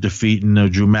ended up defeating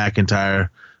Drew McIntyre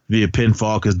via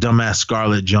pinfall because dumbass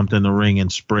Scarlett jumped in the ring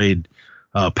and sprayed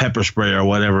pepper spray or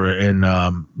whatever in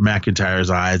McIntyre's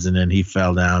eyes, and then he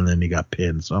fell down and then he got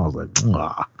pinned. So I was like,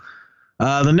 ah.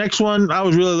 The next one, I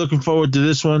was really looking forward to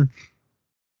this one.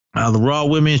 The Raw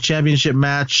Women's Championship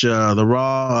match. The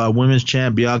Raw Women's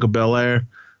Champ Bianca Belair,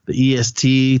 the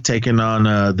EST, taking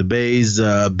on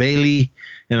the Bayley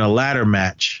in a ladder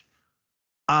match.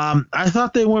 I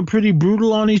thought they went pretty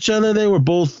brutal on each other. They were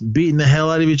both beating the hell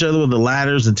out of each other with the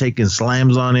ladders and taking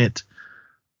slams on it.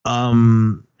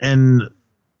 And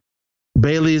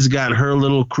Bayley's got her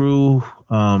little crew,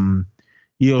 Io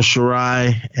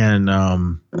Shirai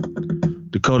and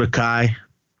Dakota Kai.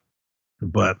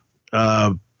 But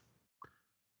Bianca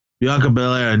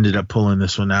Belair ended up pulling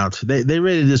this one out. They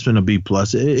rated this one a B+.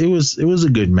 It was a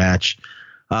good match.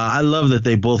 I love that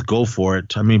they both go for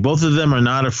it. I mean, both of them are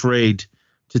not afraid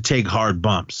to take hard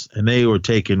bumps, and they were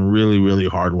taking really, really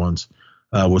hard ones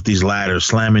with these ladders,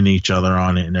 slamming each other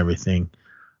on it and everything.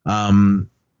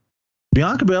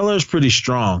 Bianca Belair is pretty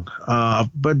strong,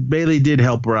 but Bayley did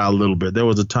help her out a little bit. There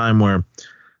was a time where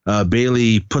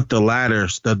Bayley put the ladder,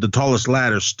 the tallest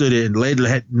ladder, stood it and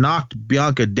had knocked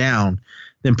Bianca down,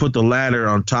 then put the ladder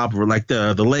on top of her, like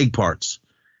the leg parts.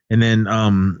 And then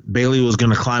Bayley was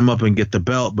going to climb up and get the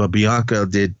belt, but Bianca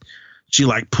did. She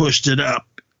like pushed it up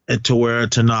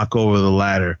to knock over the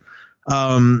ladder.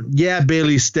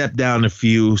 Bayley stepped down a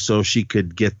few so she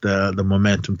could get the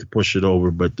momentum to push it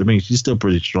over. But I mean, she's still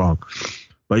pretty strong.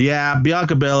 But yeah,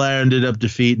 Bianca Belair ended up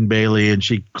defeating Bayley, and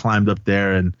she climbed up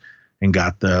there and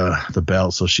got the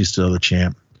belt, so she's still the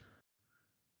champ.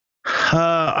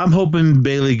 I'm hoping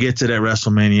Bayley gets it at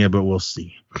WrestleMania, but we'll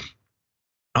see.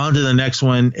 On to the next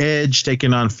one. Edge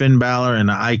taking on Finn Balor in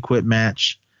an I Quit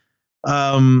match.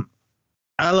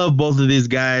 I love both of these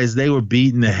guys. They were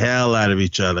beating the hell out of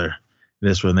each other.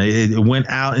 This one, they went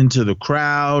out into the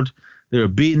crowd. They were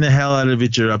beating the hell out of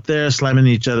each other up there, slamming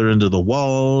each other into the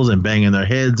walls and banging their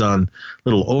heads on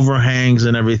little overhangs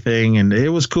and everything. And it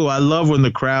was cool. I love when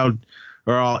the crowd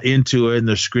are all into it and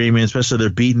they're screaming, especially they're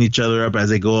beating each other up as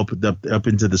they go up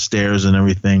into the stairs and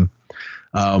everything.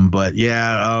 What the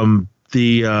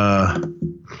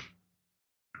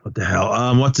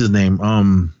hell? What's his name?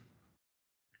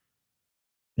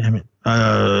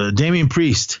 Damian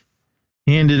Priest.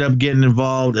 He ended up getting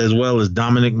involved, as well as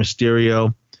Dominic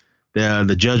Mysterio.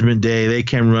 The Judgment Day, they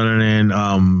came running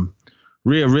in.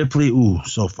 Rhea Ripley,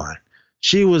 so fine.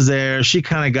 She was there. She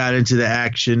kind of got into the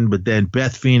action, but then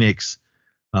Beth Phoenix,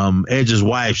 Edge's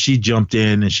wife, she jumped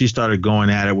in and she started going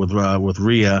at it with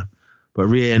Rhea, but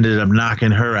Rhea ended up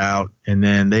knocking her out, and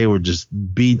then they were just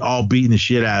beating the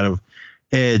shit out of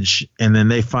Edge, and then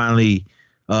they finally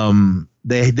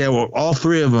they were all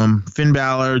three of them, Finn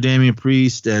Balor, Damian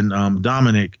Priest, and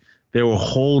Dominic. They were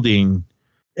holding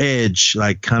Edge,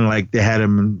 like kind of like they had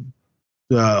him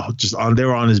they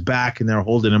were on his back and they were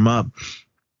holding him up.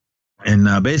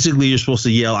 And basically, you're supposed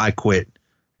to yell, "I quit,"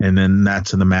 and then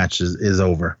that's when the match is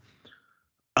over.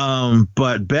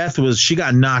 But Beth she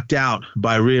got knocked out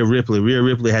by Rhea Ripley. Rhea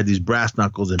Ripley had these brass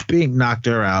knuckles and bing, knocked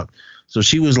her out. So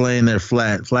she was laying there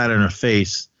flat on her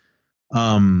face.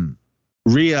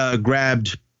 Rhea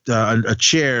grabbed a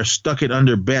chair, stuck it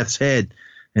under Beth's head,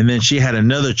 and then she had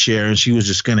another chair, and she was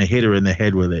just going to hit her in the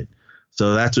head with it.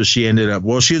 So that's what she ended up.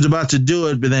 Well, she was about to do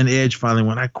it, but then Edge finally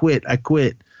went, I quit.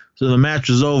 So the match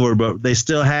was over, but they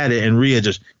still had it, and Rhea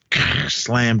just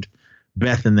slammed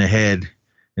Beth in the head.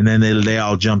 And then they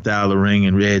all jumped out of the ring,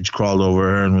 and Edge crawled over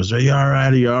her and was, "Are you all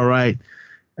right? Are you all right?"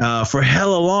 For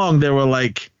hella long, they were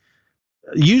like,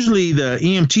 usually the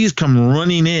EMTs come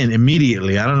running in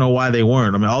immediately. I don't know why they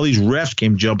weren't. I mean, all these refs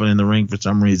came jumping in the ring for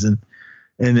some reason.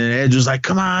 And then Edge was like,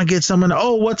 "Come on, get someone."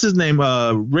 Oh, what's his name?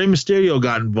 Rey Mysterio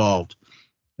got involved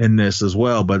in this as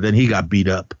well, but then he got beat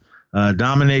up.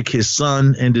 Dominic, his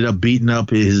son, ended up beating up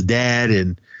his dad,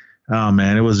 and oh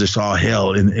man, it was just all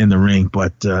hell in the ring.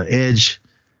 But Edge,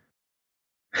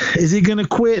 is he gonna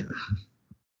quit?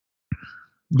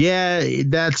 Yeah,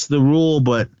 that's the rule,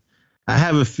 but I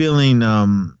have a feeling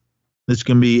it's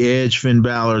gonna be Edge, Finn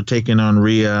Balor taking on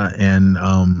Rhea, and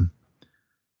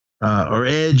or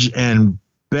Edge and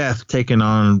Beth taking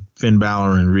on Finn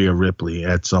Balor and Rhea Ripley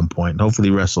at some point. Hopefully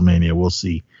WrestleMania, we'll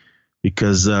see,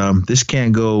 because this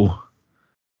can't go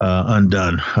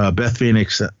undone. Beth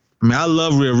Phoenix, I mean, I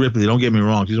love Rhea Ripley, don't get me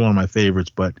wrong, she's one of my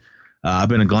favorites, but I've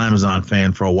been a Glamazon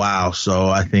fan for a while, so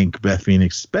I think Beth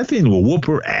Phoenix will whoop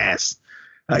her ass.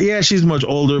 Yeah, she's much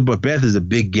older, but Beth is a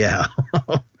big gal.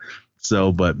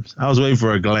 So, but I was waiting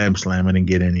for a glam slam. I didn't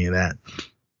get any of that.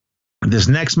 This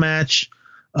next match,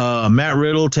 Matt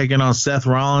Riddle taking on Seth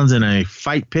Rollins in a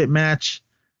fight pit match.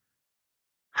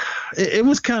 It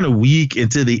was kind of weak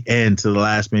into the end, to the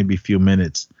last maybe few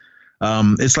minutes.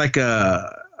 It's like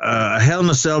a Hell in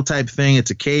a Cell type thing.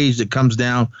 It's a cage that comes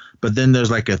down, but then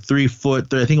there's like a 3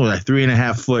 foot, I think it was like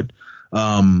 3.5 foot,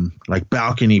 like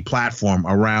balcony platform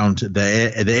around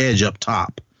the edge up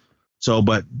top. So,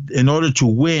 but in order to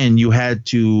win, you had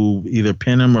to either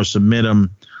pin him or submit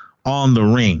him on the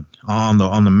ring, on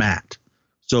the mat.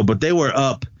 So, but they were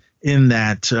up in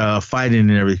that fighting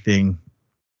and everything.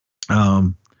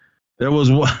 There was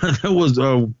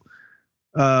a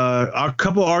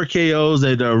couple RKOs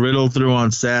that Riddle threw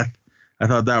on Seth. I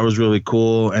thought that was really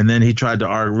cool. And then Riddle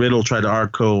tried to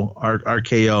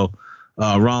RKO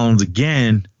Rollins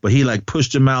again, but he like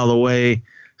pushed him out of the way,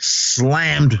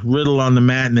 slammed Riddle on the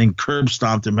mat, and then curb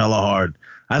stomped him hella hard.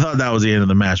 I thought that was the end of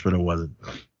the match, but it wasn't.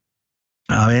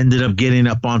 Ended up getting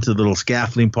up onto the little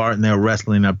scaffolding part, and they were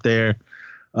wrestling up there.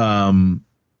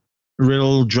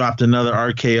 Riddle dropped another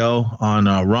RKO on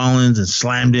Rollins and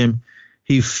slammed him.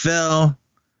 He fell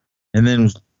and then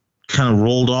kind of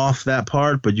rolled off that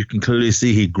part, but you can clearly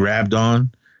see he grabbed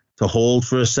on to hold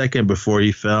for a second before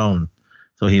he fell, and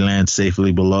so he lands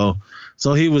safely below.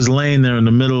 So he was laying there in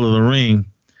the middle of the ring,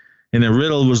 and then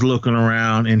Riddle was looking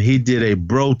around, and he did a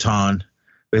broton,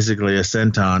 basically a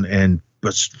senton,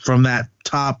 but from that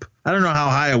top, I don't know how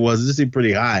high it was. It seemed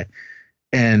pretty high,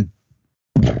 and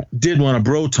did one a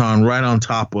broton right on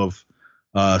top of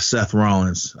Seth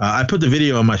Rollins. I put the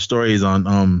video on my stories on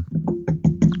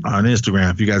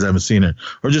Instagram if you guys haven't seen it,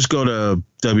 or just go to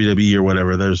WWE or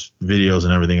whatever. There's videos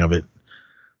and everything of it.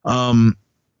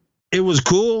 It was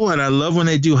cool, and I love when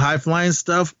they do high flying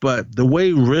stuff, but the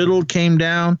way Riddle came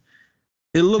down,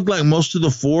 it looked like most of the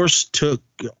force took,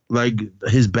 like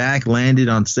his back landed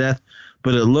on Seth,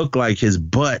 but it looked like his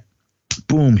butt,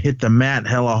 boom, hit the mat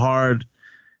hella hard.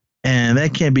 And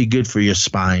that can't be good for your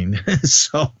spine.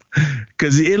 So,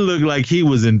 because it looked like he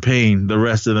was in pain the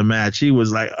rest of the match. He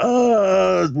was like,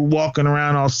 walking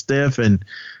around all stiff and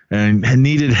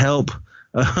needed help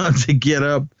to get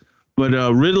up. But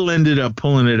Riddle ended up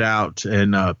pulling it out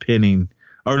and pinning.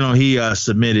 Or no, he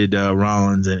submitted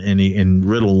Rollins and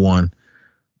Riddle won.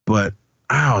 But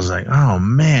I was like, oh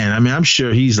man. I mean, I'm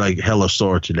sure he's like hella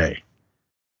sore today.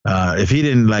 If he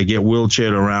didn't like get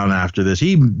wheelchaired around after this,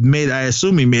 I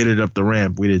assume he made it up the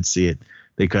ramp. We didn't see it.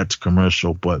 They cut to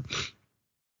commercial, but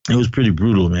it was pretty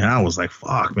brutal, man. I was like,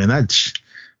 fuck, man, that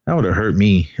would have hurt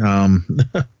me.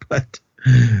 But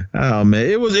oh man,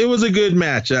 it was a good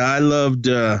match. I loved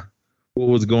what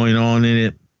was going on in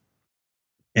it.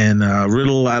 And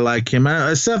Riddle, I like him.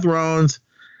 Seth Rollins,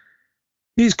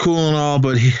 he's cool and all,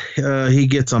 but he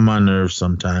gets on my nerves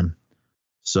sometimes.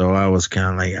 So I was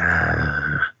kind of like,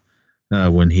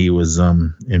 when he was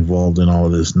involved in all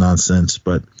of this nonsense.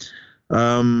 But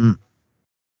I'm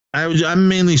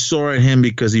mainly sore at him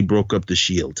because he broke up the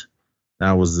Shield.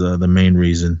 That was the main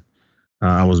reason.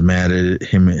 I was mad at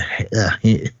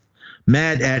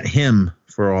him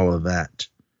for all of that.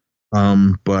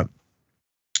 But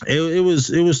it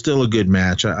was still a good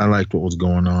match. I liked what was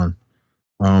going on.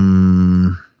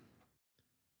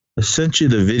 I sent you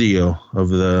the video of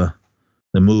the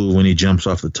move when he jumps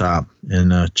off the top,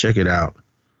 and check it out.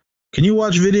 Can you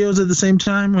watch videos at the same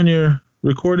time when you're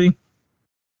recording?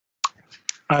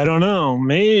 I don't know.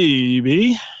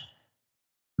 Maybe.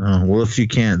 Oh, well, if you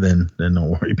can't, then don't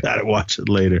worry about it. Watch it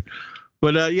later.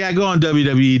 But yeah, go on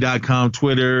WWE.com,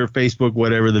 Twitter, Facebook,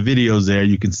 whatever. The video's there.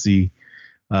 You can see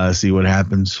what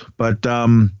happens. But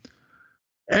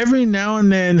every now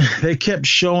and then they kept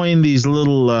showing these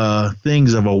little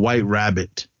things of a white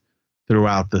rabbit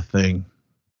throughout the thing.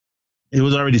 It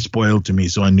was already spoiled to me,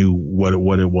 so I knew what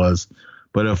it was.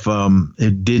 But if I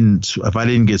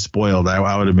didn't get spoiled,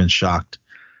 I would have been shocked.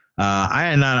 I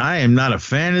am not a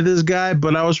fan of this guy,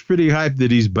 but I was pretty hyped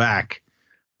that he's back.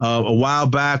 A while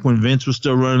back when Vince was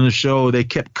still running the show, they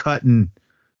kept cutting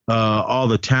all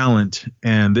the talent,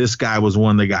 and this guy was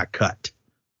one that got cut.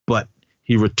 But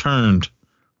he returned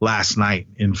last night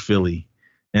in Philly,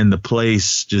 and the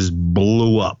place just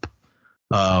blew up.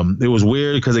 It was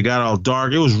weird because it got all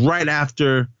dark. It was right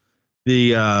after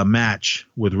the match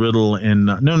with Riddle and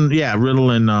Riddle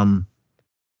and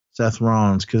Seth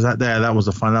Rollins, because that was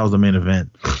the main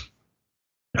event.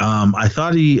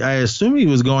 I assumed he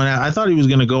was going out. I thought he was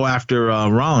going to go after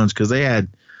Rollins because they had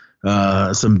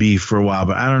some beef for a while,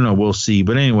 but I don't know. We'll see.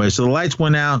 But anyway, so the lights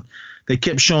went out. They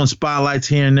kept showing spotlights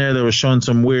here and there. They were showing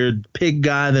some weird pig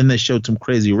guy. Then they showed some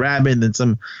crazy rabbit. And then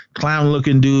some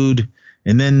clown-looking dude.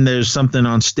 And then there's something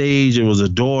on stage. It was a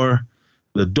door.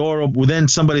 The door opened. Then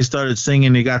somebody started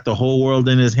singing. He got the whole world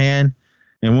in his hand.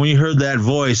 And when you heard that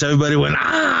voice, everybody went,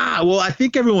 ah! Well, I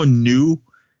think everyone knew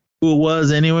who it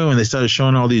was anyway when they started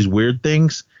showing all these weird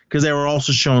things, because they were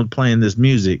also playing this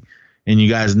music. And you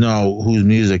guys know whose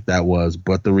music that was.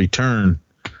 But the return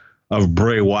of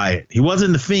Bray Wyatt. He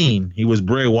wasn't the Fiend. He was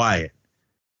Bray Wyatt.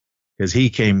 Because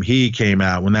he came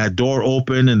out. When that door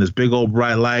opened and this big old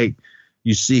bright light,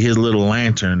 you see his little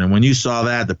lantern. And when you saw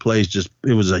that, the place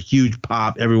it was a huge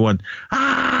pop. Everyone,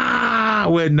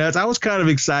 went nuts. I was kind of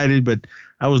excited, but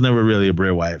I was never really a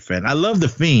Bray Wyatt fan. I love the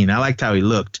Fiend. I liked how he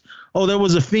looked. Oh, there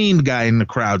was a Fiend guy in the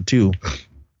crowd too.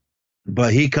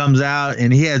 But he comes out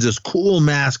and he has this cool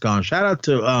mask on. Shout out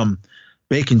to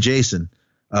Bacon Jason.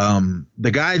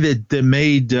 The guy that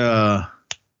made the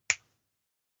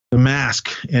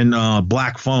mask in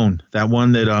Black Phone, that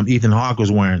one that Ethan Hawke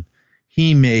was wearing,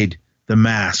 he made the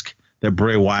mask that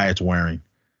Bray Wyatt's wearing.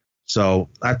 So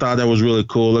I thought that was really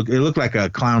cool. It looked like a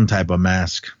clown type of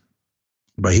mask,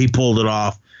 but he pulled it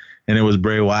off, and it was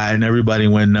Bray Wyatt, and everybody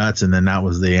went nuts. And then that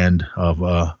was the end of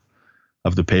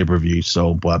the pay-per-view.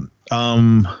 So, but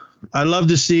I love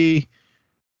to see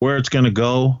where it's going to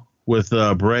go with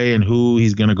Bray and who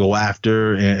he's going to go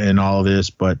after and all of this.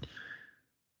 But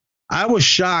I was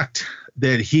shocked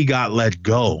that he got let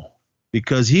go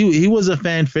because he was a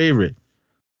fan favorite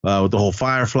with the whole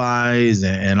Fireflies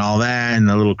and all that, and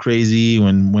a little crazy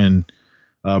when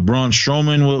Braun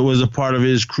Strowman was a part of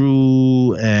his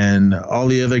crew, and all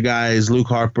the other guys, Luke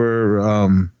Harper,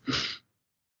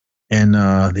 and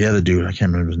the other dude, I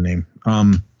can't remember his name.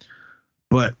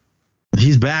 But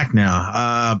he's back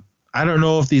now. I don't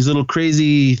know if these little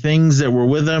crazy things that were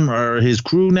with him are his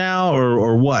crew now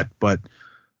or what, but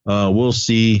we'll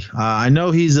see. I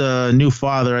know he's a new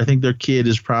father. I think their kid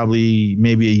is probably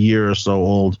maybe a year or so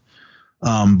old.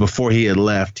 Before he had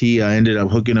left, he ended up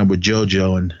hooking up with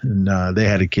JoJo, and they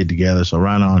had a kid together. So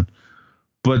right on.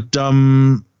 But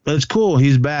it's cool.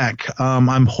 He's back.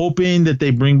 I'm hoping that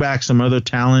they bring back some other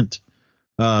talent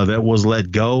that was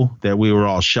let go that we were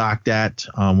all shocked at.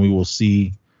 We will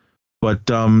see. But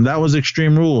that was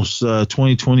Extreme Rules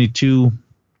 2022.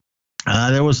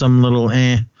 There was some little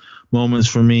moments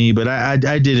for me, but I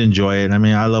did enjoy it. I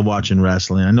mean, I love watching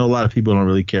wrestling. I know a lot of people don't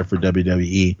really care for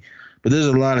WWE, but there's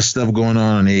a lot of stuff going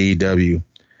on in AEW.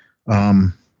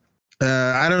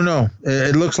 I don't know.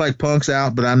 It looks like Punk's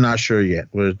out, but I'm not sure yet.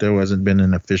 There hasn't been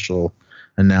an official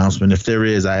announcement. If there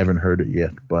is, I haven't heard it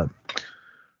yet. But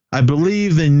I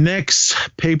believe the next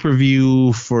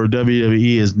pay-per-view for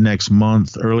WWE is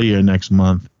earlier next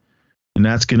month. And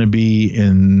that's going to be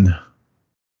in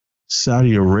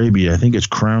Saudi Arabia. I think it's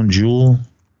Crown Jewel.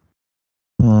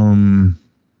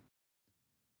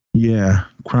 Yeah,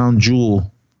 Crown Jewel.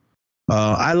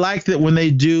 I like that when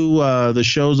they do the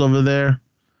shows over there.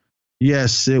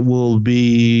 Yes, it will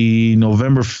be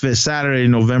November 5th, Saturday,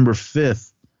 November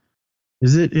 5th.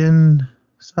 Is it in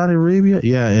Saudi Arabia?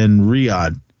 Yeah, in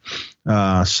Riyadh.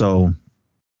 So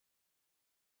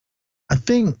I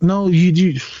think, no,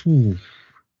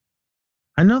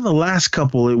 I know the last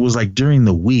couple, it was like during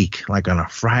the week, like on a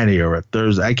Friday or a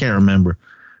Thursday. I can't remember,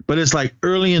 but it's like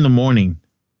early in the morning.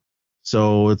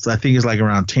 So I think it's like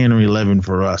around 10 or 11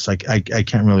 for us. I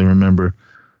can't really remember,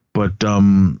 but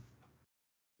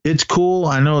it's cool.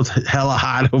 I know it's hella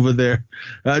hot over there,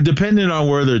 depending on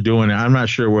where they're doing it. I'm not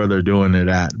sure where they're doing it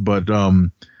at, but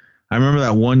I remember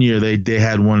that one year they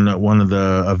had one of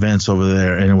the events over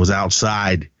there, and it was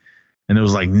outside, and it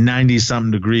was like 90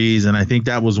 something degrees, and I think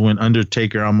that was when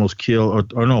Undertaker almost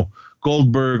killed, or no,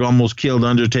 Goldberg almost killed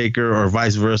Undertaker, or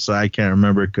vice versa. I can't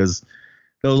remember, because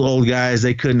those old guys,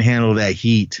 they couldn't handle that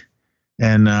heat,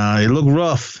 and it looked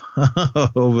rough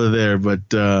over there. But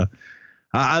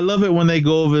I love it when they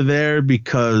go over there,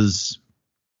 because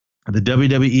the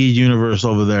WWE universe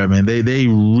over there, man, they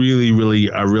really,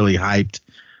 really are really hyped.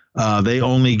 They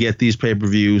only get these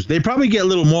pay-per-views. They probably get a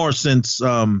little more since they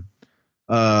have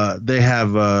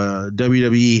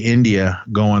WWE India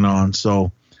going on.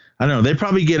 So I don't know. They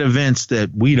probably get events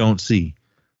that we don't see.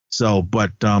 So,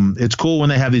 but it's cool when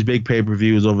they have these big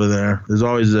pay-per-views over there. There's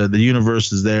always the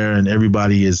universe is there, and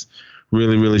everybody is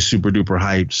really, really super duper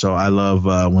hyped. So I love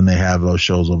when they have those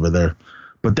shows over there.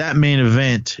 But that main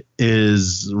event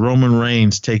is Roman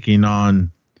Reigns taking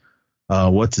on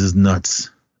what's his nuts.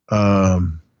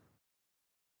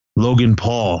 Logan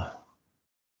Paul.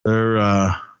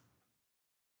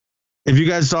 If you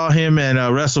guys saw him at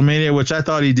WrestleMania, which I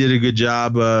thought he did a good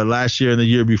job last year and the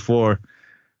year before,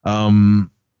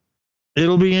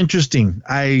 it'll be interesting.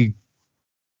 I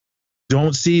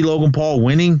don't see Logan Paul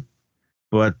winning,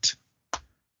 but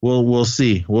we'll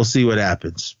see. We'll see what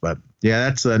happens. But yeah,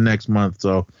 that's next month,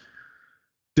 so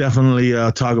definitely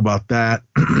talk about that.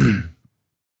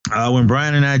 When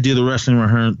Brian and I do the wrestling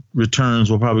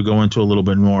returns, we'll probably go into a little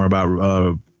bit more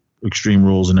about Extreme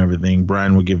Rules and everything.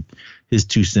 Brian will give his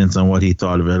 2 cents on what he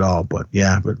thought of it all. But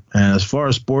yeah, as far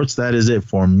as sports, that is it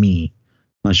for me.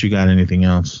 Unless you got anything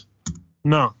else.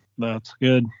 No, that's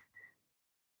good.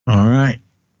 All right.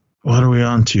 What are we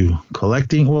on to?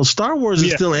 Collecting? Well, Star Wars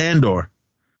is still Andor.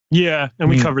 Yeah, and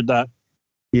we covered that.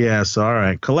 Yeah, so all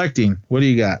right. Collecting. What do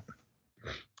you got?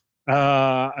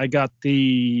 I got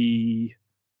the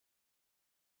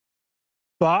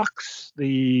box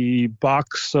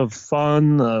of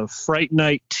fun, the Fright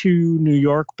Night 2 New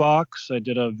York box. I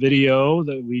did a video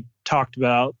that we talked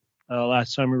about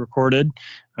last time we recorded.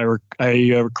 I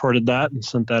recorded that and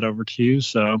sent that over to you.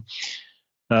 So,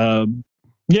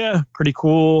 yeah, pretty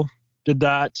cool. Did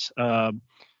that.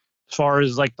 As far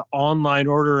as like the online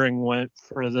ordering went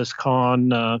for this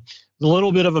con, a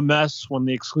little bit of a mess when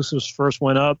the exclusives first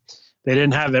went up. They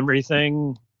didn't have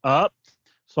everything up.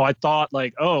 So I thought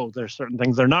like, oh, there's certain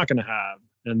things they're not going to have.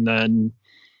 And then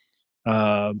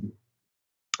I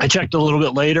checked a little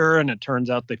bit later, and it turns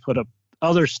out they put up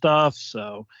other stuff.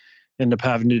 So end up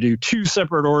having to do 2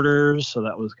 separate orders, so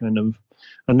that was kind of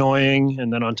annoying.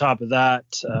 And then on top of that,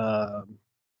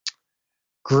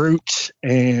 Groot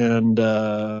and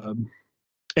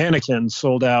Anakin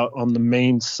sold out on the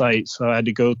main site, so I had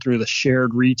to go through the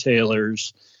shared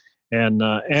retailers. And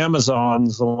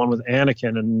Amazon's the one with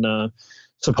Anakin, and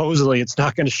supposedly it's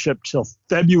not going to ship till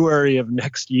February of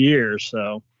next year.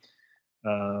 So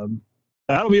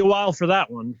that'll be a while for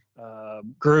that one.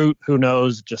 Groot, who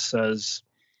knows? It just says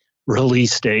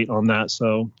release date on that,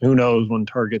 so who knows when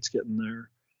Target's getting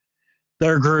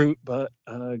their Groot. But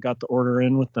got the order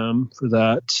in with them for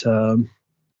that.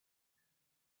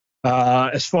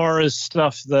 As far as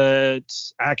stuff that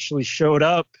actually showed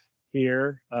up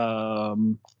here,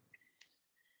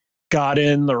 got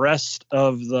in the rest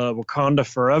of the Wakanda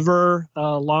Forever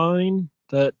line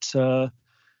that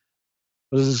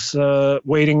was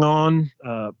waiting on.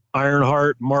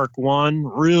 Ironheart Mark 1,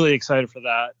 really excited for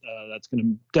that. That's going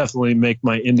to definitely make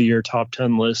my end of year top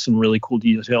 10 list. Some really cool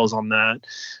details on that.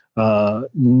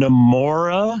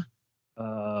 Namora,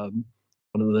 one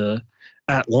of the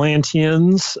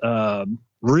Atlanteans,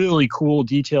 really cool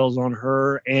details on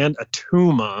her, and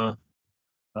Atuma,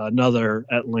 another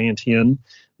Atlantean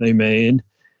they made.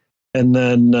 And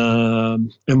then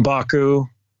M'Baku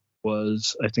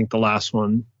was, I think, the last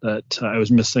one that I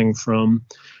was missing from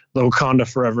the Wakanda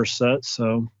Forever set.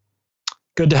 So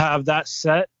good to have that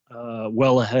set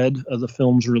well ahead of the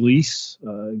film's release.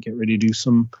 Get ready to do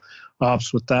some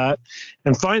ops with that.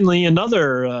 And finally,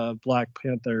 another Black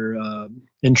Panther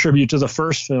in tribute to the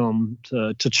first film,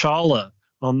 to T'Challa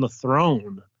on the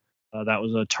throne. That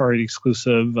was a Target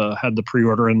exclusive. Had the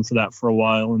pre-order in for that for a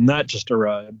while, and that just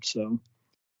arrived. So,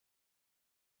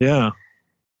 yeah,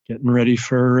 getting ready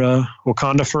for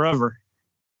Wakanda Forever.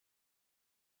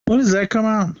 When does that come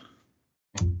out?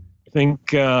 I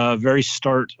think very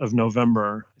start of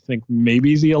November. I think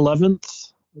maybe the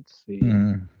 11th. Let's see.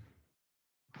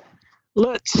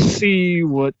 Let's see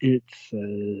what it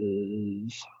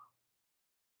says.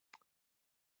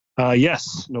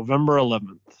 Yes, November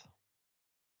 11th.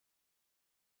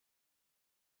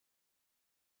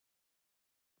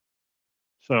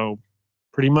 So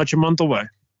pretty much a month away.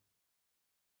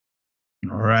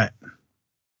 All right.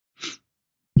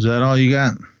 Is that all you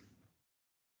got?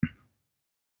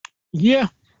 Yeah,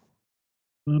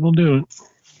 that'll do it.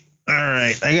 All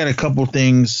right. I got a couple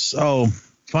things. Oh,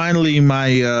 finally,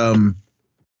 my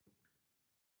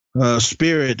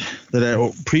Spirit that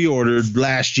I pre-ordered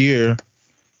last year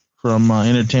from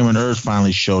Entertainment Earth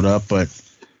finally showed up, but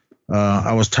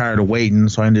I was tired of waiting,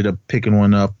 so I ended up picking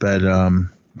one up at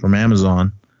from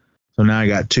Amazon. So now I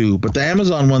got 2. But the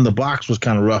Amazon one, the box was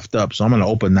kind of roughed up, so I'm going to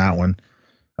open that one.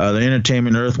 The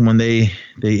Entertainment Earth one,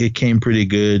 it came pretty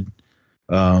good.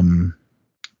 The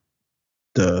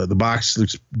box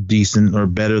looks decent or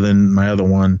better than my other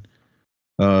one.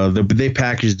 They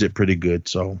packaged it pretty good,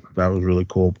 so that was really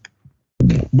cool.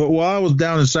 But while I was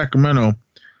down in Sacramento,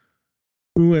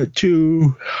 we went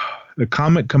to the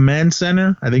Comic Command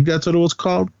Center. I think that's what it was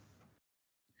called.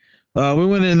 We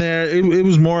went in there. It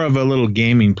was more of a little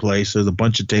gaming place. There's a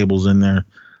bunch of tables in there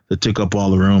that took up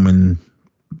all the room and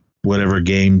whatever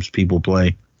games people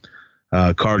play,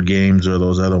 card games or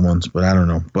those other ones, but I don't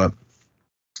know. But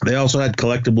they also had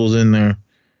collectibles in there.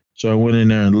 So I went in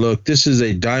there and looked. This is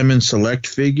a Diamond Select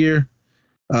figure.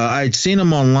 I'd seen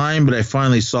them online, but I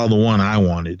finally saw the one I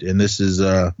wanted. And this is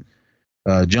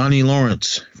Johnny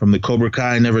Lawrence from the Cobra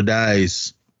Kai Never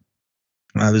Dies.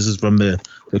 This is from the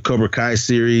Cobra Kai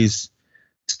series.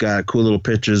 It's got cool little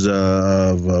pictures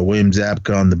of William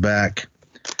Zabka on the back.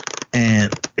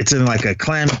 And it's in like a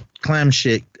clam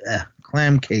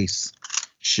case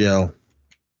shell.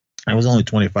 It was only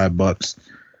 $25.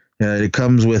 It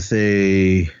comes with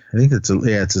I think it's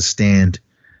a stand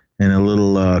and a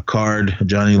little card, a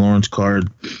Johnny Lawrence card,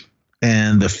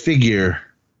 and the figure.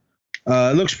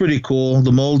 It looks pretty cool.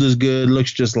 The mold is good.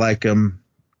 Looks just like him.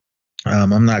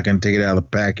 I'm not going to take it out of the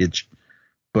package,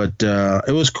 but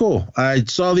it was cool. I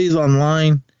saw these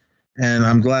online, and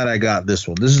I'm glad I got this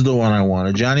one. This is the one I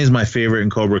wanted. Johnny's my favorite in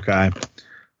Cobra Kai.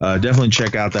 Definitely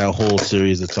check out that whole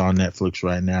series that's on Netflix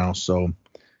right now. So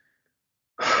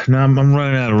now I'm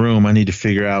running out of room. I need to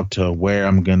figure out where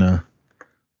I'm going to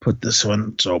put this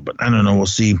one. So, but I don't know. We'll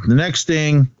see. The next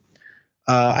thing,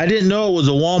 I didn't know it was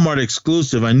a Walmart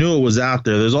exclusive. I knew it was out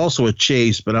there. There's also a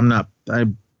Chase, but I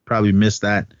probably missed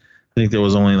that. I think there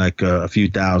was only like a few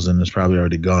thousand. It's probably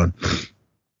already gone.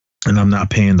 And I'm not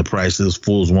paying the price those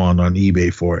fools want on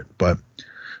eBay for it. But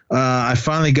I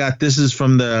finally got, this is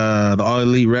from the All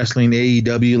Elite Wrestling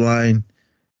AEW line,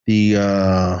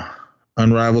 the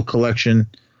Unrivaled Collection.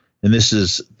 And this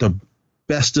is the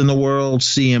best in the world,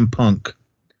 CM Punk.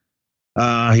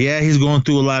 Yeah, he's going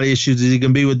through a lot of issues. Is he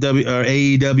gonna be with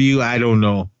AEW? I don't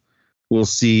know. We'll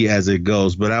see as it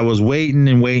goes. But I was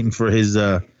waiting for his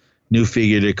new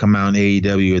figure to come out in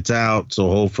AEW. It's out, so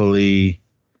hopefully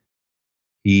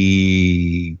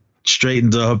he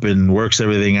straightens up and works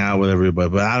everything out with everybody.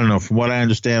 But I don't know. From what I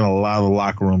understand, a lot of the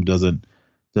locker room doesn't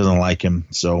like him.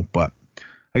 So, but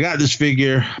I got this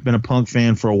figure. I've been a Punk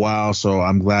fan for a while, so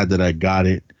I'm glad that I got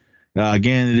it.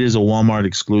 Again, it is a Walmart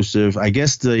exclusive. I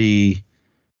guess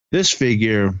this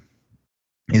figure,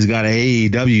 he's got an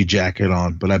AEW jacket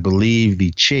on, but I believe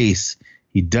the Chase,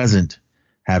 he doesn't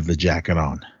have the jacket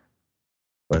on.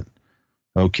 But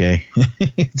okay.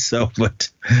 But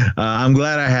I'm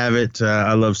glad I have it.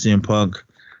 I love CM Punk.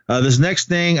 This next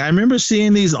thing, I remember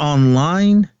seeing these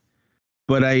online,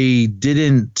 but I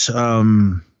didn't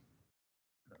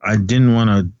want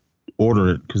to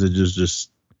order it because it just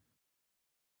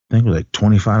I think it was like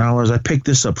 $25. I picked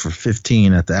this up for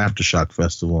 $15 at the Aftershock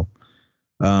Festival.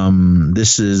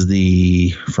 This is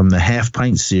from the Half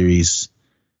Pint series.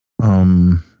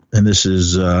 And this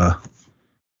is Gusha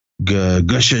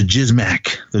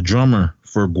Jizmak, the drummer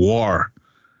for Gwar.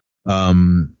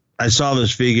 I saw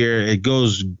this figure. It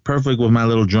goes perfect with my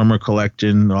little drummer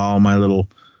collection, all my little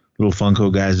Funko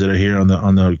guys that are here on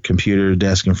the computer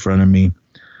desk in front of me.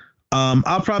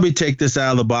 I'll probably take this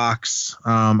out of the box.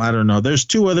 I don't know. There's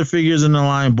two other figures in the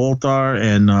line, Boltar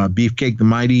and Beefcake the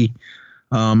Mighty.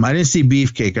 I didn't see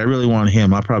Beefcake. I really want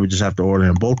him. I'll probably just have to order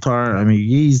him. Boltar, I mean,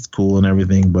 he's cool and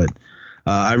everything, but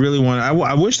I really want.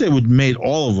 I wish they would made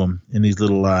all of them in these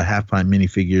little half pint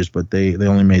minifigures, but they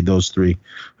only made those three.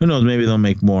 Who knows? Maybe they'll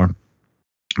make more.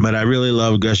 But I really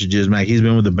love Gusha Jizmak. He's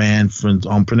been with the band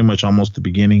on pretty much almost the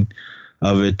beginning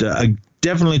of it.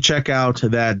 Definitely check out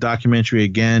that documentary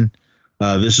again.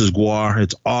 This is Gwar.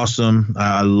 It's awesome.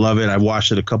 I love it. I've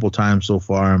watched it a couple times so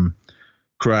far. I'm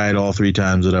cried all 3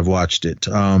 times that I've watched it.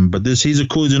 But he's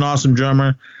an awesome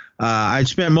drummer. I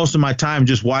spent most of my time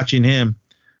just watching him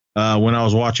when I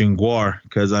was watching Gwar,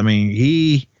 because I mean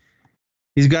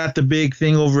he's got the big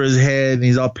thing over his head and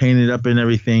he's all painted up and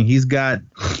everything. He's got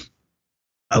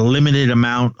a limited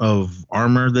amount of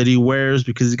armor that he wears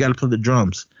because he's got to play the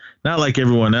drums. Not like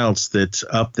everyone else that's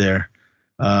up there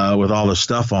with all the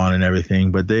stuff on and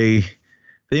everything, but they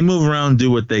move around,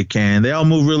 do what they can. They all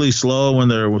move really slow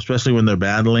especially when they're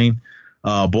battling.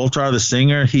 Boltar, the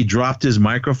singer, he dropped his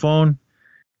microphone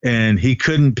and he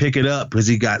couldn't pick it up because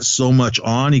he got so much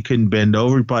on. He couldn't bend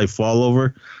over. He'd probably fall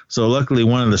over. So luckily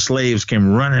one of the slaves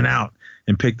came running out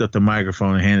and picked up the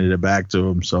microphone and handed it back to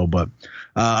him. So, but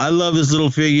I love this little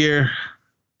figure.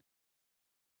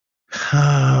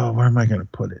 Where am I going to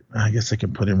put it? I guess I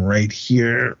can put him right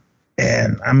here.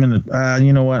 And I'm going to,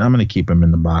 you know what? I'm going to keep him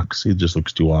in the box. He just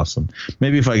looks too awesome.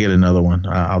 Maybe if I get another one,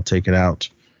 I'll take it out.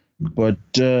 But,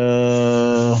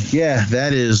 yeah,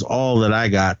 that is all that I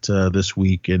got this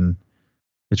week. And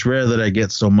it's rare that I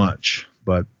get so much.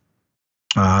 But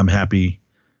I'm happy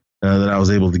that I was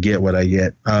able to get what I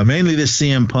get. Mainly this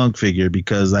CM Punk figure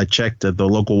because I checked at the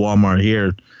local Walmart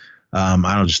here.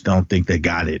 I just don't think they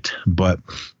got it. But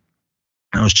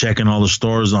I was checking all the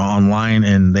stores online,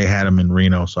 and they had them in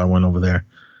Reno, so I went over there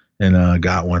and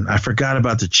got one. I forgot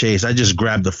about the Chase. I just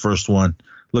grabbed the first one,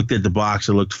 looked at the box,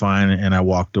 it looked fine, and I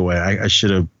walked away. I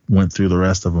should have went through the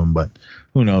rest of them, but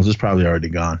who knows? It's probably already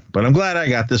gone. But I'm glad I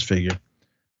got this figure,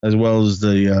 as well as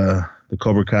the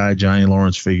Cobra Kai Johnny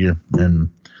Lawrence figure, and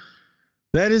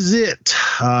that is it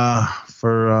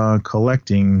for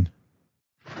collecting.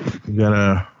 You got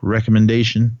a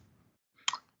recommendation?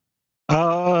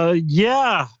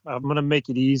 Yeah, I'm going to make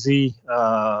it easy.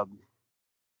 The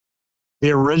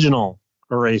original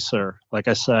Eraser, like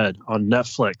I said, on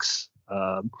Netflix.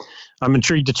 I'm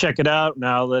intrigued to check it out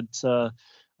now that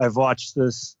I've watched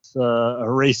this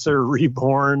Eraser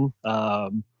Reborn,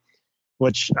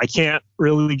 which I can't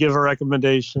really give a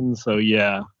recommendation. So,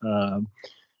 yeah, I'm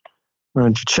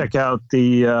going to check out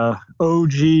the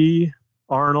OG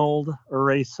Arnold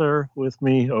Eraser with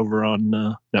me over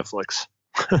on Netflix.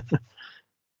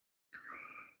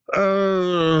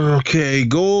 Okay,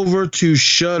 go over to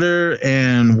Shudder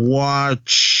and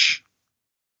watch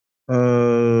so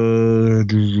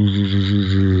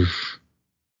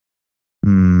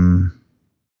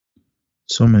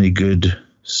many good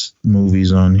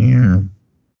movies on here.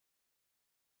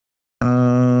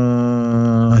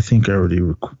 I think I already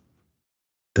recorded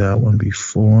that one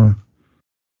before.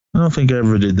 I don't think I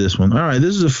ever did this one. All right,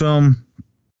 this is a film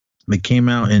that came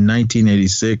out in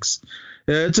 1986.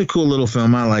 Yeah, it's a cool little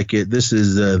film. I like it. This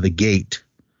is The Gate.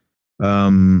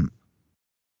 So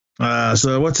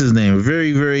what's his name?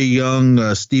 Very, very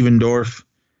young Stephen Dorff.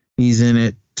 He's in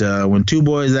it. When two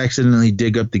boys accidentally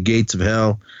dig up the gates of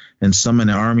hell and summon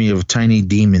an army of tiny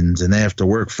demons, and they have to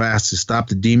work fast to stop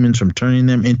the demons from turning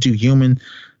them into human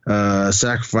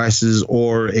sacrifices,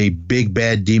 or a big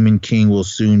bad demon king will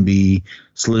soon be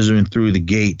slithering through the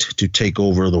gate to take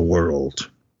over the world.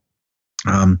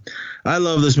 I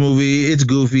love this movie. It's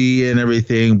goofy and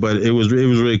everything, but it was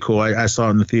really cool. I saw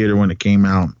it in the theater when it came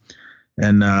out,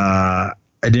 and I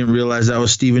didn't realize that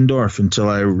was Steven Dorff until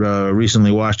I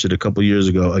recently watched it a couple years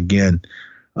ago again.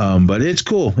 But it's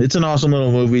cool. It's an awesome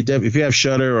little movie. If you have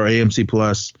Shudder or AMC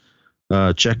Plus,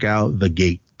 check out The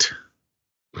Gate.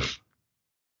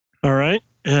 All right.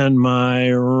 And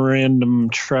my random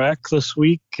track this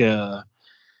week,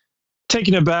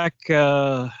 taking it back,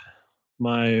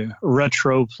 my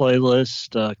retro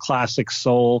playlist, Classic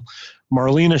Soul,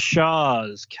 Marlena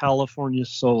Shaw's California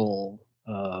Soul.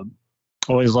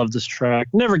 Always love this track.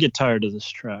 Never get tired of this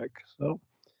track. So,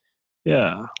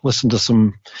 yeah, listen to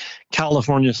some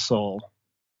California Soul.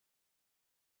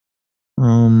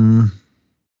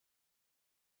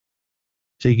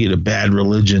 Take you to Bad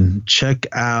Religion. Check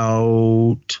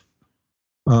out.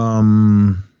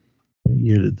 What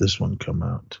year did this one come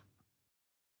out?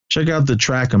 Check out the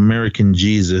track American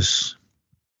Jesus.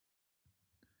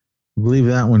 I believe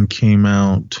that one came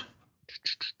out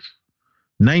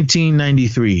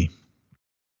 1993.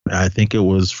 I think it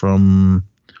was from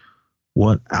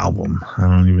what album? I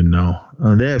don't even know.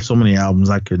 They have so many albums,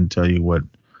 I couldn't tell you what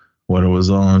it was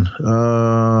on.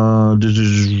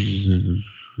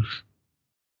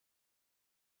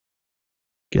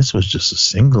 Guess it was just a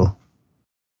single.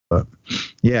 But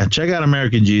yeah, check out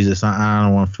American Jesus. I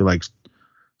don't want to feel like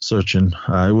searching.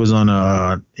 It was on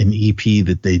an EP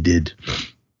that they did.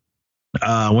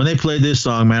 When they played this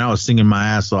song, man, I was singing my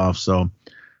ass off. So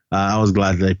I was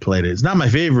glad they played it. It's not my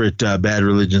favorite Bad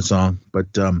Religion song, but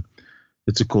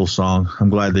it's a cool song. I'm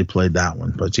glad they played that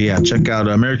one. But yeah, check out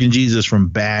American Jesus from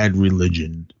Bad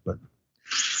Religion. But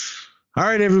all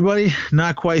right, everybody,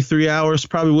 not quite 3 hours.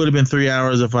 Probably would have been 3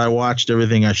 hours if I watched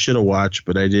everything I should have watched,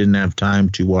 but I didn't have time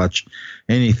to watch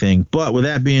anything. But with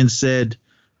that being said,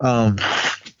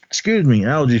 excuse me,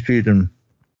 allergy season.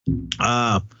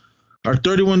 Our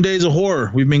 31 days of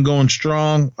horror, we've been going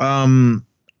strong.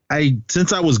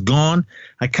 Since I was gone,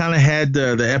 I kind of had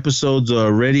the episodes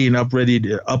ready and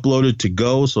uploaded to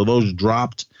go, so those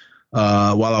dropped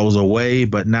while I was away.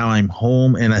 But now I'm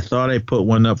home, and I thought I put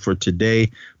one up for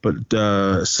today, but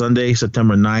Sunday,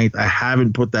 September 9th, I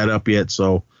haven't put that up yet,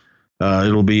 so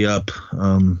it'll be up.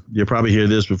 You'll probably hear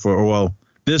this before. Well,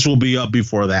 this will be up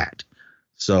before that,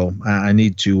 so I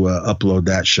need to upload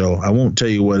that show. I won't tell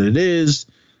you what it is,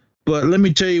 but let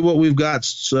me tell you what we've got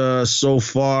so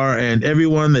far, and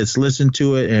everyone that's listened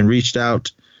to it and reached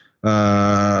out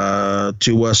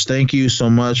to us, thank you so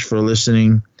much for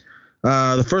listening.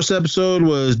 The first episode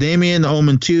was Damien, The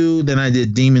Omen 2, then I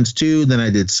did Demons 2, then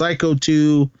I did Psycho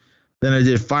 2, then I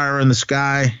did Fire in the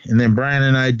Sky, and then Brian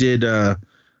and I did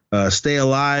Stay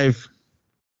Alive,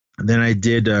 then I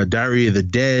did Diary of the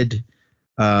Dead,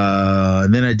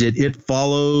 and then I did It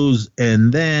Follows,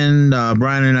 and then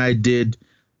Brian and I did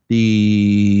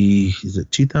is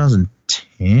it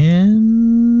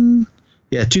 2010?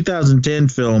 Yeah, 2010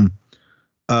 film,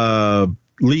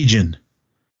 Legion.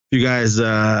 If you guys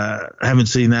haven't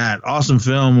seen that, awesome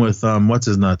film with what's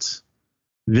his nuts?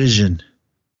 Vision.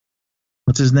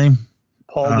 What's his name?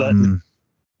 Paul Bettany.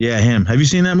 Yeah, him. Have you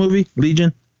seen that movie,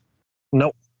 Legion?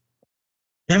 Nope.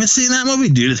 You haven't seen that movie?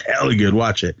 Dude, it's hella good.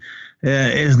 Watch it.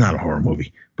 It's not a horror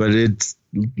movie, but it's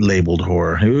labeled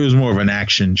horror. It was more of an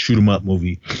action shoot 'em up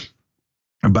movie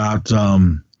about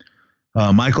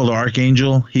Michael the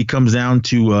Archangel. He comes down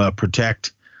to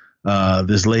protect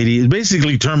this lady. It's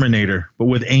basically Terminator, but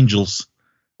with angels.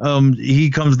 He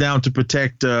comes down to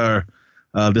protect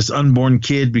this unborn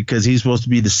kid because he's supposed to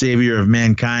be the savior of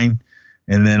mankind.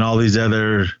 And then all these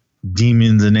other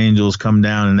demons and angels come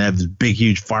down and they have this big,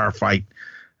 huge firefight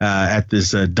at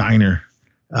this diner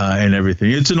and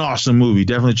everything. It's an awesome movie.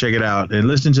 Definitely check it out and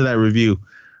listen to that review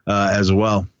as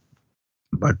well.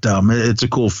 But it's a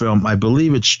cool film. I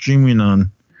believe it's streaming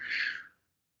on.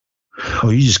 Oh,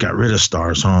 you just got rid of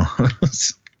Stars, huh?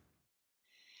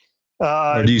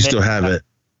 Or do you still have it?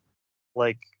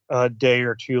 Like a day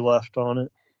or two left on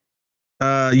it.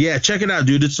 Yeah, check it out,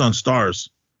 dude. It's on Stars.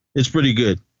 It's pretty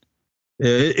good.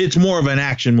 It's more of an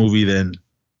action movie than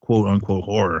quote unquote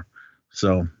horror.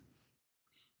 So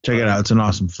check it out. It's an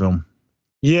awesome film.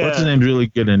 Yeah. What's his name's really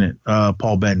good in it?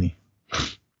 Paul Bettany.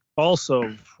 Also,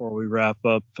 before we wrap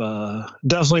up,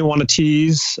 definitely want to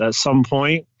tease at some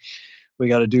point. We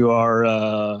got to do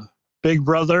our Big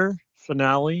Brother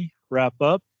finale wrap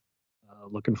up.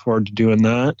 Looking forward to doing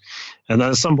that. And then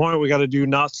at some point, we got to do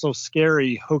Not So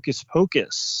Scary Hocus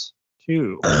Pocus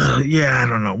 2. Yeah, I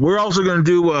don't know. We're also gonna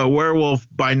do Werewolf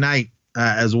by Night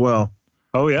as well.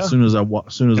 Oh yeah. As soon as I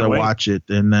watch it,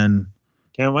 and then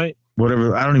Can't wait.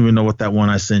 whatever. I don't even know what that one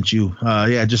I sent you.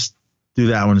 Yeah, just do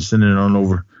that one and send it on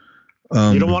over.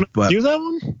 You don't want to do that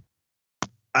one?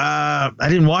 I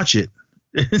didn't watch it.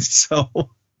 So,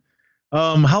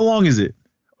 how long is it?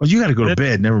 Oh, you got to go to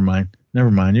bed. Never mind. You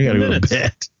got to go to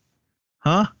bed.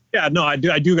 Huh? Yeah, no, I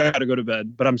do got to go to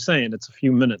bed, but I'm saying it's a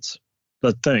few minutes.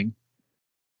 The thing.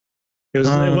 It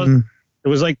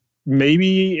was like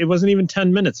maybe it wasn't even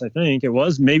 10 minutes. I think it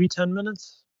was maybe 10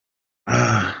 minutes.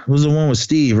 It was the one with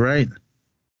Steve, right?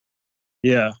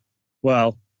 Yeah.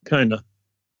 Well, kind of.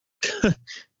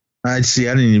 I see.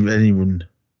 I didn't even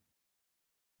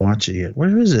watch it yet.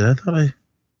 Where is it? I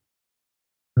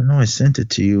know I sent it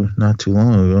to you not too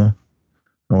long ago.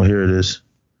 Oh, here it is.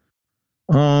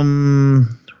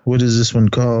 What is this one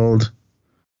called?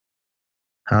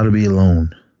 How to Be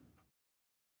Alone.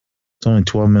 It's only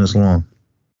 12 minutes long.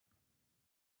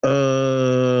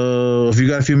 If you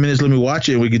got a few minutes, let me watch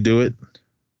it. We could do it.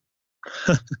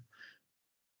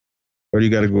 Or do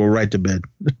you got to go right to bed?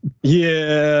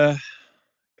 Yeah.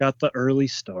 Got the early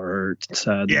start.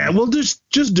 Sadly. Yeah, well, just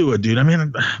do it, dude. I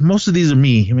mean, most of these are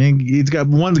me. I mean,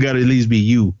 one's got to at least be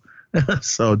you.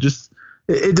 So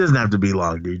it doesn't have to be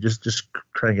long, dude. Just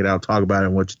crank it out, talk about it,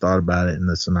 and what you thought about it, and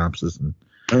the synopsis, and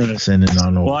send it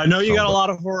on over. Well, I know you got a lot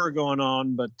of horror going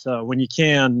on, but when you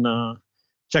can,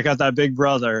 check out that Big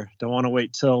Brother. Don't want to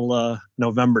wait till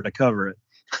November to cover it.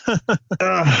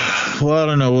 Well, I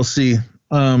don't know. We'll see.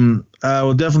 I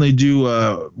will definitely do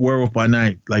Werewolf by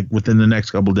Night, like within the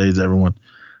next couple of days, everyone.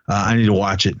 I need to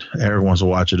watch it. Eric wants to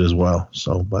watch it as well.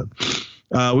 So, but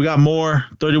we got more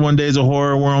 31 Days of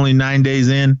Horror. We're only 9 days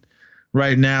in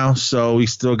right now, so we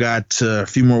still got a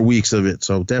few more weeks of it.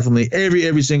 So definitely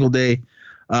every single day,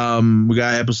 we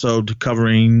got an episode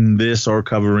covering this or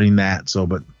covering that. So,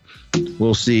 but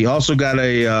we'll see. Also got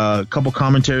a couple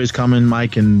commentaries coming.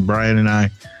 Mike and Brian and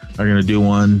I are going to do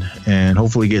one, and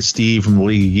hopefully get Steve from the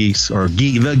League of Geeks or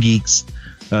the Geeks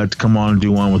to come on and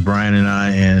do one with Brian and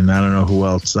I, and I don't know who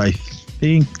else. I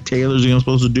think Taylor's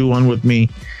supposed to do one with me.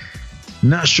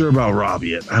 Not sure about Rob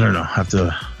yet. I don't know. Have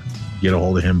to get a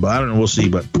hold of him, but I don't know. We'll see.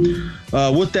 But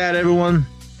with that, everyone,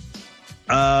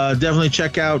 definitely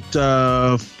check out,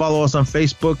 follow us on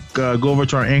Facebook, go over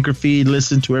to our Anchor feed,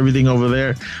 listen to everything over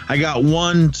there. I got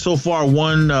one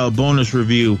bonus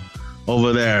review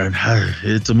over there.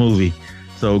 It's a movie,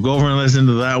 so go over and listen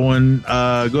to that one.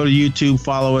 Go to YouTube,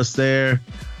 follow us there.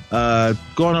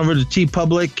 Going over to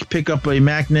TeePublic, pick up a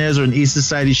MacNez or an East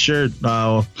Society shirt.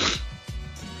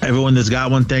 Everyone that's got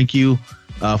one, thank you.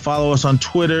 Follow us on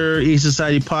Twitter, East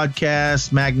Society Podcast,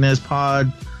 MacNez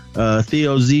Pod,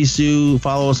 Theo Zissou.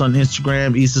 Follow us on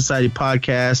Instagram, East Society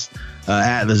Podcast,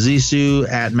 at the Zissou,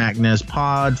 at MacNez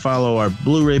Pod. Follow our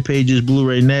Blu-ray pages,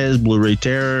 Blu-ray Nez, Blu-ray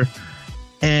Terror.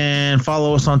 And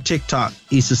follow us on TikTok,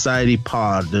 East Society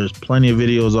Pod. There's plenty of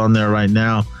videos on there right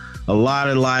now. A lot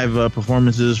of live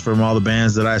performances from all the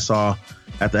bands that I saw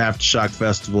at the Aftershock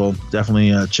Festival.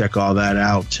 Definitely check all that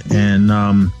out. And,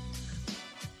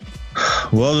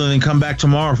 well, then come back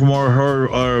tomorrow for more horror,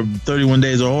 or 31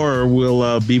 Days of Horror.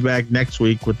 We'll be back next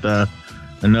week with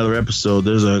another episode.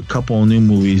 There's a couple of new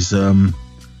movies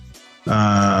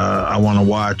I want to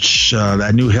watch.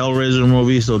 That new Hellraiser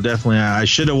movie, so definitely I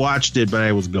should have watched it, but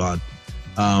I was gone.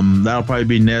 That'll probably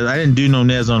be Nez. I didn't do no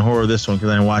Nez on Horror this one because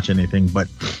I didn't watch anything, but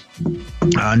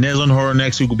Nez on Horror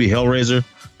next week will be Hellraiser,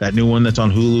 that new one that's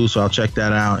on Hulu, so I'll check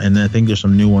that out. And then I think there's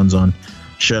some new ones on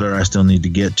Shudder I still need to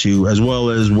get to, as well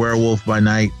as Werewolf by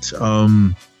Night.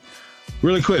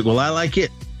 Really quick, will I like it?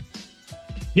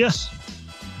 Yes.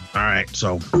 All right,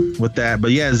 so with that,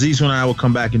 but yeah, Zissou and I will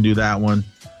come back and do that one,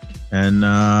 and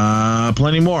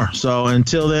plenty more. So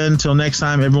until then, till next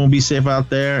time, everyone be safe out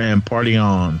there and party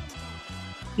on.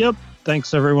 Yep.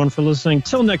 Thanks everyone for listening.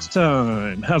 Till next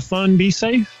time, have fun, be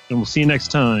safe, and we'll see you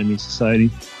next time, East Society.